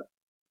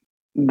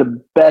the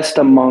best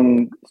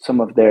among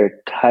some of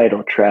their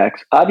title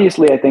tracks.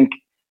 Obviously, I think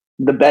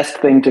the best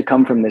thing to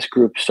come from this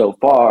group so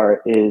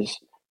far is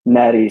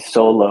Natty's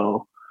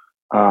solo,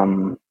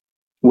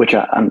 which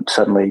I'm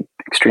suddenly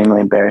extremely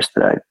embarrassed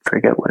that I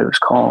forget what it was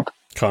called.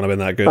 Can't have been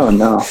that good. Oh,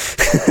 no.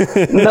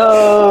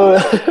 No!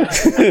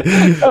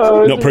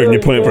 Not proving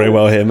your point very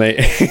well here, mate.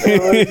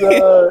 It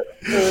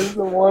was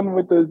the one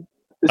with the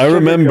I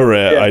remember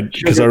it,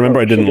 because I remember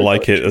I didn't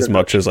like it as Sugarcoat.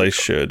 much as I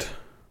should.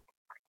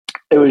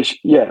 It was,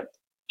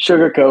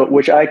 Sugarcoat,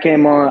 which I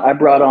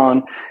brought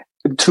on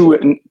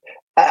to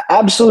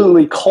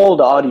absolutely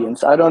cold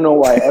audience. I don't know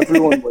why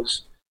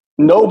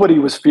nobody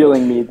was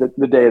feeling me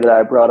the day that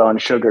I brought on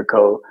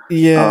Sugarcoat.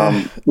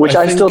 Yeah, which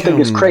I think, still think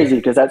is crazy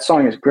because that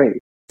song is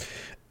great.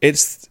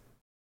 It's,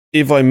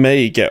 if I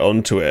may get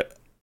onto it,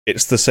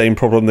 it's the same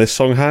problem this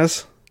song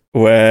has,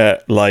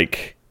 where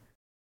like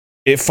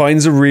it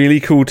finds a really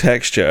cool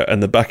texture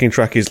and the backing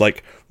track is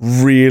like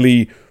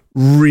really,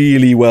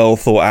 really well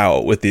thought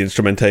out with the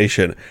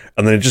instrumentation,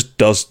 and then it just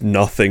does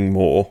nothing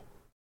more.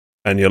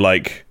 And you're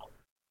like,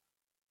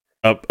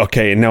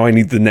 okay, now I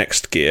need the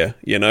next gear,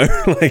 you know?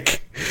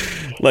 like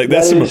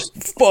there's some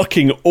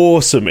fucking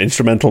awesome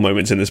instrumental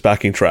moments in this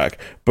backing track,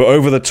 but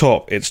over the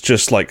top, it's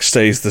just like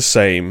stays the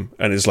same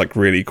and is like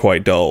really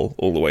quite dull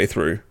all the way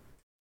through.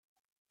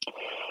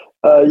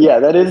 Yeah,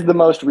 that is the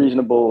most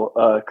reasonable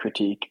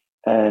critique.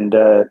 And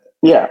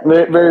yeah,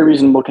 very, very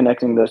reasonable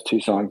connecting those two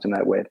songs in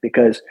that way,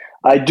 because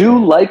I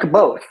do like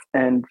both.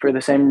 And for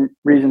the same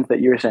reasons that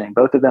you were saying,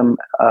 both of them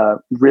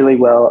really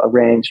well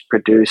arranged,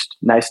 produced,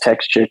 nice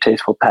texture,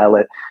 tasteful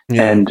palette,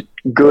 and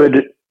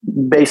good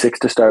basics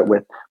to start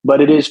with.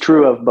 But it is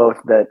true of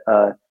both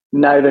that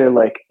neither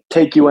like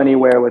take you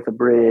anywhere with a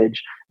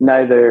bridge,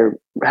 neither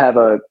have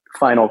a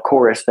final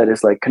chorus that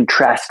is like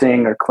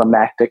contrasting or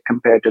climactic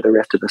compared to the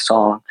rest of the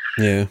song.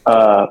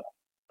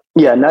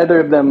 Yeah, neither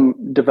of them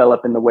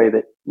develop in the way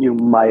that you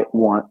might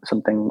want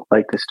something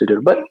like this to do.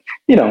 But,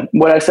 you know,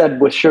 what I said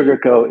with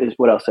Sugarcoat is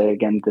what I'll say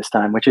again this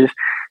time, which is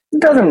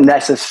it doesn't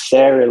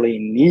necessarily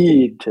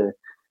need to,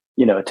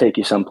 you know, take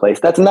you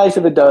someplace. That's nice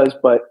if it does,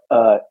 but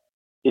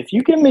if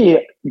you give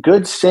me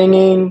good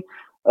singing,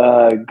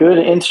 good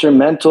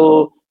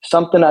instrumental,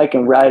 something I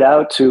can ride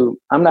out to,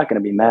 I'm not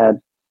going to be mad.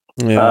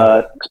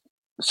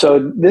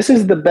 So this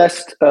is the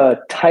best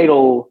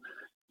title,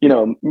 you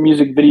know,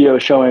 music video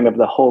showing of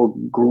the whole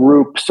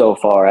group so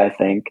far, I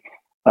think.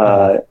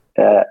 I've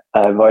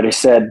already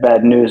said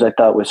Bad News I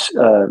thought was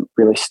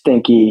really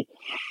stinky.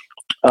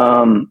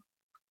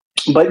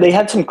 But they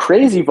had some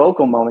crazy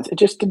vocal moments. It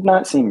just did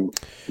not seem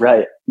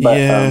right.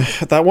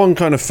 But, that one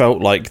kind of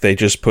felt like they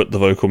just put the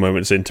vocal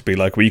moments in to be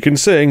like, well, you can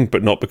sing,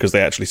 but not because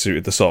they actually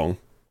suited the song,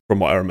 from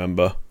what I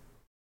remember.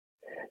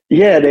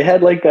 Yeah, they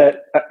had like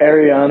that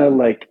Ariana,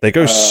 like they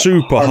go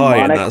super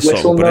high in that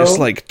song, but it's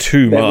like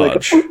too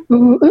much. Like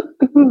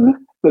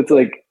it's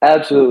like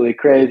absolutely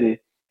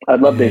crazy.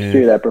 I'd love to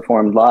hear that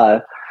performed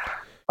live.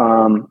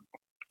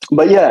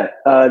 But yeah,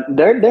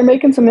 they're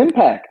making some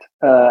impact.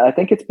 I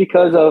think it's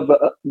because of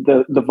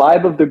the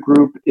vibe of the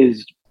group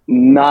is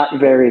not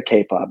very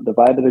K-pop. The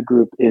vibe of the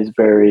group is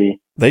very.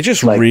 They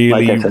just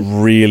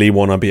really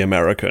want to be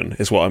American,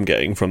 is what I'm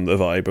getting from the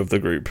vibe of the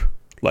group.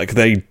 Like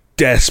they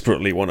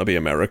desperately want to be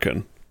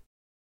American.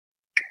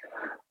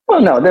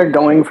 Well, no, they're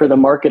going for the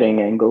marketing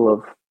angle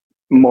of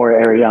more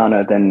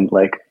Ariana than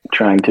like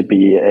trying to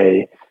be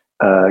a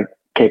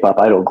K-pop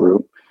idol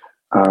group.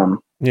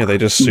 Yeah, they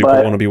just super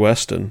want to be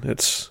Western.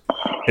 It's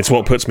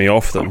what puts me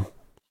off them.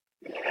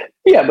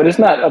 Yeah, but it's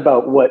not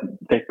about what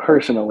they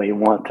personally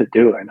want to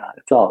do or not.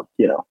 It's all,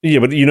 you know. Yeah,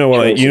 but you know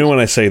what? When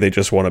I say they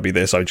just want to be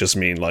this, I just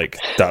mean like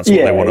that's what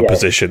they want to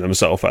position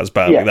themselves as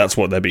badly. Yeah, that's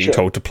what they're being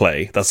told to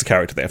play. That's the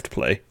character they have to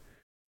play.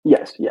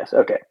 Yes,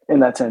 okay. In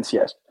that sense,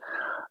 yes.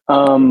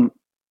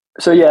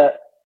 So yeah,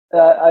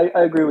 I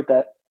agree with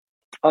that.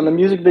 On the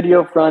music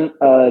video front,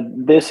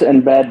 this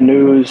and Bad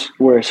News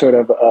were sort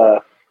of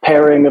a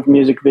pairing of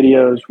music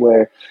videos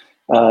where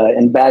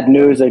in Bad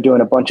News they're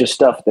doing a bunch of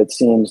stuff that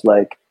seems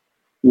like,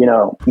 you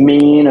know,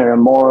 mean or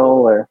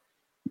immoral or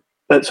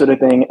that sort of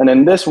thing. And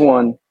in this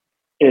one,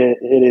 it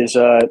is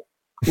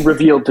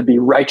revealed to be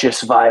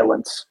righteous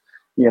violence.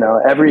 You know,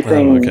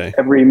 everything,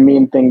 every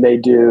mean thing they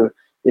do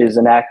is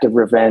an act of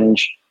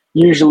revenge.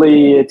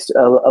 Usually it's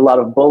a lot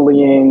of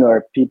bullying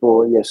or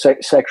people,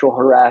 sexual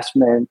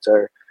harassment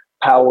or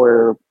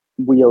power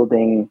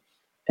wielding.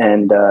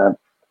 And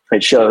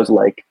it shows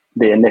like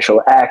the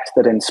initial act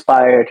that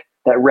inspired,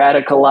 that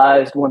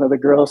radicalized one of the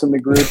girls in the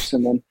groups.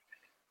 And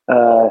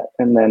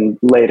then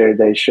later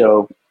they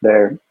show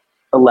their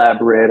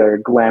elaborate or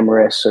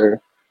glamorous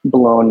or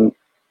blown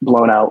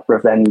out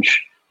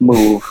revenge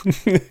move.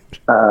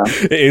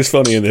 It is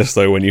funny in this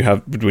though when you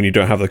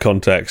don't have the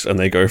context and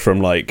they go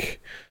from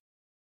like,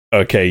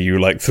 okay, you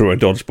like threw a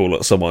dodgeball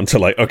at someone to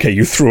like, okay,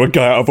 you threw a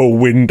guy out of a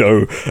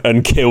window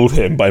and killed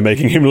him by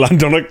making him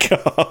land on a car.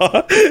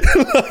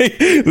 Like,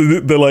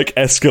 the like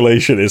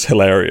escalation is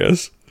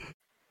hilarious.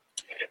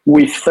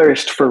 We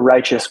thirst for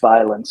righteous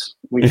violence.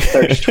 We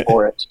thirst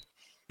for it.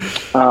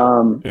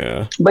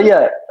 But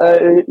yeah,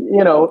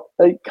 you know,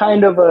 a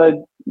kind of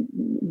a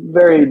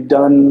very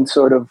done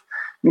sort of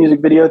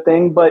music video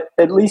thing, but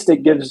at least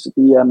it gives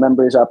the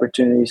members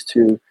opportunities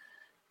to,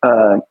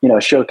 you know,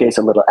 showcase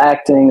a little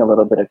acting, a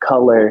little bit of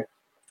color.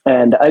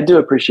 And I do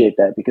appreciate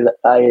that because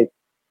I,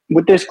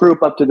 with this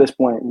group up to this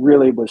point,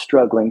 really was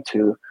struggling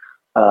to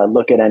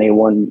look at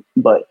anyone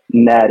but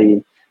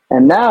Natty.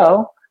 And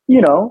now, you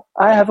know,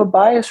 I have a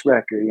bias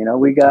record. You know,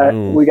 we got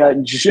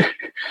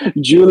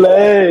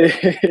Julie.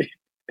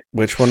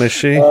 Which one is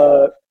she?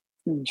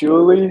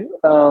 Julie.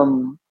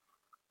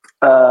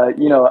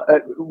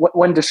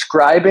 when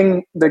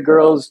describing the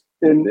girls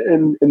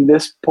in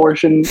this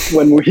portion,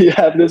 when we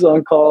have this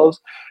on calls,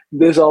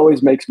 this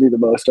always makes me the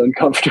most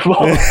uncomfortable.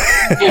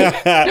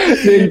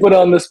 Being put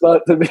on the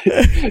spot to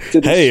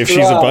Hey, if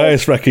she's a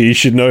bias wrecker, you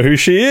should know who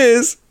she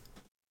is.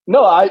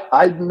 No,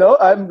 I know.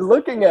 I'm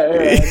looking at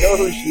her. I know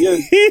who she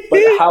is. But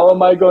how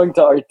am I going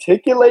to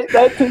articulate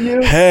that to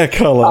you? Hair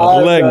color,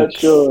 I'm length, not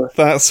sure.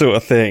 that sort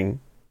of thing.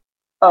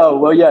 Oh,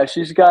 well, yeah,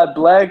 she's got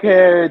black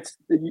hair. It's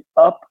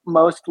up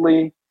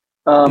mostly.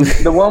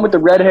 The one with the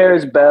red hair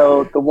is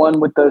Belle. The one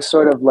with the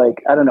sort of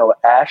like, I don't know,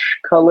 ash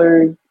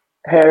colored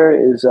hair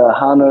is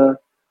Hana.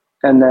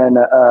 And then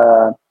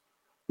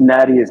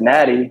Natty is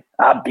Natty,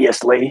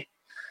 obviously.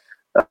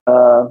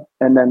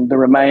 And then the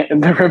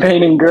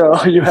remaining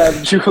girl, you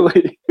have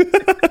Julie.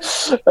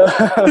 But,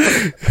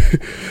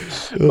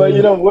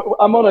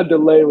 I'm on a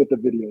delay with the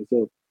video.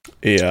 So.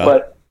 Yeah.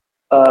 But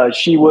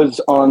she was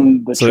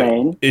on the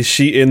train. Is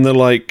she in the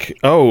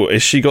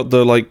is she got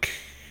the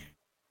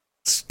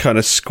kind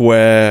of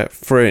square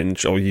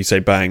fringe, or you say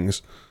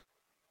bangs?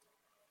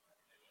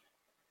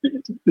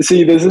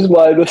 See, this is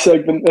why this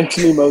segment makes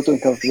me most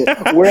uncomfortable.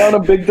 We're on a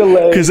big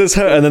delay. Because there's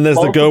her, and then there's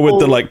the girl with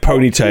the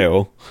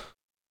ponytail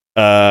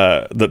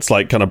that's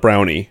kind of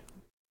brownie.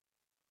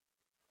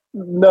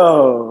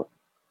 No.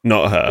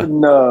 Not her.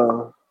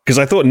 No. Because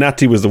I thought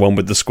Natty was the one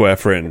with the square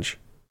fringe.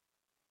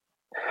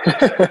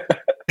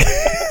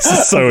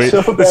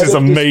 This is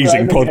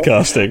amazing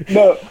podcasting.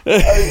 No,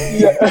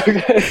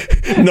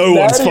 okay. No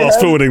one's fast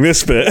forwarding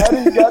this bit.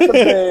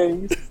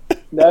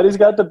 Natty's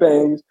got the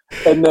bangs,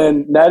 and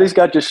then Natty's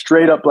got just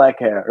straight up black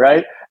hair,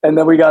 right? And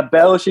then we got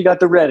Belle, she got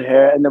the red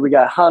hair, and then we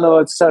got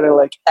Hano, it's sort of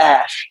like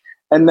ash,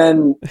 and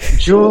then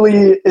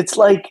Julie, it's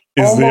like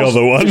is the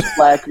other one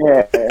black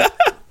hair.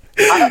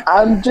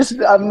 I'm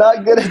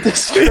not good at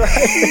describing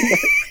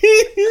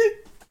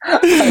it.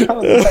 I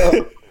don't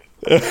know,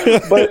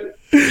 but.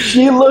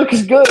 She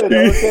looks good,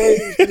 okay?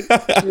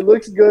 She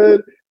looks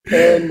good.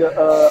 And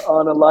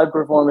on a live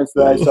performance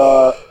that I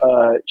saw,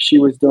 she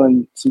was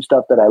doing some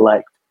stuff that I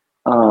liked.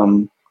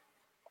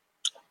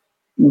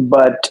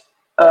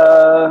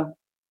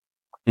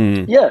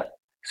 Yeah.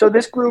 So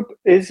this group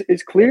is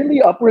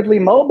clearly upwardly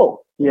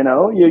mobile.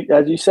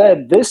 As you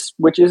said, this,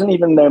 which isn't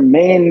even their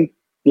main,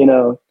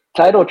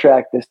 title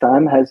track this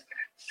time, has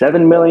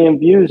 7 million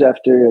views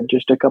after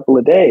just a couple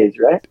of days,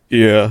 right?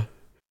 Yeah.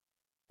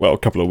 Well, a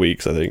couple of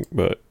weeks, I think,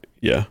 but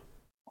yeah.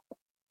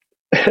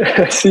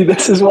 See,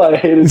 this is why I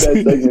hated that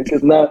segment,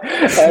 because now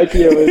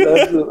Akio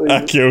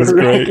was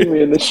great.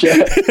 Me in the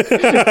chat.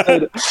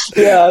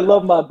 Yeah, I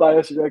love my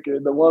bias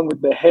record, the one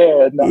with the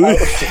hair and the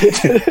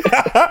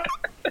outfit.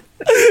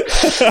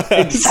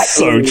 Exactly.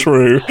 So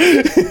true.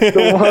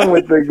 The one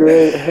with the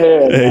great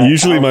hair. Yeah,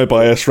 usually my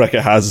bias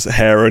record has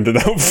hair and an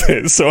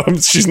outfit, so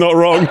she's not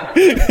wrong.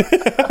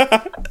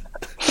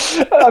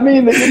 I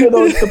mean,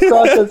 the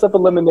process of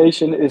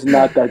elimination is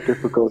not that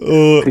difficult.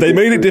 They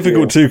made it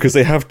difficult too, because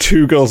they have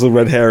two girls with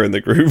red hair in the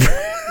group,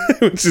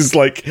 which is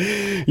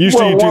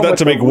usually you do that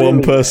to make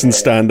one person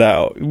stand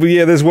out. But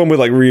yeah, there's one with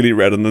really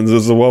red, and then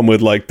there's the one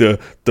with the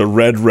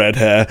red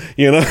hair.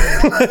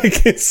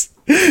 It's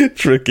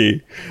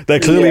tricky. They're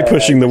clearly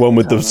pushing the one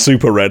with the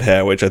super red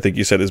hair, which I think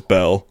you said is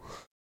Belle.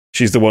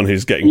 She's the one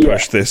who's getting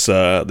pushed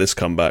this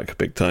comeback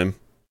big time.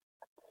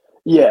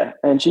 Yeah,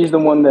 and she's the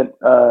one that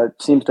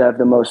seems to have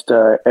the most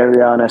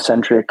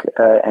Ariana-centric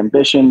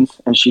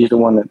ambitions, and she's the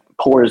one that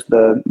pours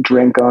the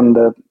drink on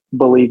the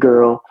bully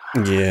girl.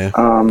 Yeah.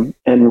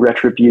 In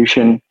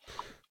retribution.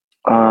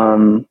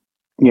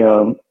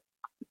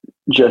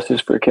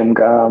 Justice for Kim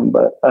Gam,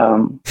 but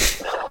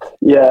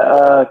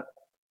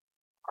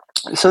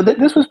so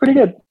this was pretty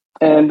good,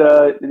 and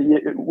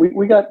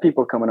we got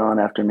people coming on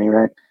after me,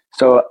 right?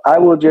 So I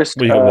will just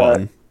we got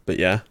one, but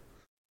yeah.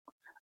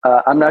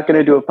 I'm not going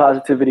to do a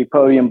positivity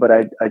podium, but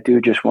I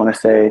do just want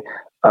to say,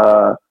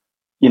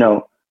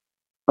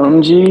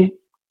 Umji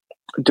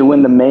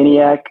doing the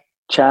Maniac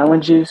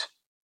challenges,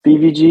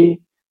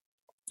 VVG.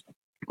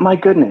 My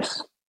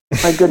goodness.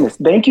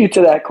 Thank you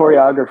to that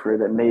choreographer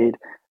that made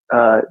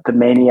the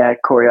Maniac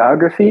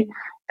choreography.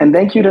 And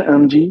thank you to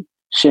Umji,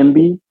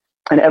 Shimbi,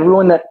 and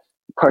everyone that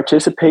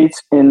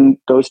participates in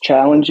those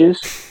challenges.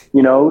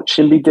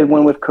 Shimbi did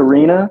one with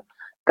Karina.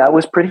 That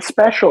was pretty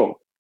special.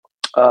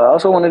 I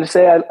also wanted to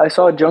say I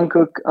saw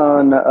Jungkook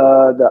on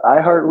the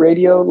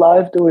iHeartRadio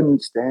live doing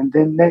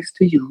 "Standing Next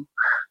to You."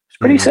 It's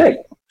pretty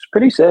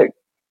sick.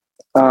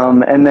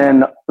 And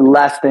then the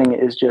last thing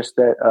is just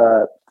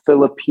that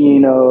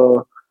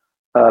Filipina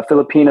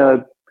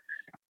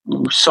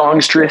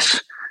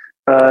songstress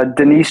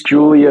Denise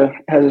Julia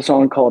has a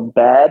song called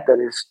 "Bad" that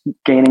is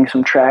gaining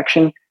some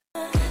traction.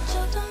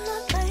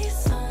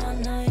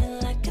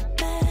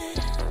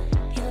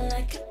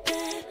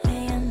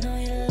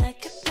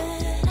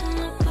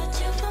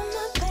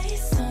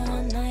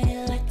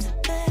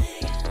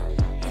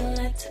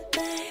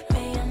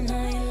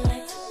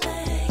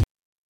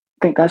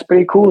 I think that's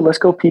pretty cool. Let's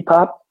go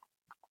P-pop.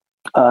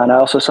 And I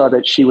also saw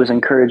that she was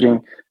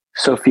encouraging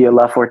Sofia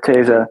La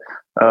Forteza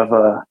of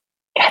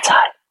Cat's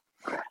Eye.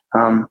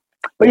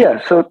 but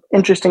yeah, so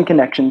interesting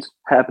connections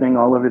happening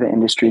all over the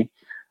industry.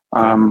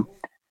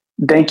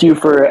 Thank you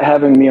for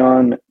having me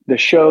on the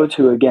show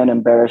to again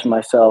embarrass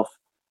myself.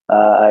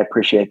 I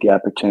appreciate the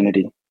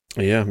opportunity.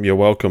 Yeah, you're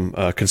welcome.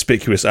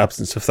 Conspicuous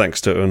absence of thanks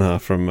to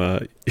Unha from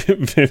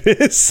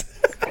Vivis.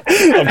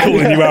 I'm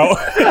calling you out.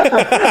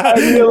 I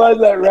realized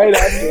that right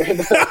after.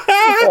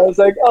 I was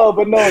like, oh,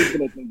 but no one's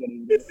going to think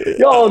anything.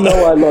 Y'all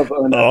know I love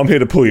Unha. Oh, I'm here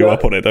to pull you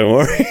up on it, don't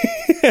worry.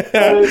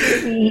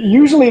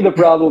 Usually the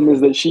problem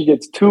is that she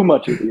gets too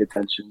much of the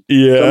attention.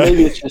 Yeah. So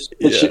maybe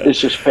it's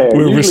just fair.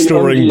 We're Usually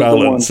restoring Umji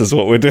balance is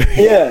what we're doing.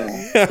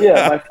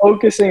 Yeah. By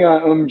focusing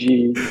on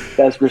Umji,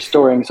 that's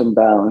restoring some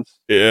balance.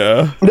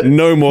 Yeah.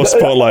 No more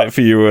spotlight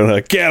for you,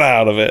 Unha. Get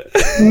out of it.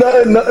 No,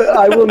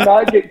 I will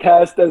not get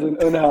cast as an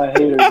Unha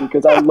hater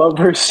because I love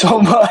her so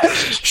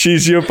much.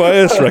 She's your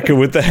bias wrecker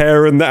with the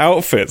hair and the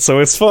outfit, so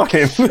it's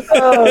fine.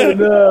 Oh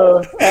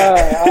no.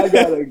 I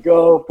gotta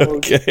go,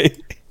 folks. Okay.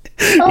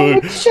 I'm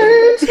a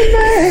changed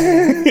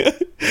man.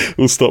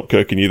 We'll stop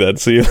cooking you then.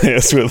 See you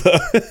later with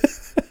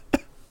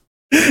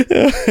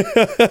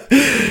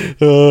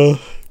her.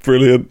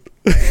 Brilliant.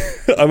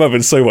 I'm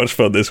having so much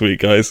fun this week,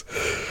 guys.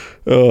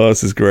 Oh,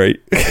 this is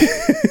great.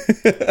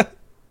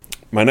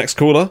 My next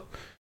caller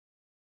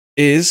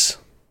is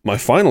my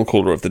final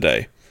caller of the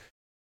day.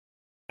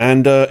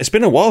 And it's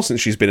been a while since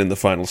she's been in the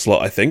final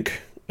slot, I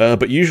think.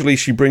 But usually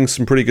she brings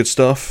some pretty good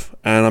stuff,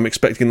 and I'm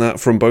expecting that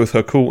from both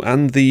her call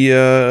and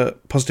the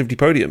Positivity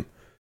Podium.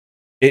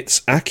 It's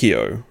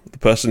Akio, the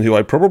person who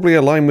I probably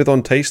align with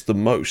on taste the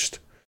most.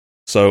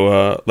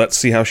 So let's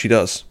see how she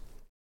does.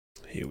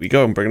 Here we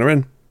go, I'm bringing her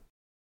in.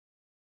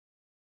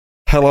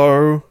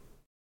 Hello,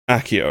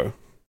 Akio.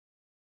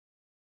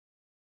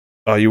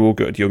 Are you all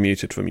good? You're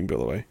muted for me, by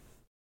the way.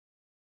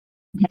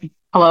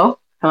 Hello?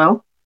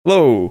 Hello?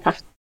 Hello.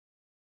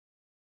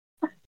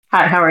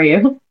 Hi, how are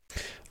you?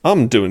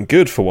 I'm doing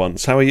good for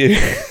once. How are you?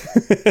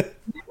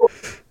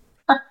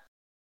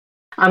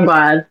 I'm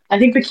glad. I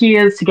think the key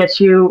is to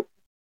get you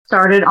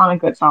started on a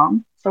good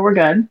song, so we're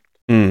good.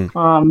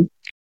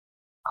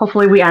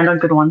 Hopefully we end on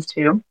good ones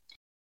too.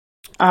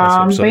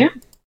 So. But yeah,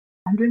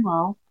 I'm doing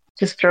well.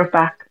 Just drove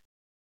back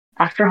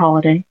after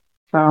holiday,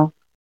 so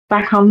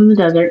back home in the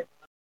desert.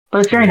 But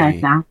it's very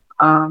nice now.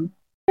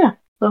 Yeah,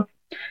 so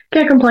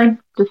can't complain.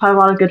 Just had a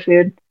lot of good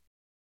food.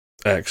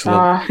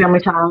 Excellent. Family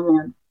time,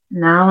 and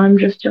now I'm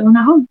just chilling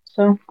at home.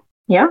 So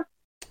yeah.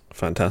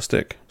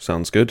 Fantastic.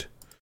 Sounds good.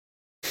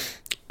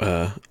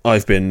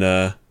 I've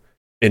been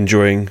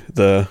enjoying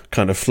the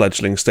kind of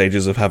fledgling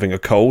stages of having a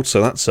cold,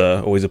 so that's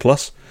always a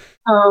plus.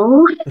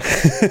 Oh.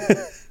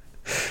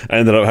 I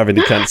ended up having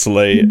to cancel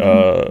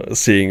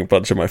seeing a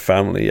bunch of my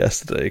family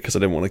yesterday because I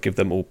didn't want to give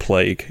them all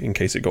plague in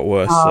case it got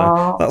worse.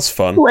 So that's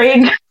fun.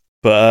 Plague.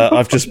 But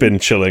I've just been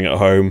chilling at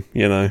home,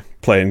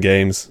 playing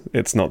games.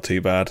 It's not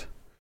too bad.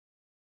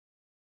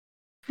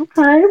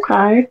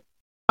 Okay.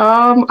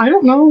 I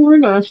don't know where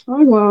to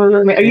start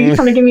with it. Are you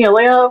trying to give me a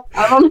layup?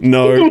 I don't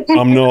know. No,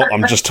 I'm not.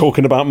 I'm just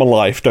talking about my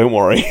life. Don't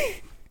worry.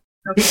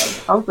 Okay.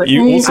 I was like,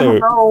 You I also don't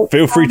know.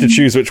 feel free to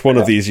choose which one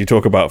of these you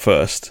talk about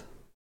first.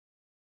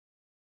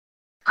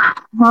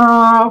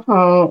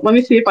 Let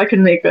me see if I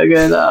can make a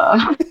good.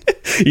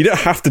 You don't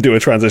have to do a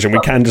transition. We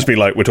can just be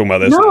like, we're talking about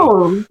this.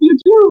 No, now. you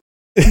do,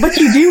 but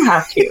you do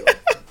have to.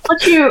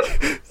 But you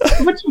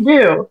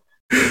do.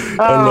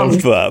 I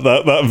loved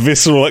that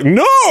visceral, like,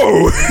 no,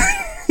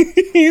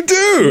 you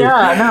do.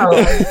 Yeah, no.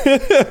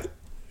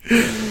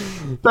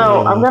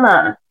 So I'm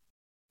gonna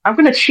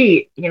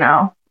cheat. I'm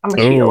gonna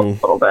cheat a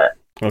little bit.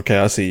 Okay,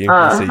 I see you.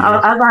 As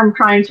I'm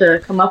trying to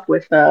come up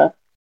with a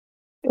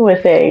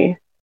segue,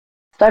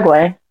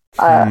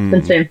 I've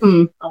been saying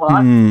a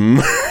lot.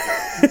 And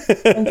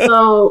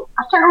so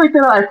I can't really say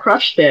that I've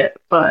crushed it,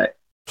 but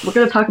we're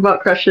gonna talk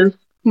about crushes.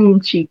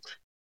 Cheat.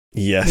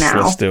 Yes,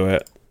 now. Let's do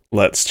it.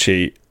 Let's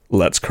cheat.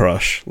 Let's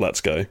crush.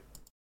 Let's go.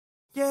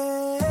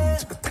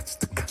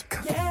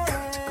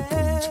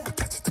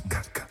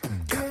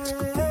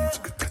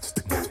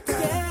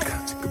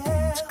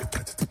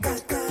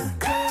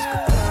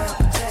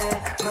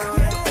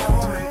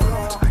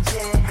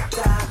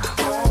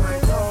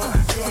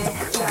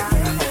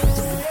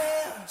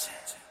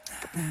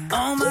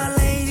 All my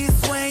ladies,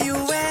 where you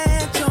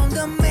at?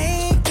 Don't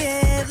make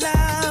it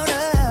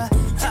louder.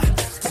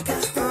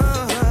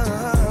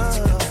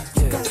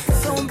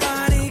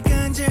 Somebody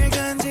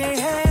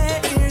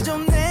간질간질해 일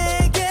좀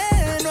내게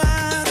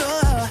놔둬.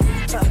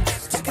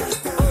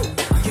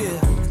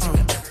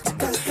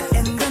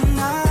 In the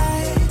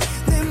night,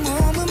 내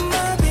몸은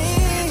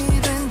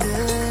마비된 듯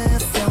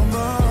feel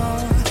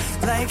more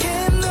like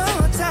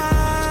hypnotized.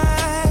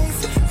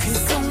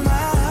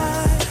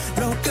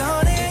 귓속말로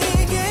꺼내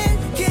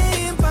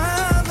이긴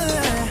밤을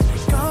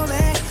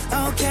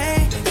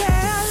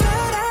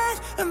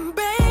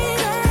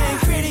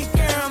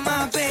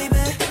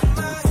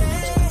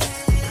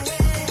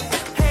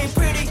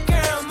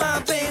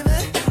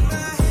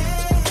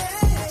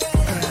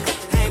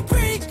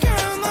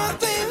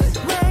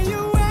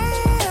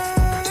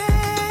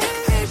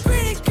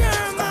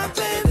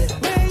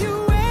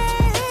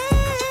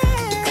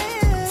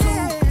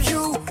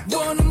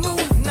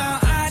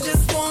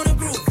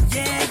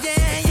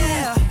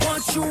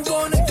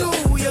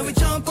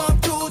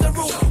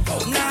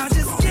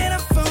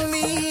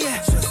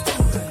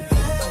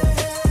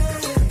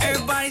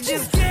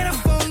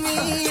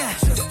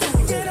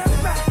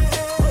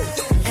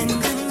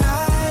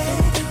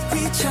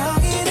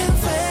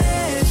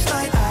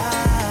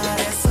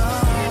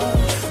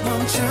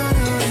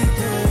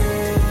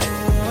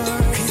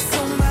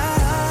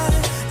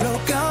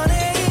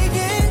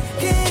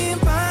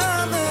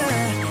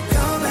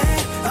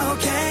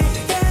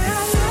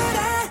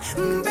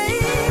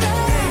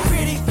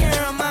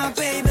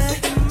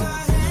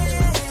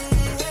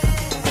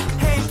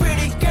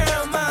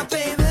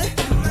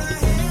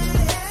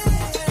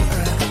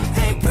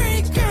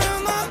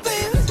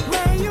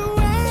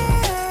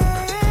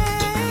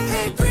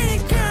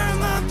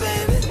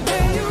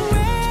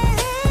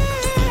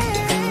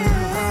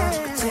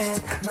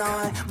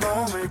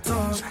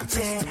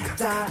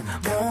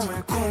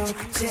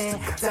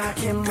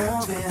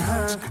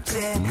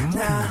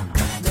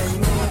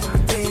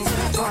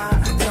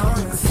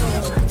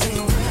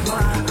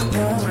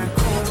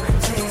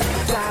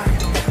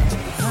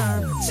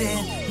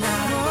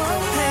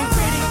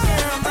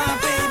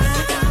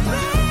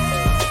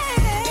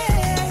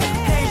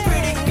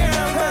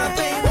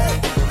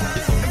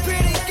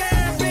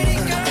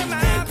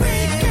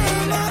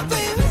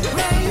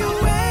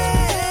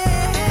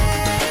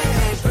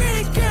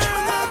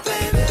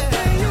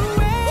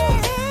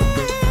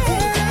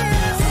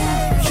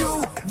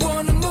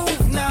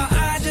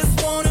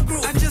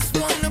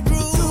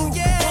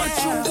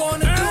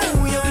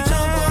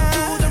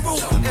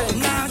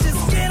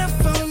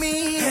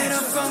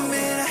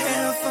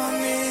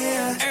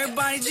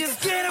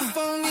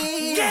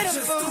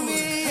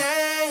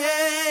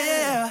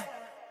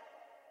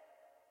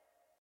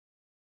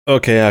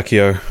Okay,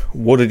 Akio,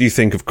 what did you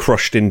think of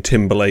Crushed in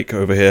Timberlake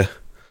over here?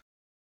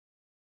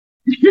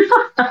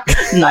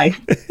 Nice.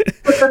 It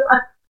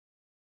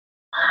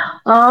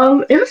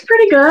was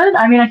pretty good.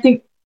 I mean, I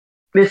think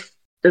this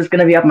is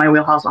going to be up my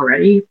wheelhouse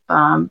already.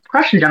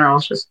 Crush in general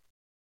is just,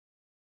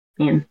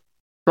 I mean,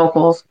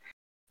 vocals.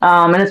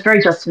 And it's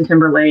very Justin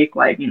Timberlake,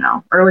 like,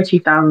 early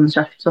 2000s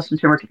Justin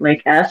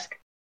Timberlake-esque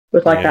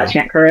with like Yeah. that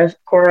chant chorus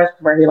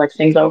where he like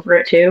sings over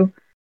it too.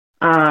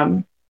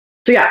 So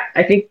yeah,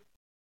 I think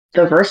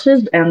the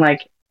verses and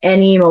like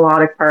any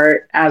melodic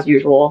part as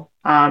usual,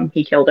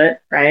 he killed it,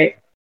 right?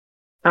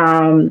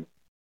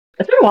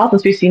 It's been a while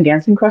since we've seen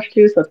Dancing Crush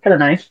too, so it's kind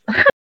of nice.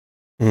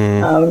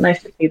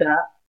 Nice to see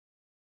that.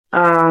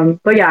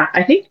 But yeah,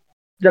 I think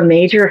the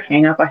major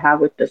hang up I have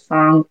with this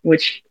song,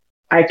 which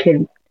I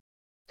can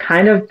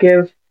kind of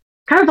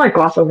like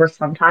gloss over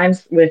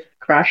sometimes with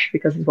Crush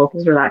because his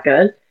vocals are that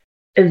good,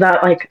 is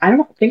that like I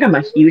don't think I'm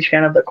a huge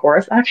fan of the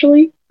chorus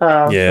actually.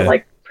 Yeah. The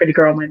like Pretty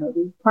Girl My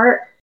Movie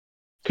part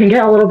can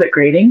get a little bit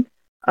grating.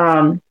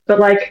 But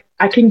like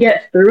I can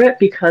get through it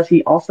because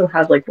he also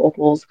has like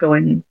vocals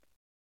going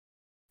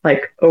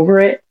like over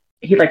it.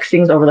 He like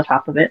sings over the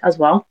top of it as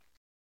well.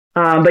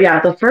 But yeah,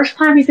 the first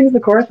time he sings the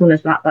chorus when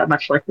there's not that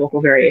much like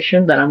vocal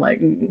variation, then I'm like,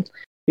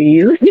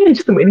 please,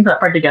 just waiting for that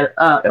part to get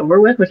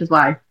over with, which is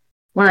why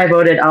when I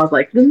voted, I was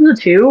like, this is a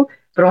 2,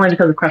 but only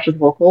because of Crush's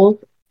vocals,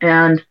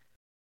 and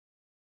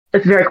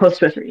it's very close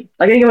to a 3.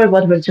 Like I think it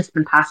would have just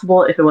been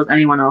passable if it was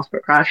anyone else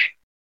but Crush.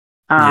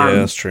 Yeah,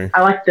 that's true.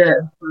 I like the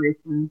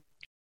inspiration.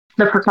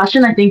 The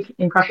percussion, I think,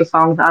 in Crush's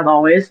songs, as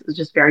always, is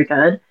just very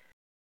good.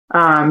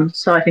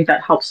 So I think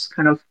that helps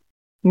kind of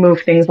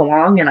move things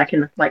along, and I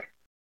can like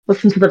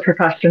listen to the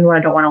percussion when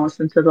I don't want to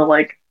listen to the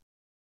like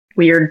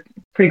weird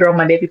Pretty Girl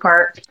My Baby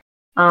part.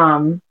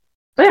 But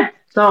yeah,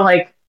 so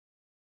like,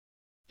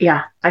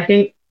 yeah, I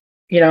think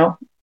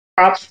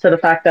props to the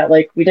fact that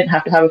like we didn't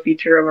have to have a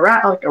feature of a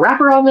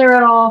rapper on there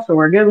at all, so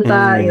we're good with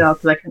that.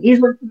 Because I can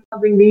easily see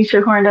something being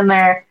shoehorned in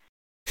there,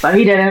 but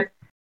he didn't.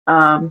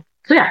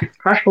 So yeah,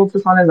 Crush holds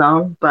this on his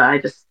own,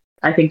 but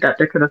I think that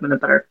there could have been a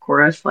better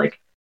chorus. Like,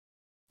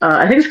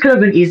 I think this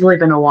could have easily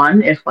been a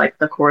 1 if like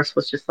the chorus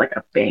was just like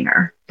a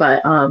banger.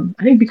 But I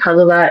think because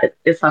of that,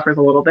 it suffers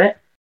a little bit.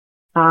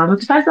 But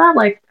besides that,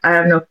 like I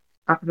have not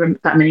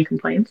that many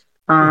complaints.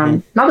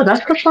 Not the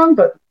best Crush song,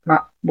 but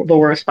not the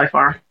worst by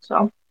far.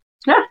 So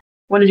yeah,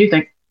 what did you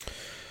think?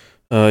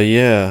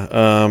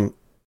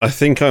 I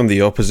think I'm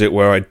the opposite,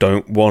 where I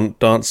don't want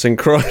Dancing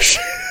Crush.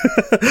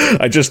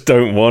 I just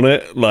don't want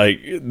it. Like,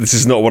 this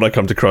is not what I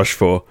come to Crush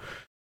for.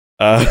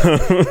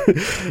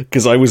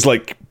 Because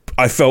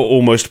I felt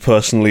almost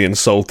personally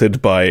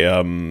insulted by,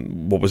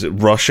 what was it,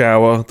 Rush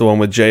Hour, the one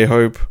with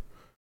J-Hope?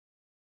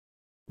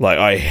 Like,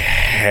 I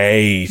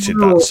hated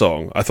that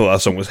song. I thought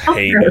that song was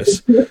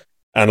heinous.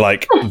 And,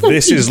 like,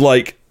 this is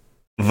like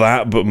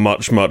that, but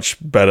much, much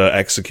better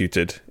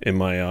executed in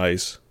my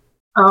eyes.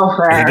 Oh,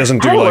 fair. He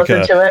doesn't do like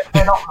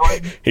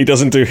he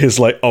doesn't do his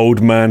like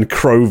old man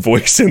crow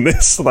voice in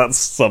this. So that's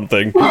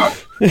something.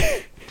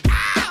 If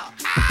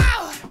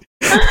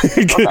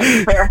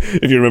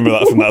you remember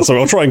that from that song,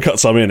 I'll try and cut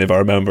some in if I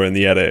remember in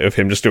the edit of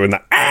him just doing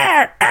that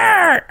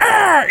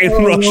in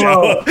Rush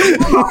Hour.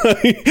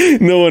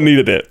 No one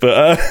needed it,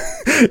 but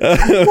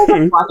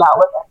watch out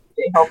with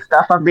J-Hope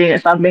stuff.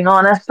 If I'm being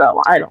honest,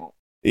 so I don't.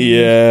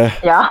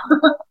 Yeah.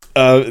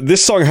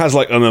 This song has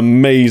like an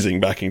amazing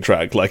backing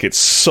track. Like, it's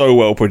so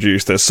well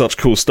produced. There's such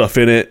cool stuff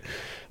in it,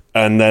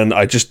 and then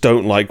I just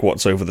don't like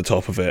what's over the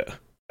top of it.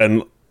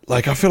 And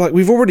like, I feel like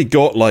we've already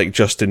got like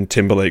Justin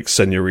Timberlake's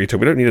Senorita.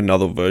 We don't need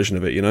another version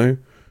of it, you know?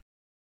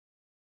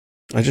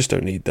 I just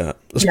don't need that.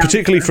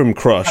 Particularly from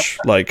Crush.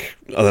 Like,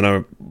 I don't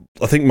know.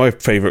 I think my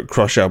favorite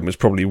Crush album is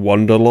probably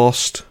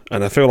Wonderlost,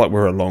 and I feel like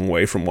we're a long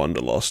way from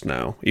Wonderlost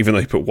now, even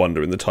though he put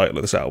Wonder in the title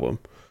of this album.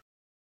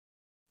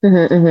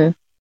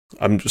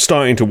 I'm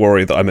starting to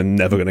worry that I'm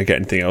never going to get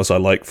anything else I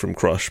like from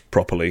Crush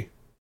properly.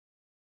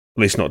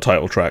 At least not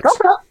title tracks.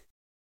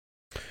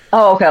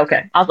 Oh,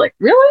 okay. I was like,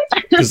 really?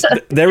 Because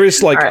there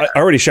is like, right. I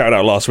already shouted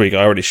out last week,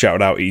 I already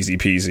shouted out Easy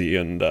Peasy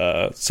and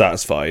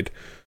Satisfied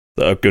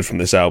that are good from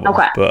this album.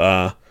 Okay.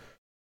 But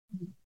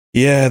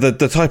yeah,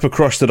 the type of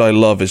Crush that I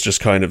love is just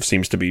kind of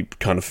seems to be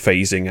kind of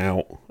phasing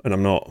out, and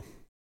I'm not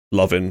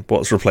loving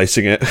what's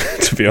replacing it,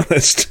 to be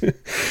honest.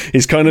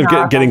 He's kind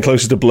of getting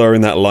closer to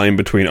blurring that line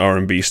between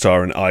R&B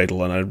star and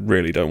idol, and I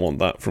really don't want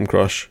that from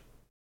Crush.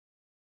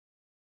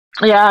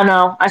 Yeah,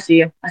 no, I see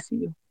you.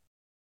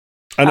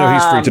 I know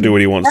he's free to do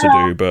what he wants to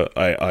do, but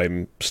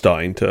I'm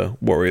starting to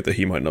worry that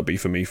he might not be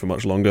for me for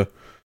much longer.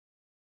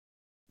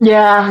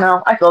 Yeah,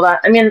 no, I feel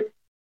that. I mean,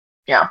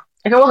 yeah,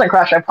 if it wasn't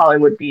Crush,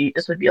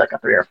 this would be like a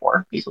 3 or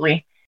 4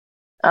 easily.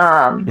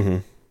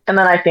 And then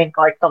I think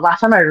like the last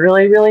time I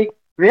really, really,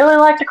 really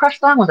liked a Crush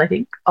song was, I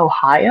think,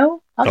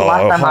 Ohio. That was the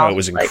last time Ohio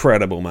was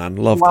incredible, man.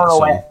 Love that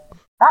song.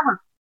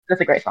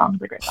 That's a great song.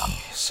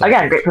 So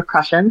Again, good. great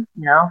percussion.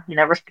 You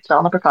never skip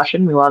on the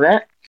percussion. We love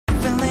it.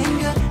 Feeling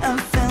good, I'm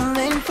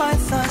feeling fine.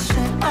 사실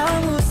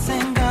아무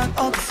생각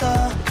없어.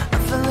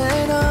 I'm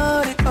feeling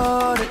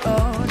어리,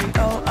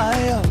 oh,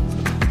 아요.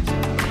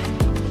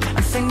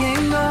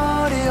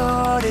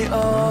 오리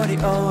오리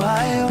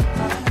오하요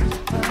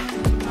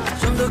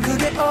좀 더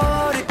크게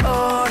오리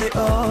오리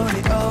오리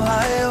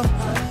오하요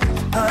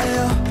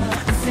하요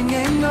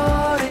Singing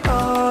오리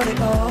오리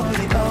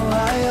오리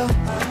오하요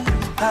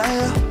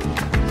하요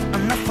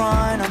I'm not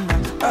fine, I'm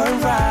not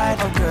alright,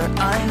 oh girl,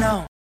 I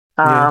know.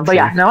 But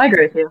yeah, no, I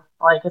agree with you.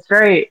 Like, it's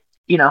very,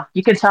 you know,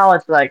 you can tell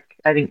it's like,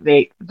 I think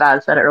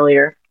Baz said it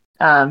earlier,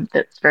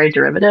 it's very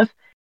derivative.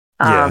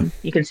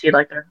 You can see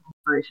like their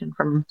inspiration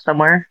from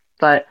somewhere.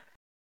 But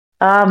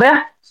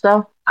yeah,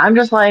 so I'm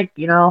just like,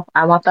 you know,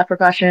 I want that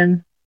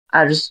percussion.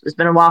 It's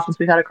been a while since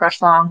we've had a Crush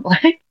song.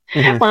 Like,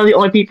 one of the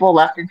only people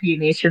left in P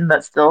Nation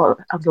that still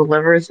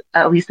delivers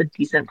at least a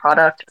decent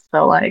product.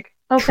 So like,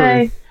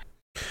 okay.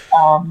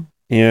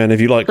 Yeah, and if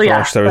you like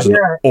Crush, there is an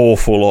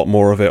awful lot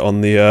more of it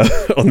on the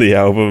on the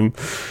album.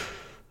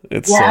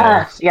 It's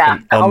an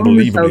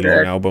unbelievably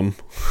long album.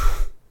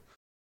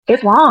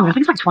 It's long. I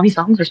think it's like 20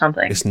 songs or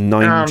something. It's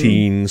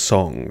 19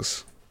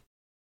 songs.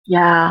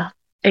 Yeah.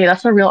 Hey,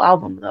 that's a real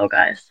album, though,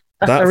 guys.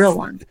 That's the real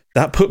one.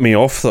 That put me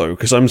off, though,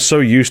 because I'm so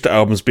used to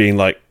albums being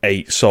like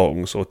 8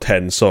 songs or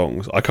 10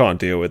 songs. I can't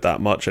deal with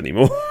that much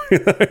anymore.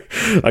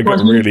 I got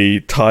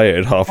really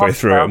tired halfway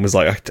through it and was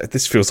like,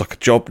 this feels like a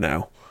job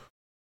now.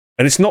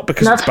 And it's not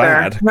because it's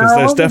bad, because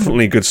there's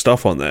definitely good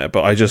stuff on there,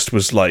 but I just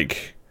was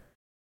like,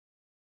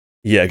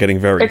 getting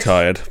very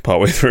tired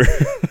partway through.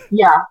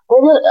 Yeah,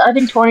 well, I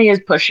think 20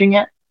 is pushing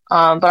it,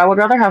 but I would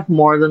rather have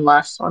more than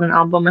less on an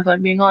album, if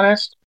I'm being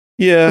honest.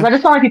 Yeah. Because I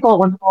just feel like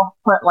when people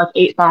put like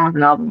 8 songs on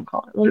an album,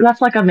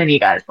 that's like a mini,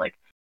 guys. Like,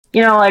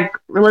 you know, like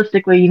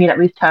realistically, you need at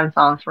least 10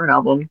 songs for an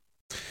album.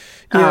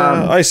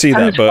 Yeah, I see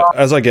that, but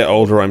as I get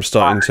older, I'm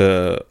starting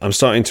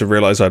to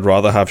realize I'd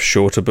rather have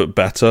shorter but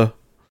better.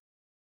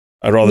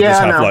 I'd rather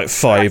just have like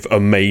 5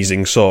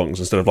 amazing songs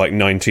instead of like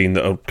 19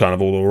 that are kind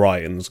of all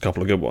alright and there's a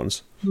couple of good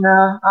ones.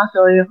 Yeah, I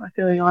feel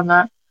you on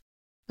that.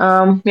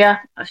 Yeah,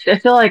 I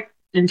feel like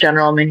in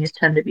general minis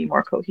tend to be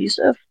more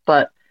cohesive,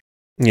 but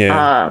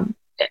like,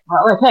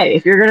 hey,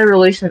 if you're gonna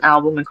release an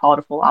album and call it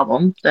a full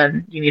album,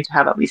 then you need to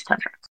have at least 10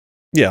 tracks.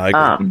 Yeah,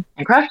 I agree.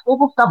 And Crush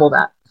will double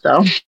that.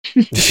 So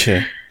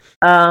yeah.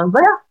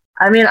 But yeah,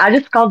 I mean, I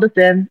just called this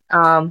in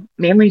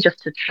mainly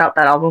just to shout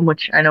that album,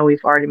 which I know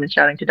we've already been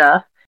shouting to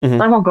death. So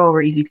I won't go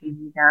over Easy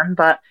Peasy again,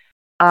 but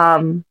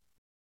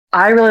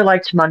I really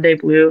liked Monday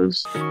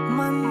Blues.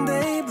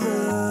 Monday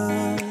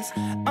blues,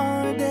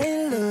 all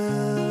day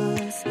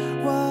lose.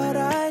 What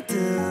I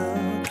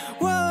do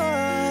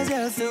was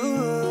just do.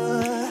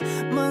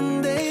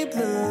 Monday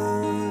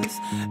blues,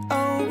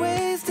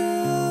 always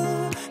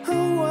do.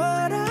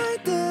 What I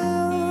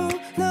do,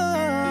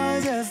 no,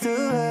 just do.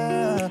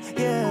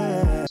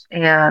 Yeah.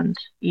 And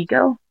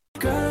Ego.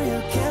 Girl,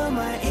 you kill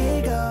my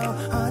ego.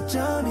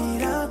 어쩜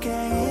이렇게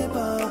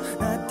예뻐.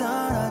 나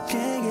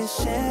떨어지기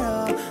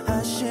싫어.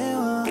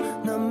 아쉬워.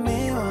 넌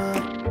미워.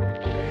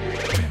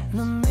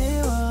 넌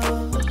미워.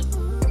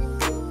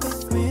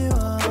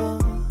 미워.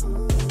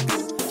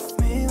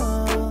 미워.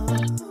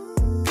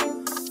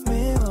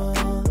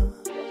 미워.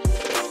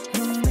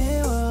 넌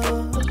미워.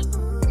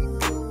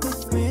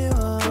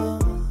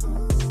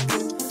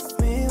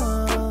 미워.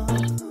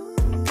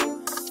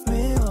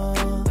 미워.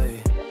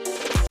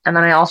 And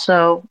then I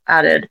also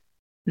added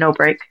No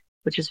Break,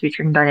 which is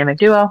featuring Dynamic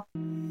Duo.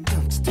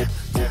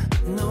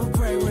 No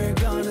break, we're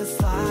gonna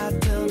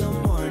slide till the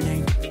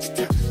morning.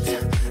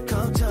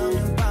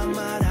 걱정은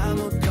밤만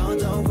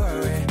아무것도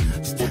worry.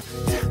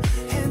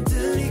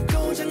 핸들이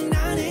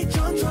고장나니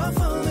don't drop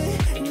for me.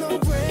 No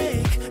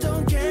break,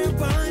 don't care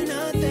about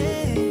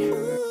nothing.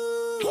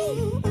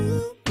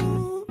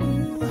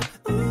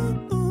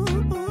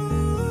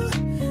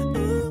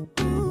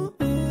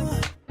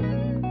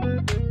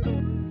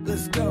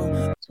 Let's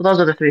go. So those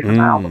are the 3 from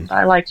the album that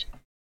I liked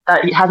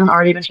that hasn't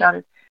already been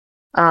shouted.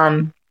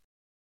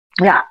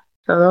 Yeah,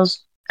 so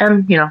those,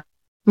 and you know,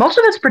 most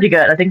of it's pretty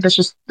good. I think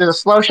there's a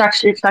slow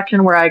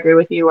section where I agree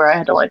with you, where I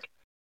had to like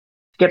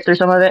skip through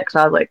some of it because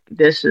I was like,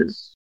 this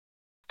is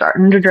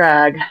starting to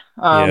drag.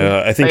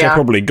 I think I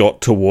probably got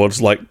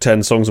towards like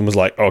 10 songs and was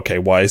like, okay,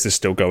 why is this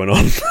still going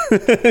on?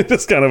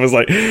 Just kind of was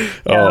like,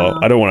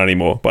 I don't want any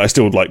more, but I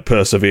still like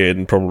persevered,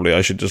 and probably I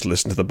should just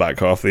listen to the back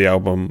half of the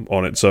album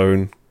on its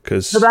own.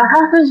 Cause the back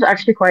half is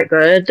actually quite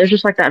good. There's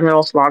just like that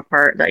middle slog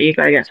part that you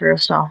gotta get through.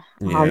 So,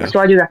 so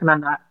I do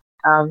recommend that.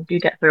 Do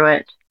get through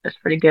it. It's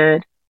pretty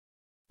good.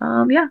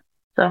 Yeah.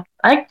 So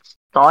that's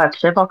all I have to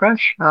say about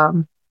Crush.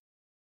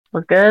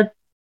 Was good.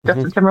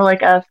 Justin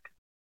Timberlake-esque.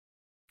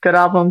 Good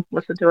album.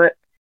 Listen to it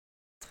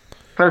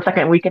for the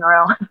second week in a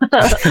row.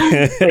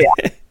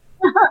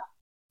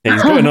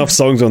 He's got enough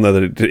songs on there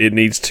that it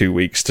needs 2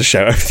 weeks to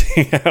shout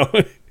everything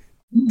out.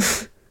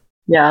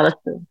 Yeah,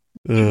 that's true.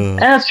 And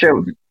that's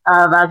true.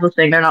 That's the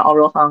thing. They're not all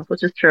real songs,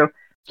 which is true.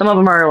 Some of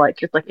them are like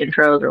just like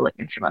intros or like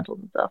instrumentals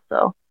and stuff.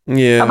 So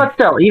yeah, but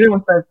still, even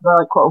with the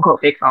like, quote unquote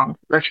fake songs,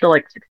 there's still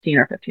like 16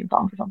 or 15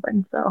 songs or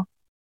something. So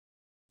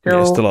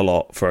still a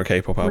lot for a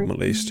K-pop album at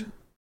least.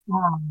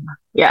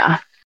 Yeah,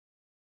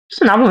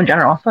 just an album in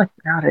general. I feel like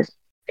nowadays.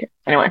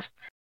 Anyway.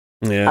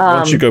 Yeah,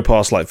 once you go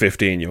past like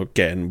 15, you're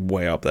getting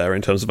way up there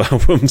in terms of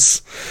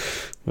albums.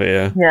 But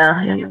yeah.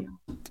 Yeah.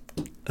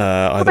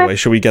 Either Okay. way,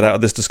 shall we get out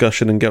of this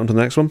discussion and get on to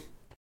the next one?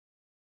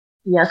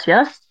 Yes.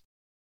 Okie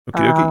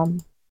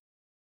dokie.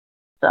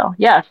 So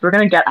yes, we're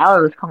gonna get out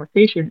of this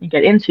conversation and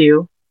get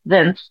into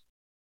Vince.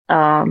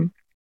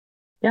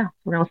 Yeah,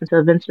 we're gonna listen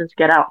to Vince's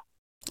Get Out.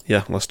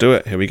 Yeah, let's do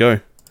it. Here we go.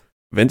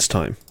 Vince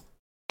time.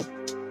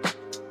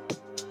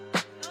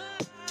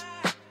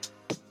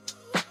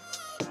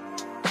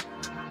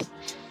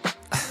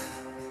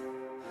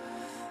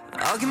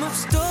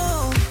 어김없이 또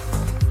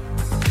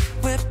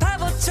왜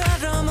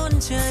바보처럼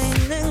혼자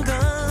있는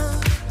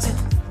거지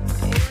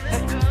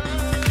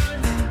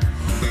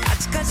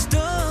아직까지도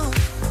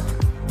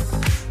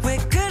왜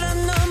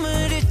그런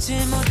놈을 잊지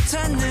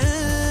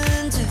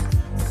못하는지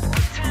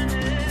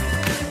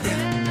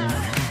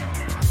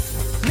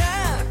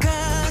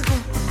나가고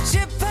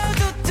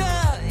싶어도 더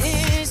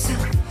이상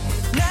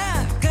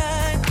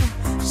나갈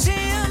곳이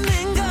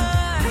없는 걸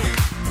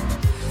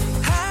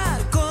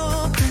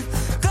하고픈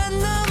건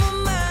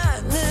너무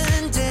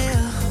많은데요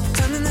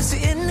더는 할 수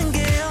있는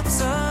게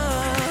없어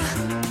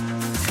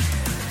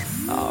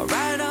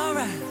alright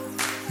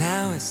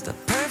now is the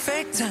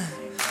perfect time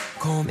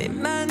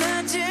고민만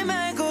하지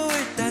말고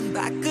일단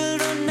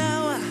밖으로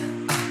나와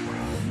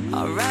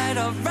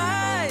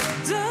alright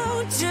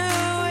don't you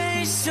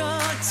waste your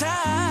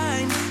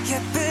time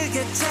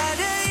예쁘게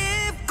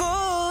차려입고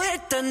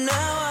일단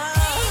나와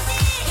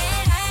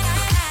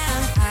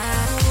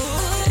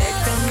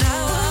일단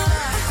나와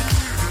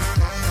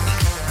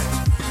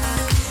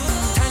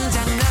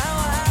당장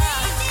나와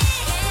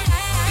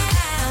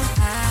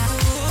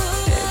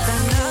일단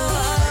나와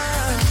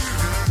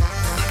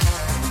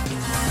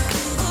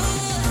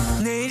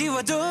내일이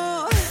와도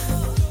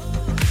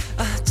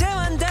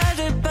어제와는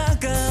다를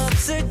바가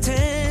없을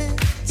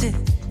테지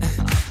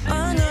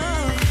oh no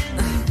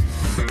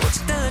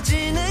오직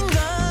떨어지는 건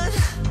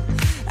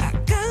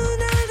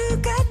아까운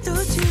하루가 또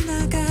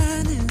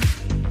지나가는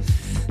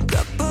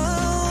것뿐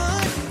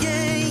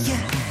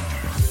yeah.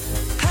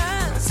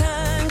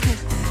 항상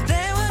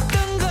그래왔던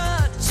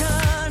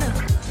것처럼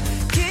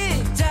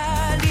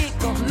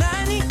기다리고만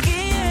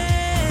있기에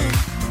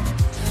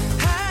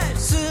할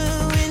수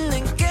있는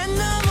게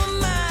너무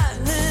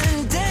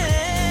많은데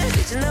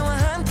이제 나와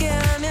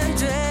함께하면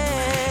돼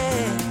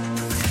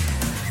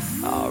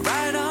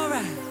alright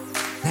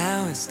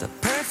now is the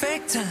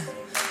perfect time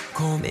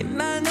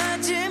고민만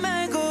하지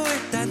말고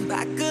일단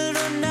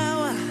밖으로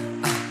나와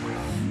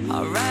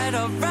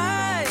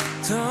alright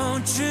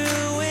don't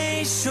you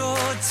waste your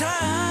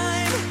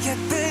time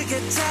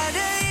예쁘게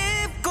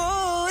차려입고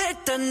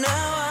일단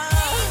나와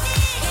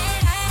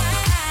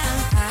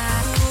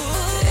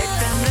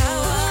일단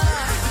나와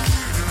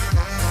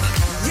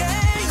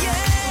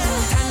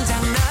yeah.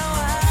 당장 나와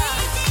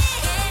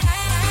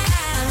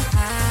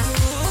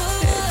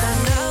일단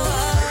나와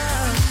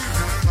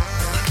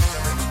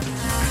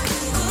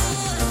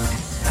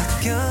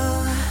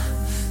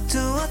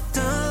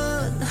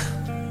아껴두었던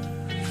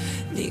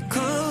네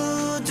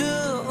구두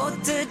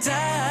옷들 다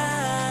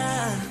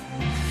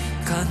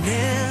꺼내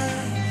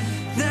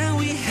날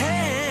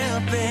위해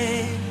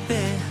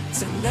baby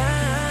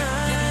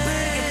tonight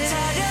예쁘게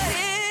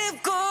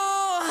차려입고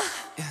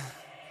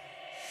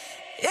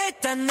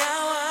일단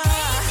나와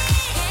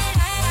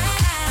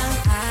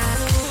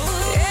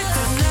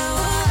일단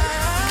나와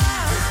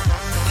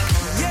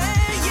yeah.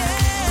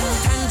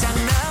 당장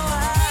나와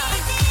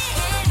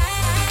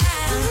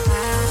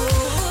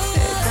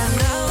일단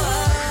나와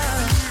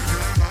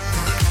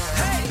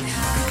hey.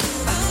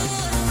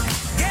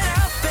 Get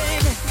out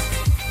baby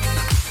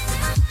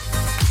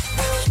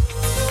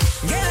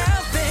Get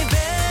out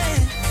baby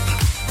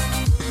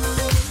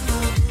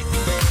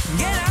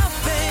Get out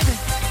baby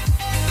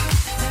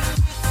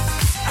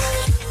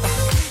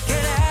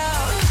Get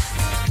out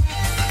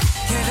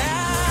Get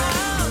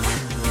out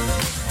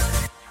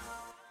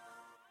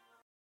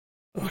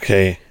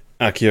Okay,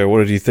 Akio, what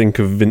did you think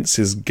of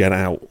Vince's Get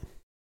Out?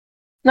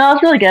 No,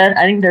 it's really good.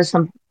 I think there's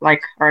some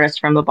like artists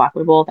from the Black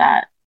Label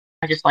that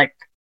I just like.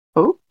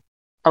 Who?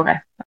 Okay,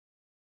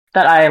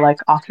 that I like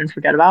often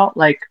forget about.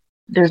 Like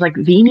there's like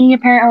Vini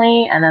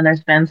apparently, and then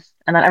there's Vince,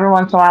 and then every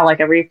once in a while, like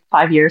every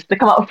 5 years, they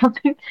come out with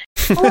something.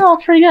 Oh,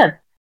 it's pretty good.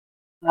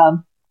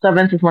 So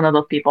Vince is one of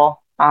those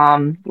people.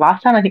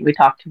 Last time I think we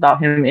talked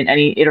about him in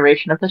any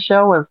iteration of the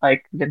show was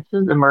like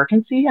Vince's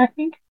Emergency, I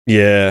think.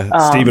 Yeah,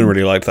 Um, Steven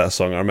really liked that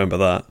song. I remember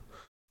that.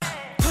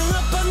 Pull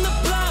up on the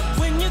block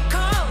when you're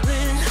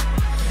calling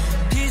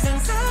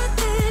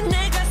비상사태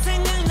내가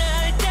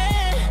생각날 때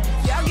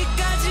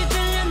여기까지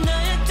들려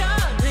너의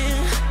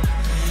darling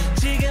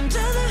지금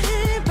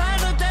전화해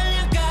바로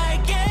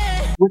달려갈게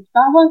Which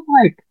that was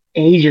like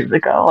ages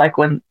ago, like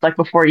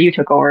before you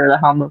took over the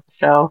helm of the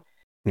show.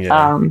 Yeah,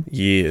 Um,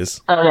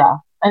 years. So yeah.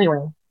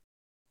 Anyway,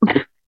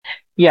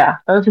 yeah,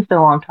 that was just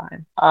a long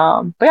time.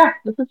 But yeah,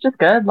 this is just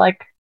good.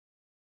 Like,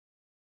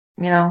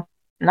 you know,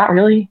 not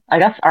really. I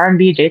guess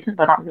R&B adjacent,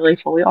 but not really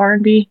fully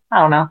R&B. I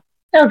don't know.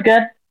 It was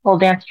good. Little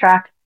dance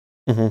track.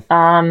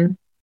 Mhm.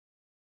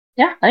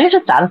 Yeah, I think it's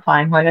just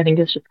satisfying. Like, I think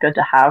it's just good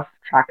to have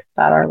tracks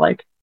that are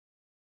like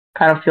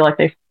kind of feel like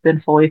they've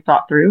been fully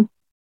thought through.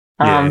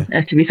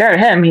 And to be fair to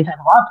him, he's had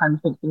a lot of time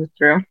to think things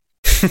through.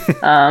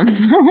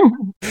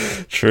 Um,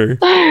 True.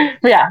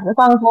 but yeah, the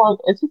song is like,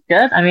 it's just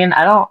good. I mean,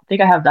 I don't think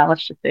I have that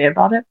much to say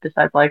about it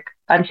besides like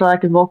I just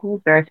like his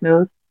vocals, very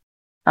smooth.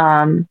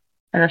 And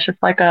it's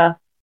just like a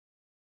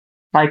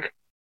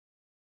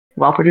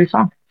well produced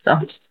song. So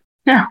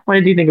yeah, what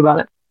did you think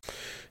about it?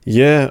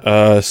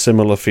 Yeah,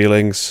 similar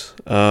feelings.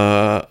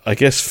 I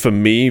guess for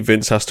me,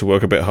 Vince has to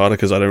work a bit harder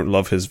because I don't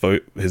love his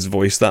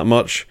voice that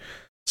much.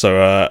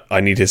 So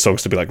I need his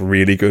songs to be like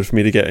really good for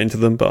me to get into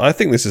them. But I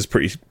think this is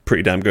pretty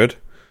damn good.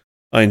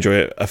 I enjoy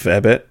it a fair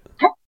bit.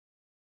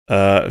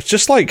 It's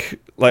just like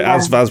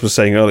as Vaz was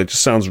saying earlier, it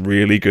just sounds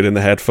really good in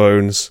the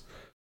headphones.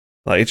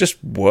 Like it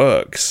just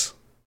works.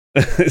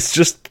 It's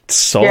just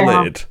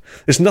solid. Yeah.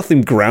 It's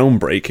nothing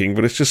groundbreaking,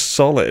 but it's just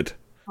solid.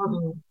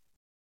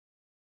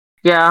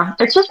 Yeah,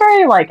 it's just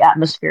very like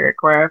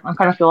atmospheric where I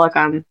kind of feel like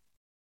I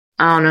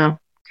don't know,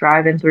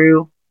 driving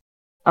through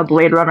a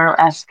Blade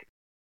Runner-esque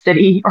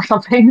city or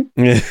something.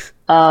 Yeah.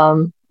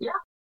 Yeah.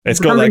 It's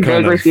got that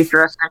kind of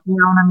futuristic, you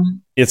know what I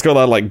mean? It's got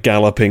that like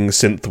galloping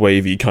synth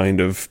wavy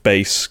kind of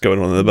bass going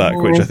on in the back,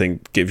 which I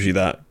think gives you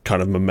that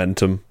kind of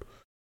momentum.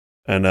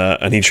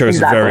 And he chose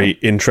a very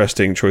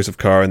interesting choice of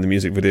car in the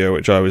music video,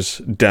 which I was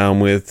down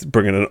with,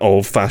 bringing an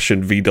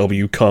old-fashioned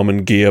VW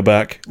Carmen gear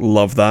back.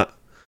 Love that.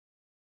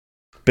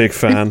 Big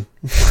fan.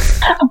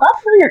 I'm glad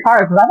to know your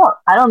car because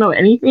I don't know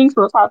anything,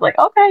 so it's like,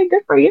 okay,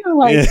 good for you.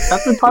 Like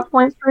that's the plus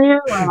points for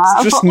you.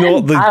 It's just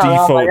not the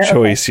default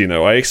choice, you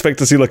know. I expect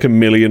to see like a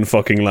million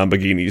fucking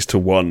Lamborghinis to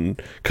one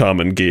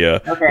Carmen gear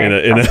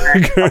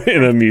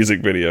in a music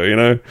video, you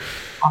know.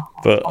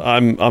 But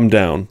I'm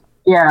down.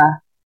 Yeah.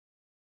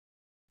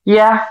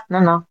 Yeah.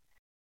 No.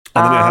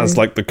 And then it has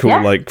like the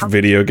cool like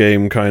video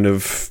game kind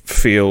of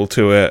feel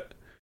to it.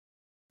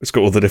 It's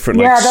got all the different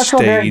like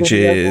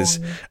stages,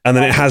 and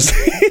then it has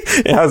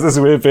this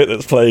weird bit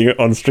that's playing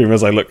on stream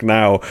as I look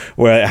now,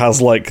 where it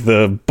has like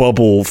the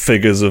bubble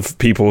figures of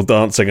people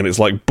dancing, and it's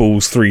like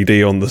Bulls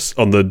 3D on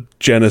the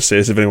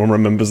Genesis. If anyone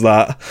remembers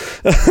that,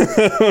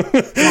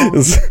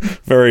 it's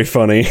very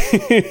funny.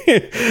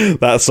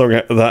 That song,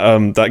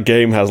 that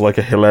game has like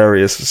a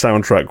hilarious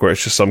soundtrack where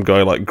it's just some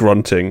guy like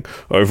grunting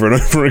over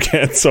and over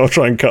again. So I'll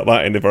try and cut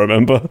that in if I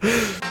remember.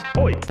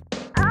 Oi.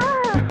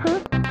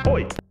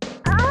 Oi.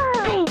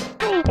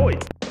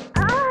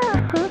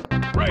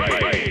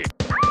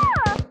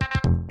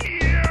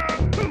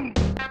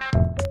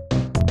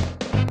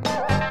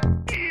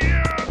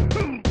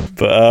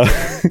 But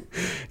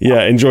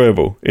yeah,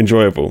 enjoyable.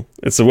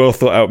 It's a well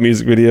thought out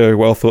music video,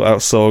 well thought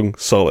out song,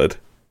 solid.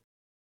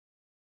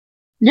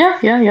 Yeah.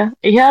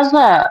 He has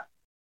that.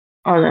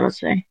 Let's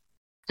say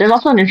there's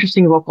also an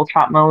interesting vocal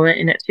chop moment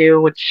in it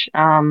too, which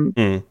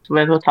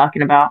Swift was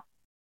talking about.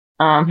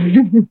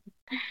 You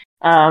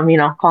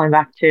know, calling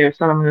back to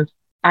someone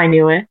I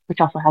Knew It, which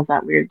also has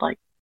that weird like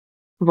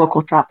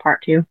vocal chop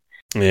part too.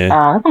 Yeah,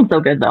 that sounds so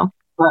good though.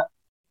 But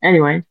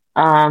anyways,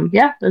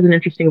 yeah, there's an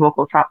interesting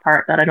vocal chop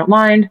part that I don't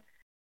mind.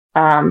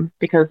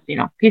 Because, you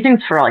know, he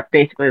sings for like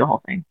basically the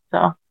whole thing. So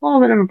a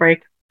little bit of a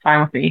break,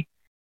 fine with me.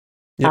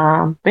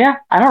 Yep. But yeah,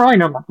 I don't really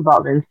know much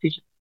about Vince. He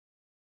just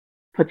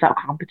puts out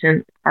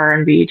competent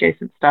R&B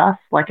adjacent stuff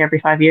like every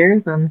 5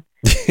 years, and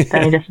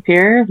then he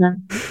disappears.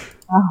 And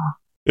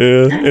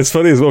yeah, it's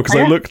funny as well because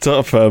I looked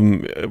up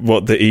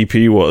what the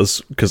EP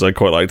was because I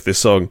quite liked this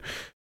song.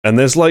 And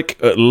there's like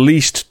at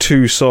least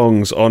 2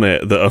 songs on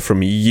it that are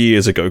from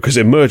years ago, because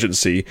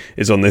Emergency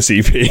is on this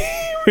EP,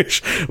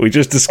 which we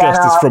just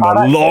discussed is from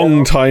a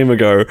long time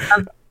ago.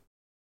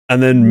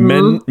 And then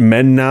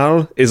Men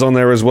Now is on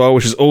there as well,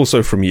 which is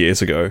also from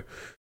years ago.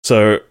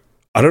 So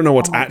I don't know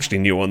what's actually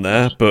new on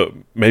there, but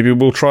maybe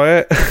we'll try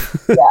it.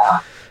 Yeah.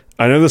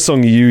 I know the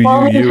song You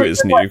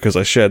is new because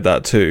I shared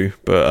that too,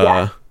 but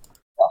I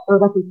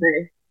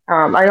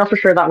know for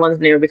sure that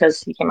one's new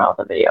because he came out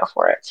with a video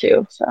for it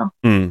too. So.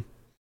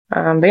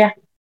 But yeah,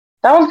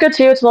 that one's good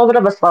too. It's a little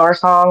bit of a slower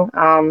song.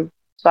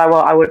 So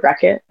I would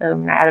wreck it. I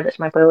added it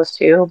to my playlist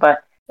too,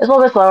 but it's a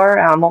little bit slower.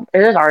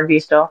 It is R&B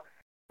still.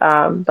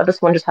 But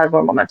this one just has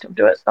more momentum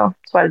to it, so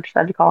that's why I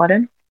decided to call it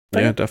in.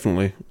 But yeah,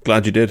 definitely.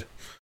 Glad you did.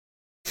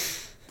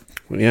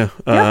 Well, yeah.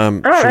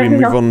 Should we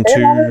move on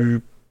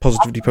to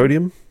Positivity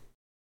Podium?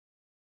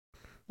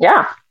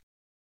 Yeah.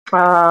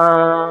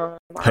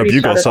 Hope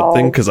you got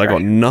something, because I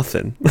got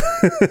nothing.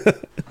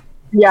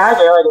 Yeah, I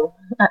do.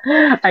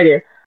 I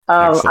do.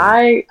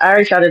 I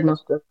already shouted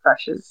most of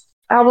Crush's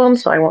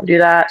albums, so I won't do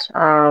that.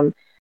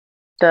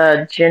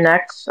 The Gen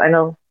X, I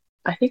don't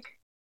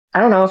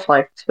know if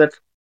like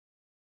Swift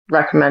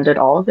recommended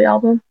all of the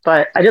album,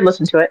 but I did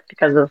listen to it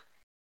because of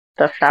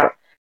the shout.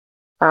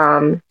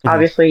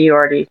 Obviously you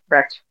already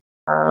wrecked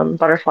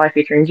Butterfly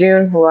featuring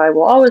June, who I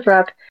will always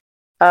rep.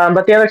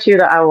 But the other 2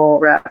 that I will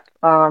rep,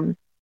 one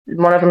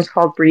of them is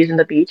called Breeze in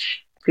the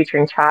Beach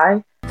featuring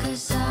Chai.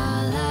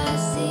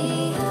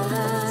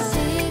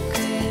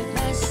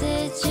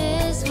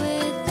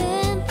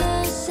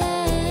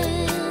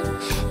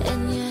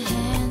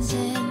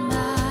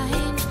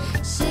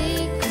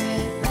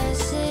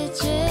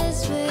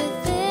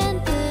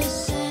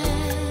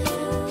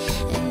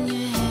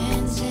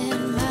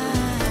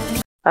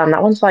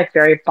 That one's like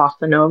very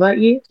bossa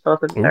nova-y, so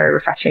it's a Ooh. very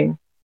refreshing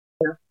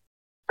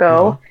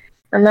go. Okay.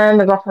 And then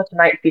there's also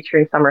Tonight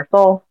featuring Summer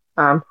Soul,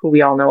 who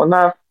we all know and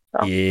love.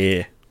 So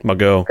Yeah, my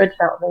girl. good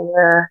shout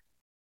there.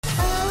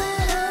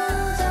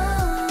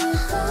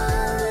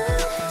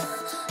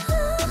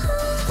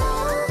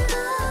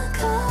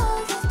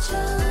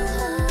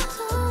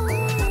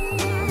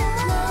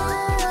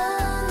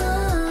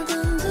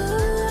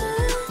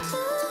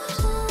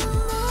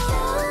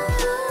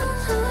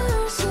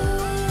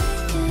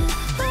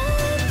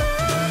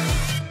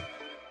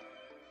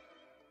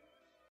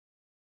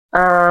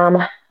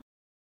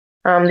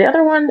 The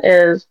other one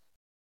is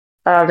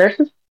there's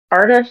this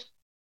artist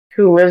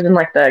who lives in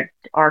like the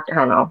art, I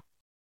don't know,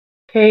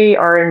 K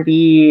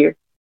R&B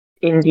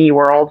indie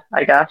world,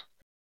 I guess,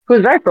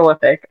 who's very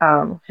prolific.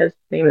 His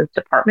name is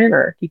Department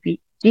or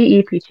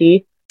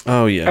DEPT,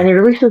 Oh and yeah. he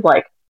releases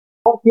like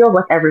feels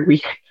like every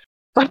week.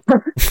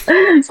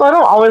 So I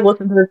don't always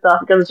listen to his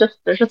stuff because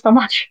there's just so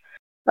much.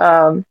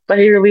 But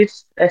he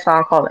released a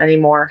song called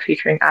Anymore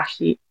featuring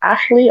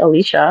Ashley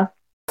Alicia.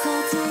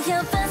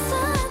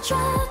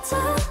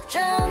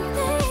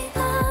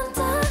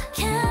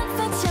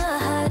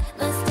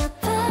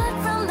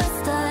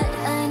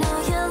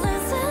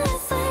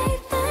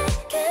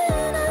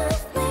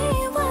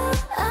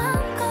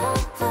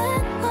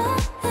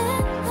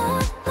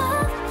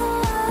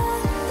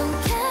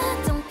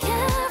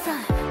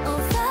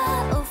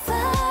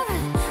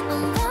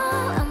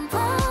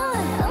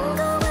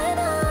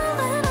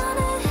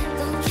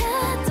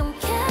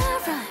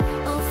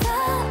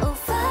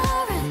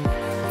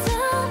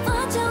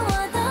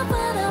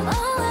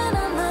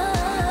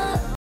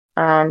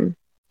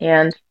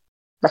 And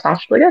the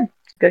song's really good.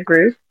 Good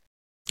groove.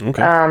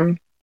 Okay.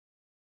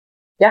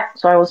 Yeah,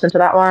 so I listened to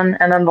that one.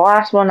 And then the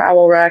last one I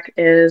will rec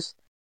is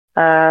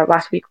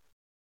last week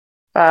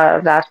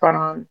that's run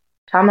on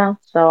Tama.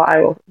 So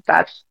I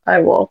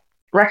will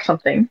rec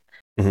something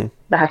Mhm.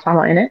 that has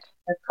Tama in it.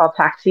 It's called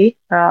Taxi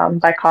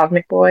by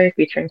Cosmic Boy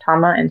featuring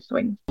Tama and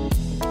Swing.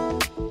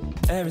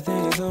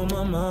 Everything is on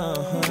my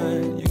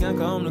mind. You can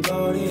come to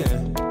go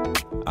yeah.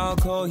 I'll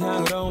call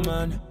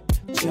향으로만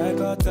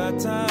잘것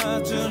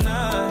같아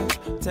tonight.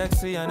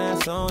 택시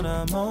안에서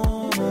나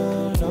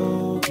몸을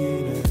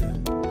녹이네.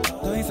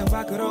 더 이상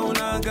밖으로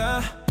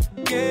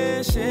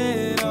나가기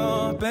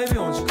싫어. Baby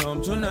won't you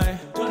come tonight.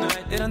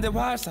 이런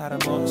데와 할 사람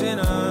없진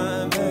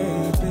않아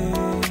baby.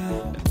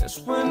 That's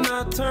when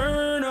I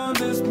turn on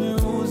this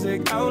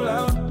music out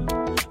loud.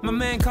 My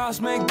man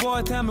Cosmic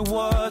Boy, tell me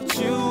what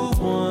you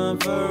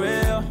want for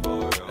real.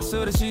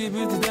 So that she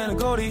built it down a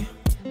goatee.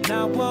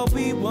 Not what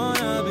we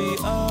wanna be,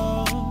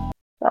 oh.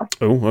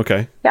 Oh,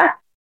 okay. Yeah.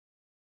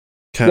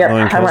 Cat Yep, Nine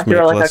I went Cosmic,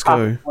 through like let's a go.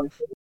 Cosmic Boy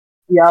phase.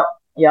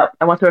 Yep.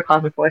 I went through a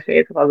Cosmic Boy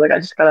phase because I was like, I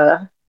just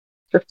gotta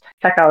just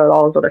check out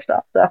all this other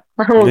stuff. So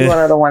that was Yeah. one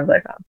of the ones I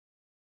found.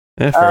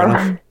 Yeah, fair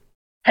enough.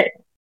 Hey.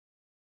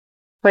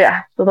 So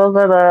yeah, so those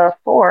are the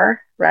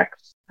 4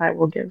 recs I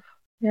will give.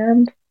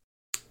 And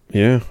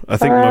Yeah, I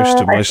think most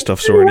of I my think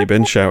stuff's pretty already much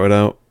been shouted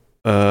out.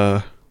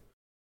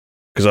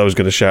 Because I was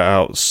going to shout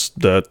out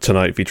the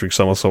Tonight featuring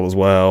Somersault as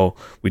well.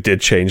 We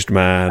did Changed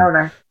Man. oh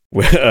no.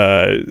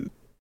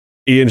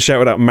 Ian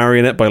shouted out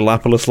Marionette by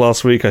Lapalus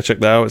last week. I checked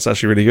that out. It's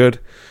actually really good.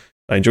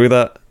 I enjoy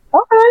that.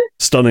 Okay.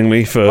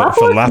 Stunningly for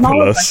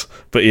Lapalus.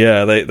 But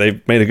yeah,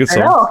 they made a good I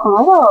song.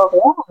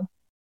 know,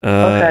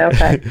 yeah.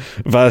 Okay.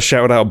 Vaz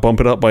shouted out Bump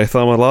It Up by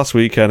Tharma last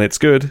week, and it's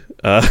good.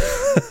 I can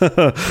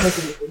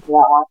listen to that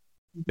one.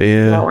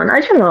 Yeah. That one. I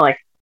just really like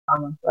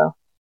that one, so.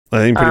 I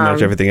think pretty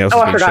much everything else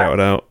has I been forgot.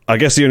 shouted out. I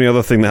guess the only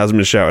other thing that hasn't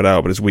been shouted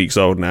out, but it's weeks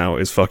old now,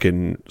 is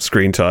fucking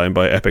Screen Time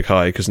by Epic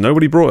High, because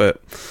nobody brought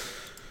it.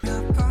 몇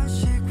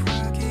번씩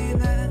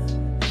확인해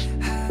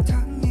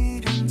하던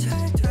일은 잘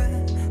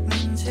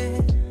됐는지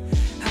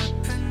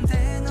아픈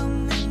데는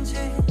없는지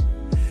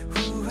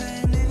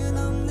후회는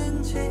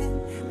없는지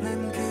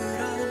난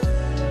그런처럼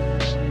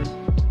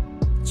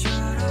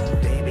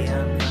Baby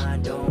I'm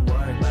fine don't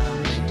worry about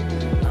me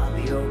I'll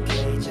be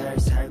okay 잘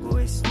살고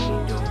있으니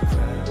don't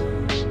cry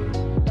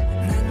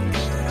난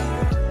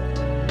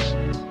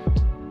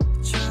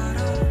그런처럼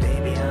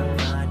Baby I'm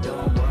fine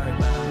don't worry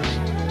about me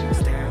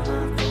Stare at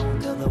my phone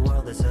till the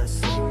world is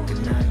asleep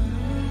good night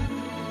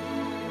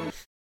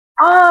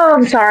Oh,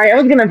 I'm sorry. I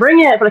was gonna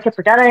bring it, but I kept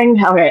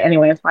forgetting. Okay,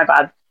 anyways, my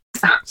bad.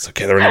 It's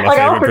okay, they're in my Like,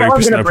 I favourite forgot I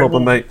was groups, gonna no bring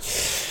problem, it. mate.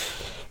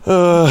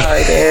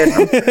 Sorry, dude.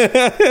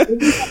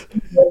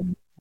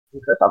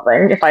 Or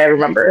something, if I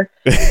remember.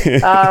 Two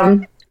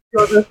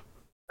others,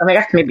 I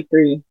guess maybe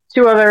 3.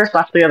 2 other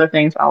 / 3 other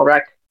things I'll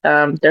rec.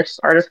 There's this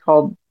artist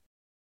called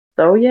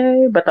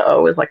Soye, but the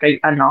O is like a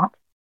knot,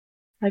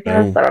 I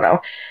guess. Oh. I don't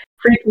know.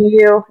 Freaky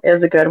You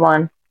is a good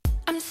one.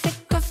 I'm sick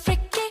of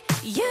freaky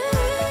you.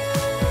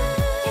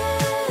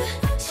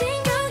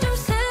 신경 좀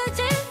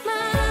쓰지 마.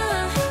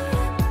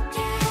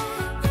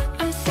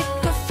 I'm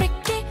sick of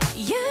freaky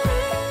you.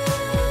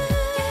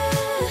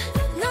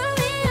 널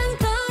위한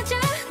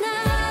거잖아.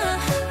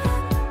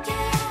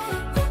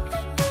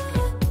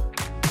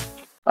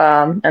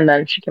 And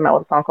then she came out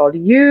with a song called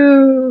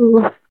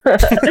You,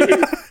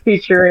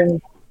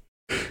 featuring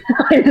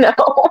I know.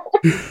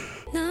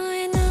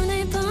 너의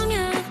눈을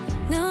보면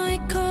너의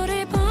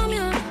코를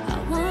보면 I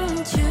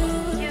want you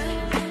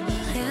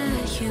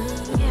yeah you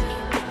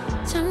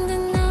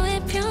잠든 너의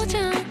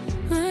표정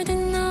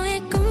물든 너의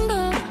꿈도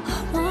I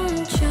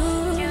want you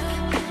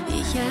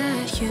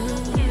yeah you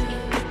you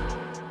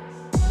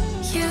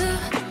you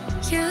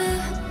you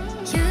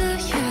you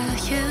you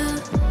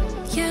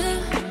you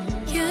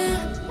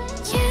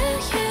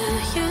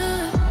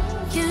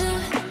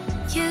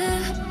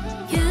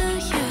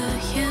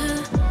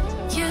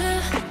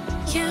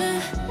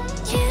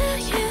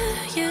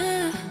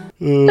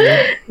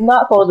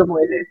Not foldable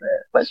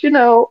adjacent. But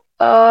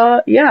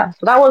yeah.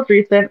 So that was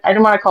recent. I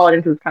didn't want to call it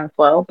in because it's kind of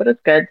slow, but it's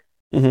good.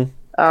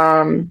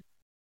 And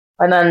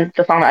then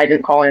the song that I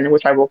didn't call in,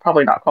 which I will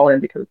probably not call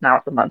in because now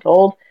it's a month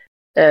old,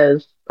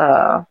 is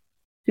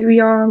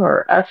Suyeon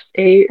or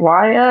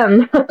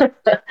S8YN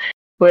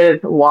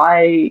with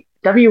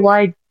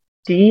YWYD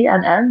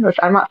and N, which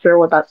I'm not sure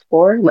what that's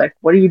for. Like,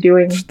 what are you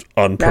doing? Just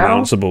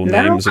unpronounceable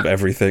now? names of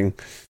everything.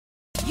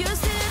 You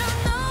still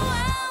don't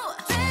know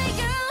where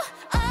you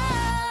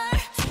are,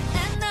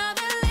 and I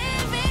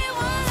believe we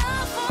will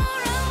love for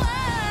a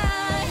while.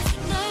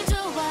 널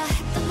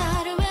좋아했던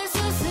나를 왜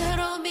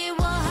스스로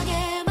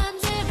미워하게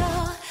만들어?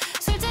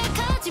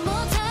 솔직하지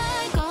못할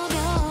거면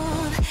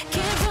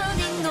keep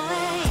running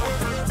away.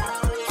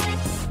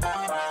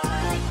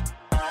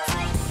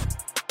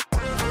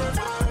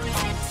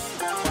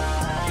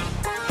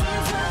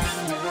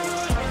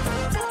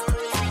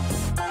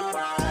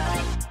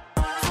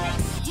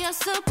 You're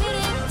so pretty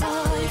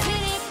boy,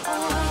 away,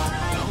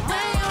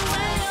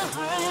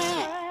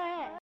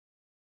 away.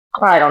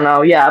 I don't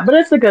know. Yeah, but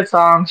it's a good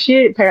song.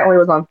 She apparently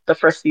was on the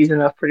first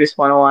season of Produce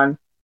 101.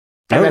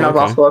 And then I was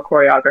also a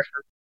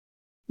choreographer.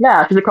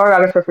 Yeah, she's a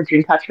choreographer for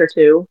Dreamcatcher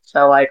too.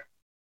 So, like,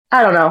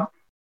 I don't know.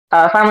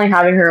 Finally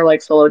having her,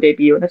 like, solo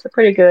debut, and it's a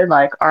pretty good,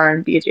 like,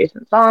 R&B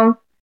adjacent song.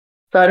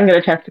 So I didn't get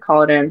a chance to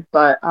call it in,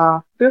 but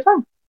it was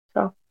fun.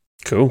 So,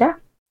 Cool. yeah,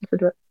 let's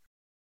do it.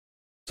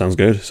 Sounds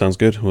good. Sounds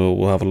good.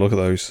 We'll have a look at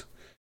those.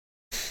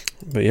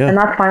 But yeah. And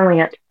that's finally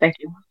it. Thank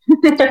you.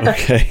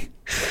 Okay.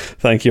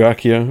 Thank you,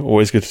 Akio.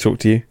 Always good to talk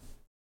to you.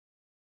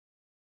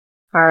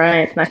 All right.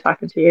 It's nice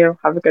talking to you.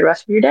 Have a good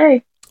rest of your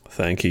day.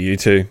 Thank you. You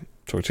too.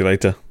 Talk to you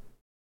later.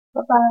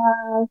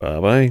 Bye-bye.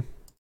 Bye-bye.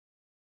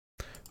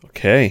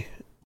 Okay.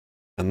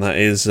 And that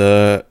is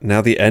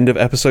now the end of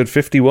episode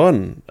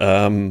 51.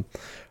 I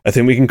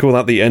think we can call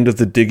that the end of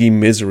the Diggy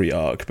Misery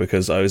arc,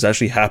 because I was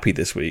actually happy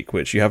this week,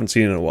 which you haven't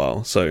seen in a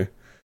while. So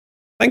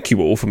thank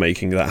you all for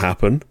making that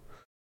happen.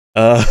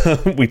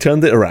 We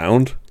turned it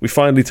around. We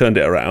finally turned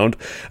it around.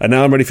 And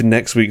now I'm ready for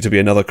next week to be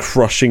another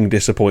crushing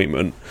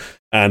disappointment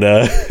and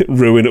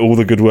ruin all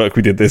the good work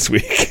we did this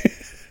week.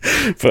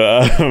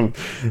 But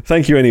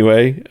thank you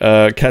anyway.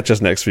 Catch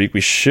us next week.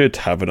 We should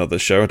have another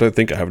show. I don't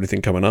think I have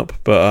anything coming up,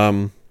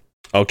 but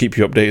I'll keep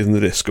you updated in the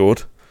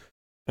Discord.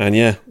 And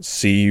yeah,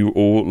 see you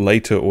all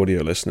later,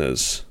 audio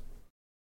listeners.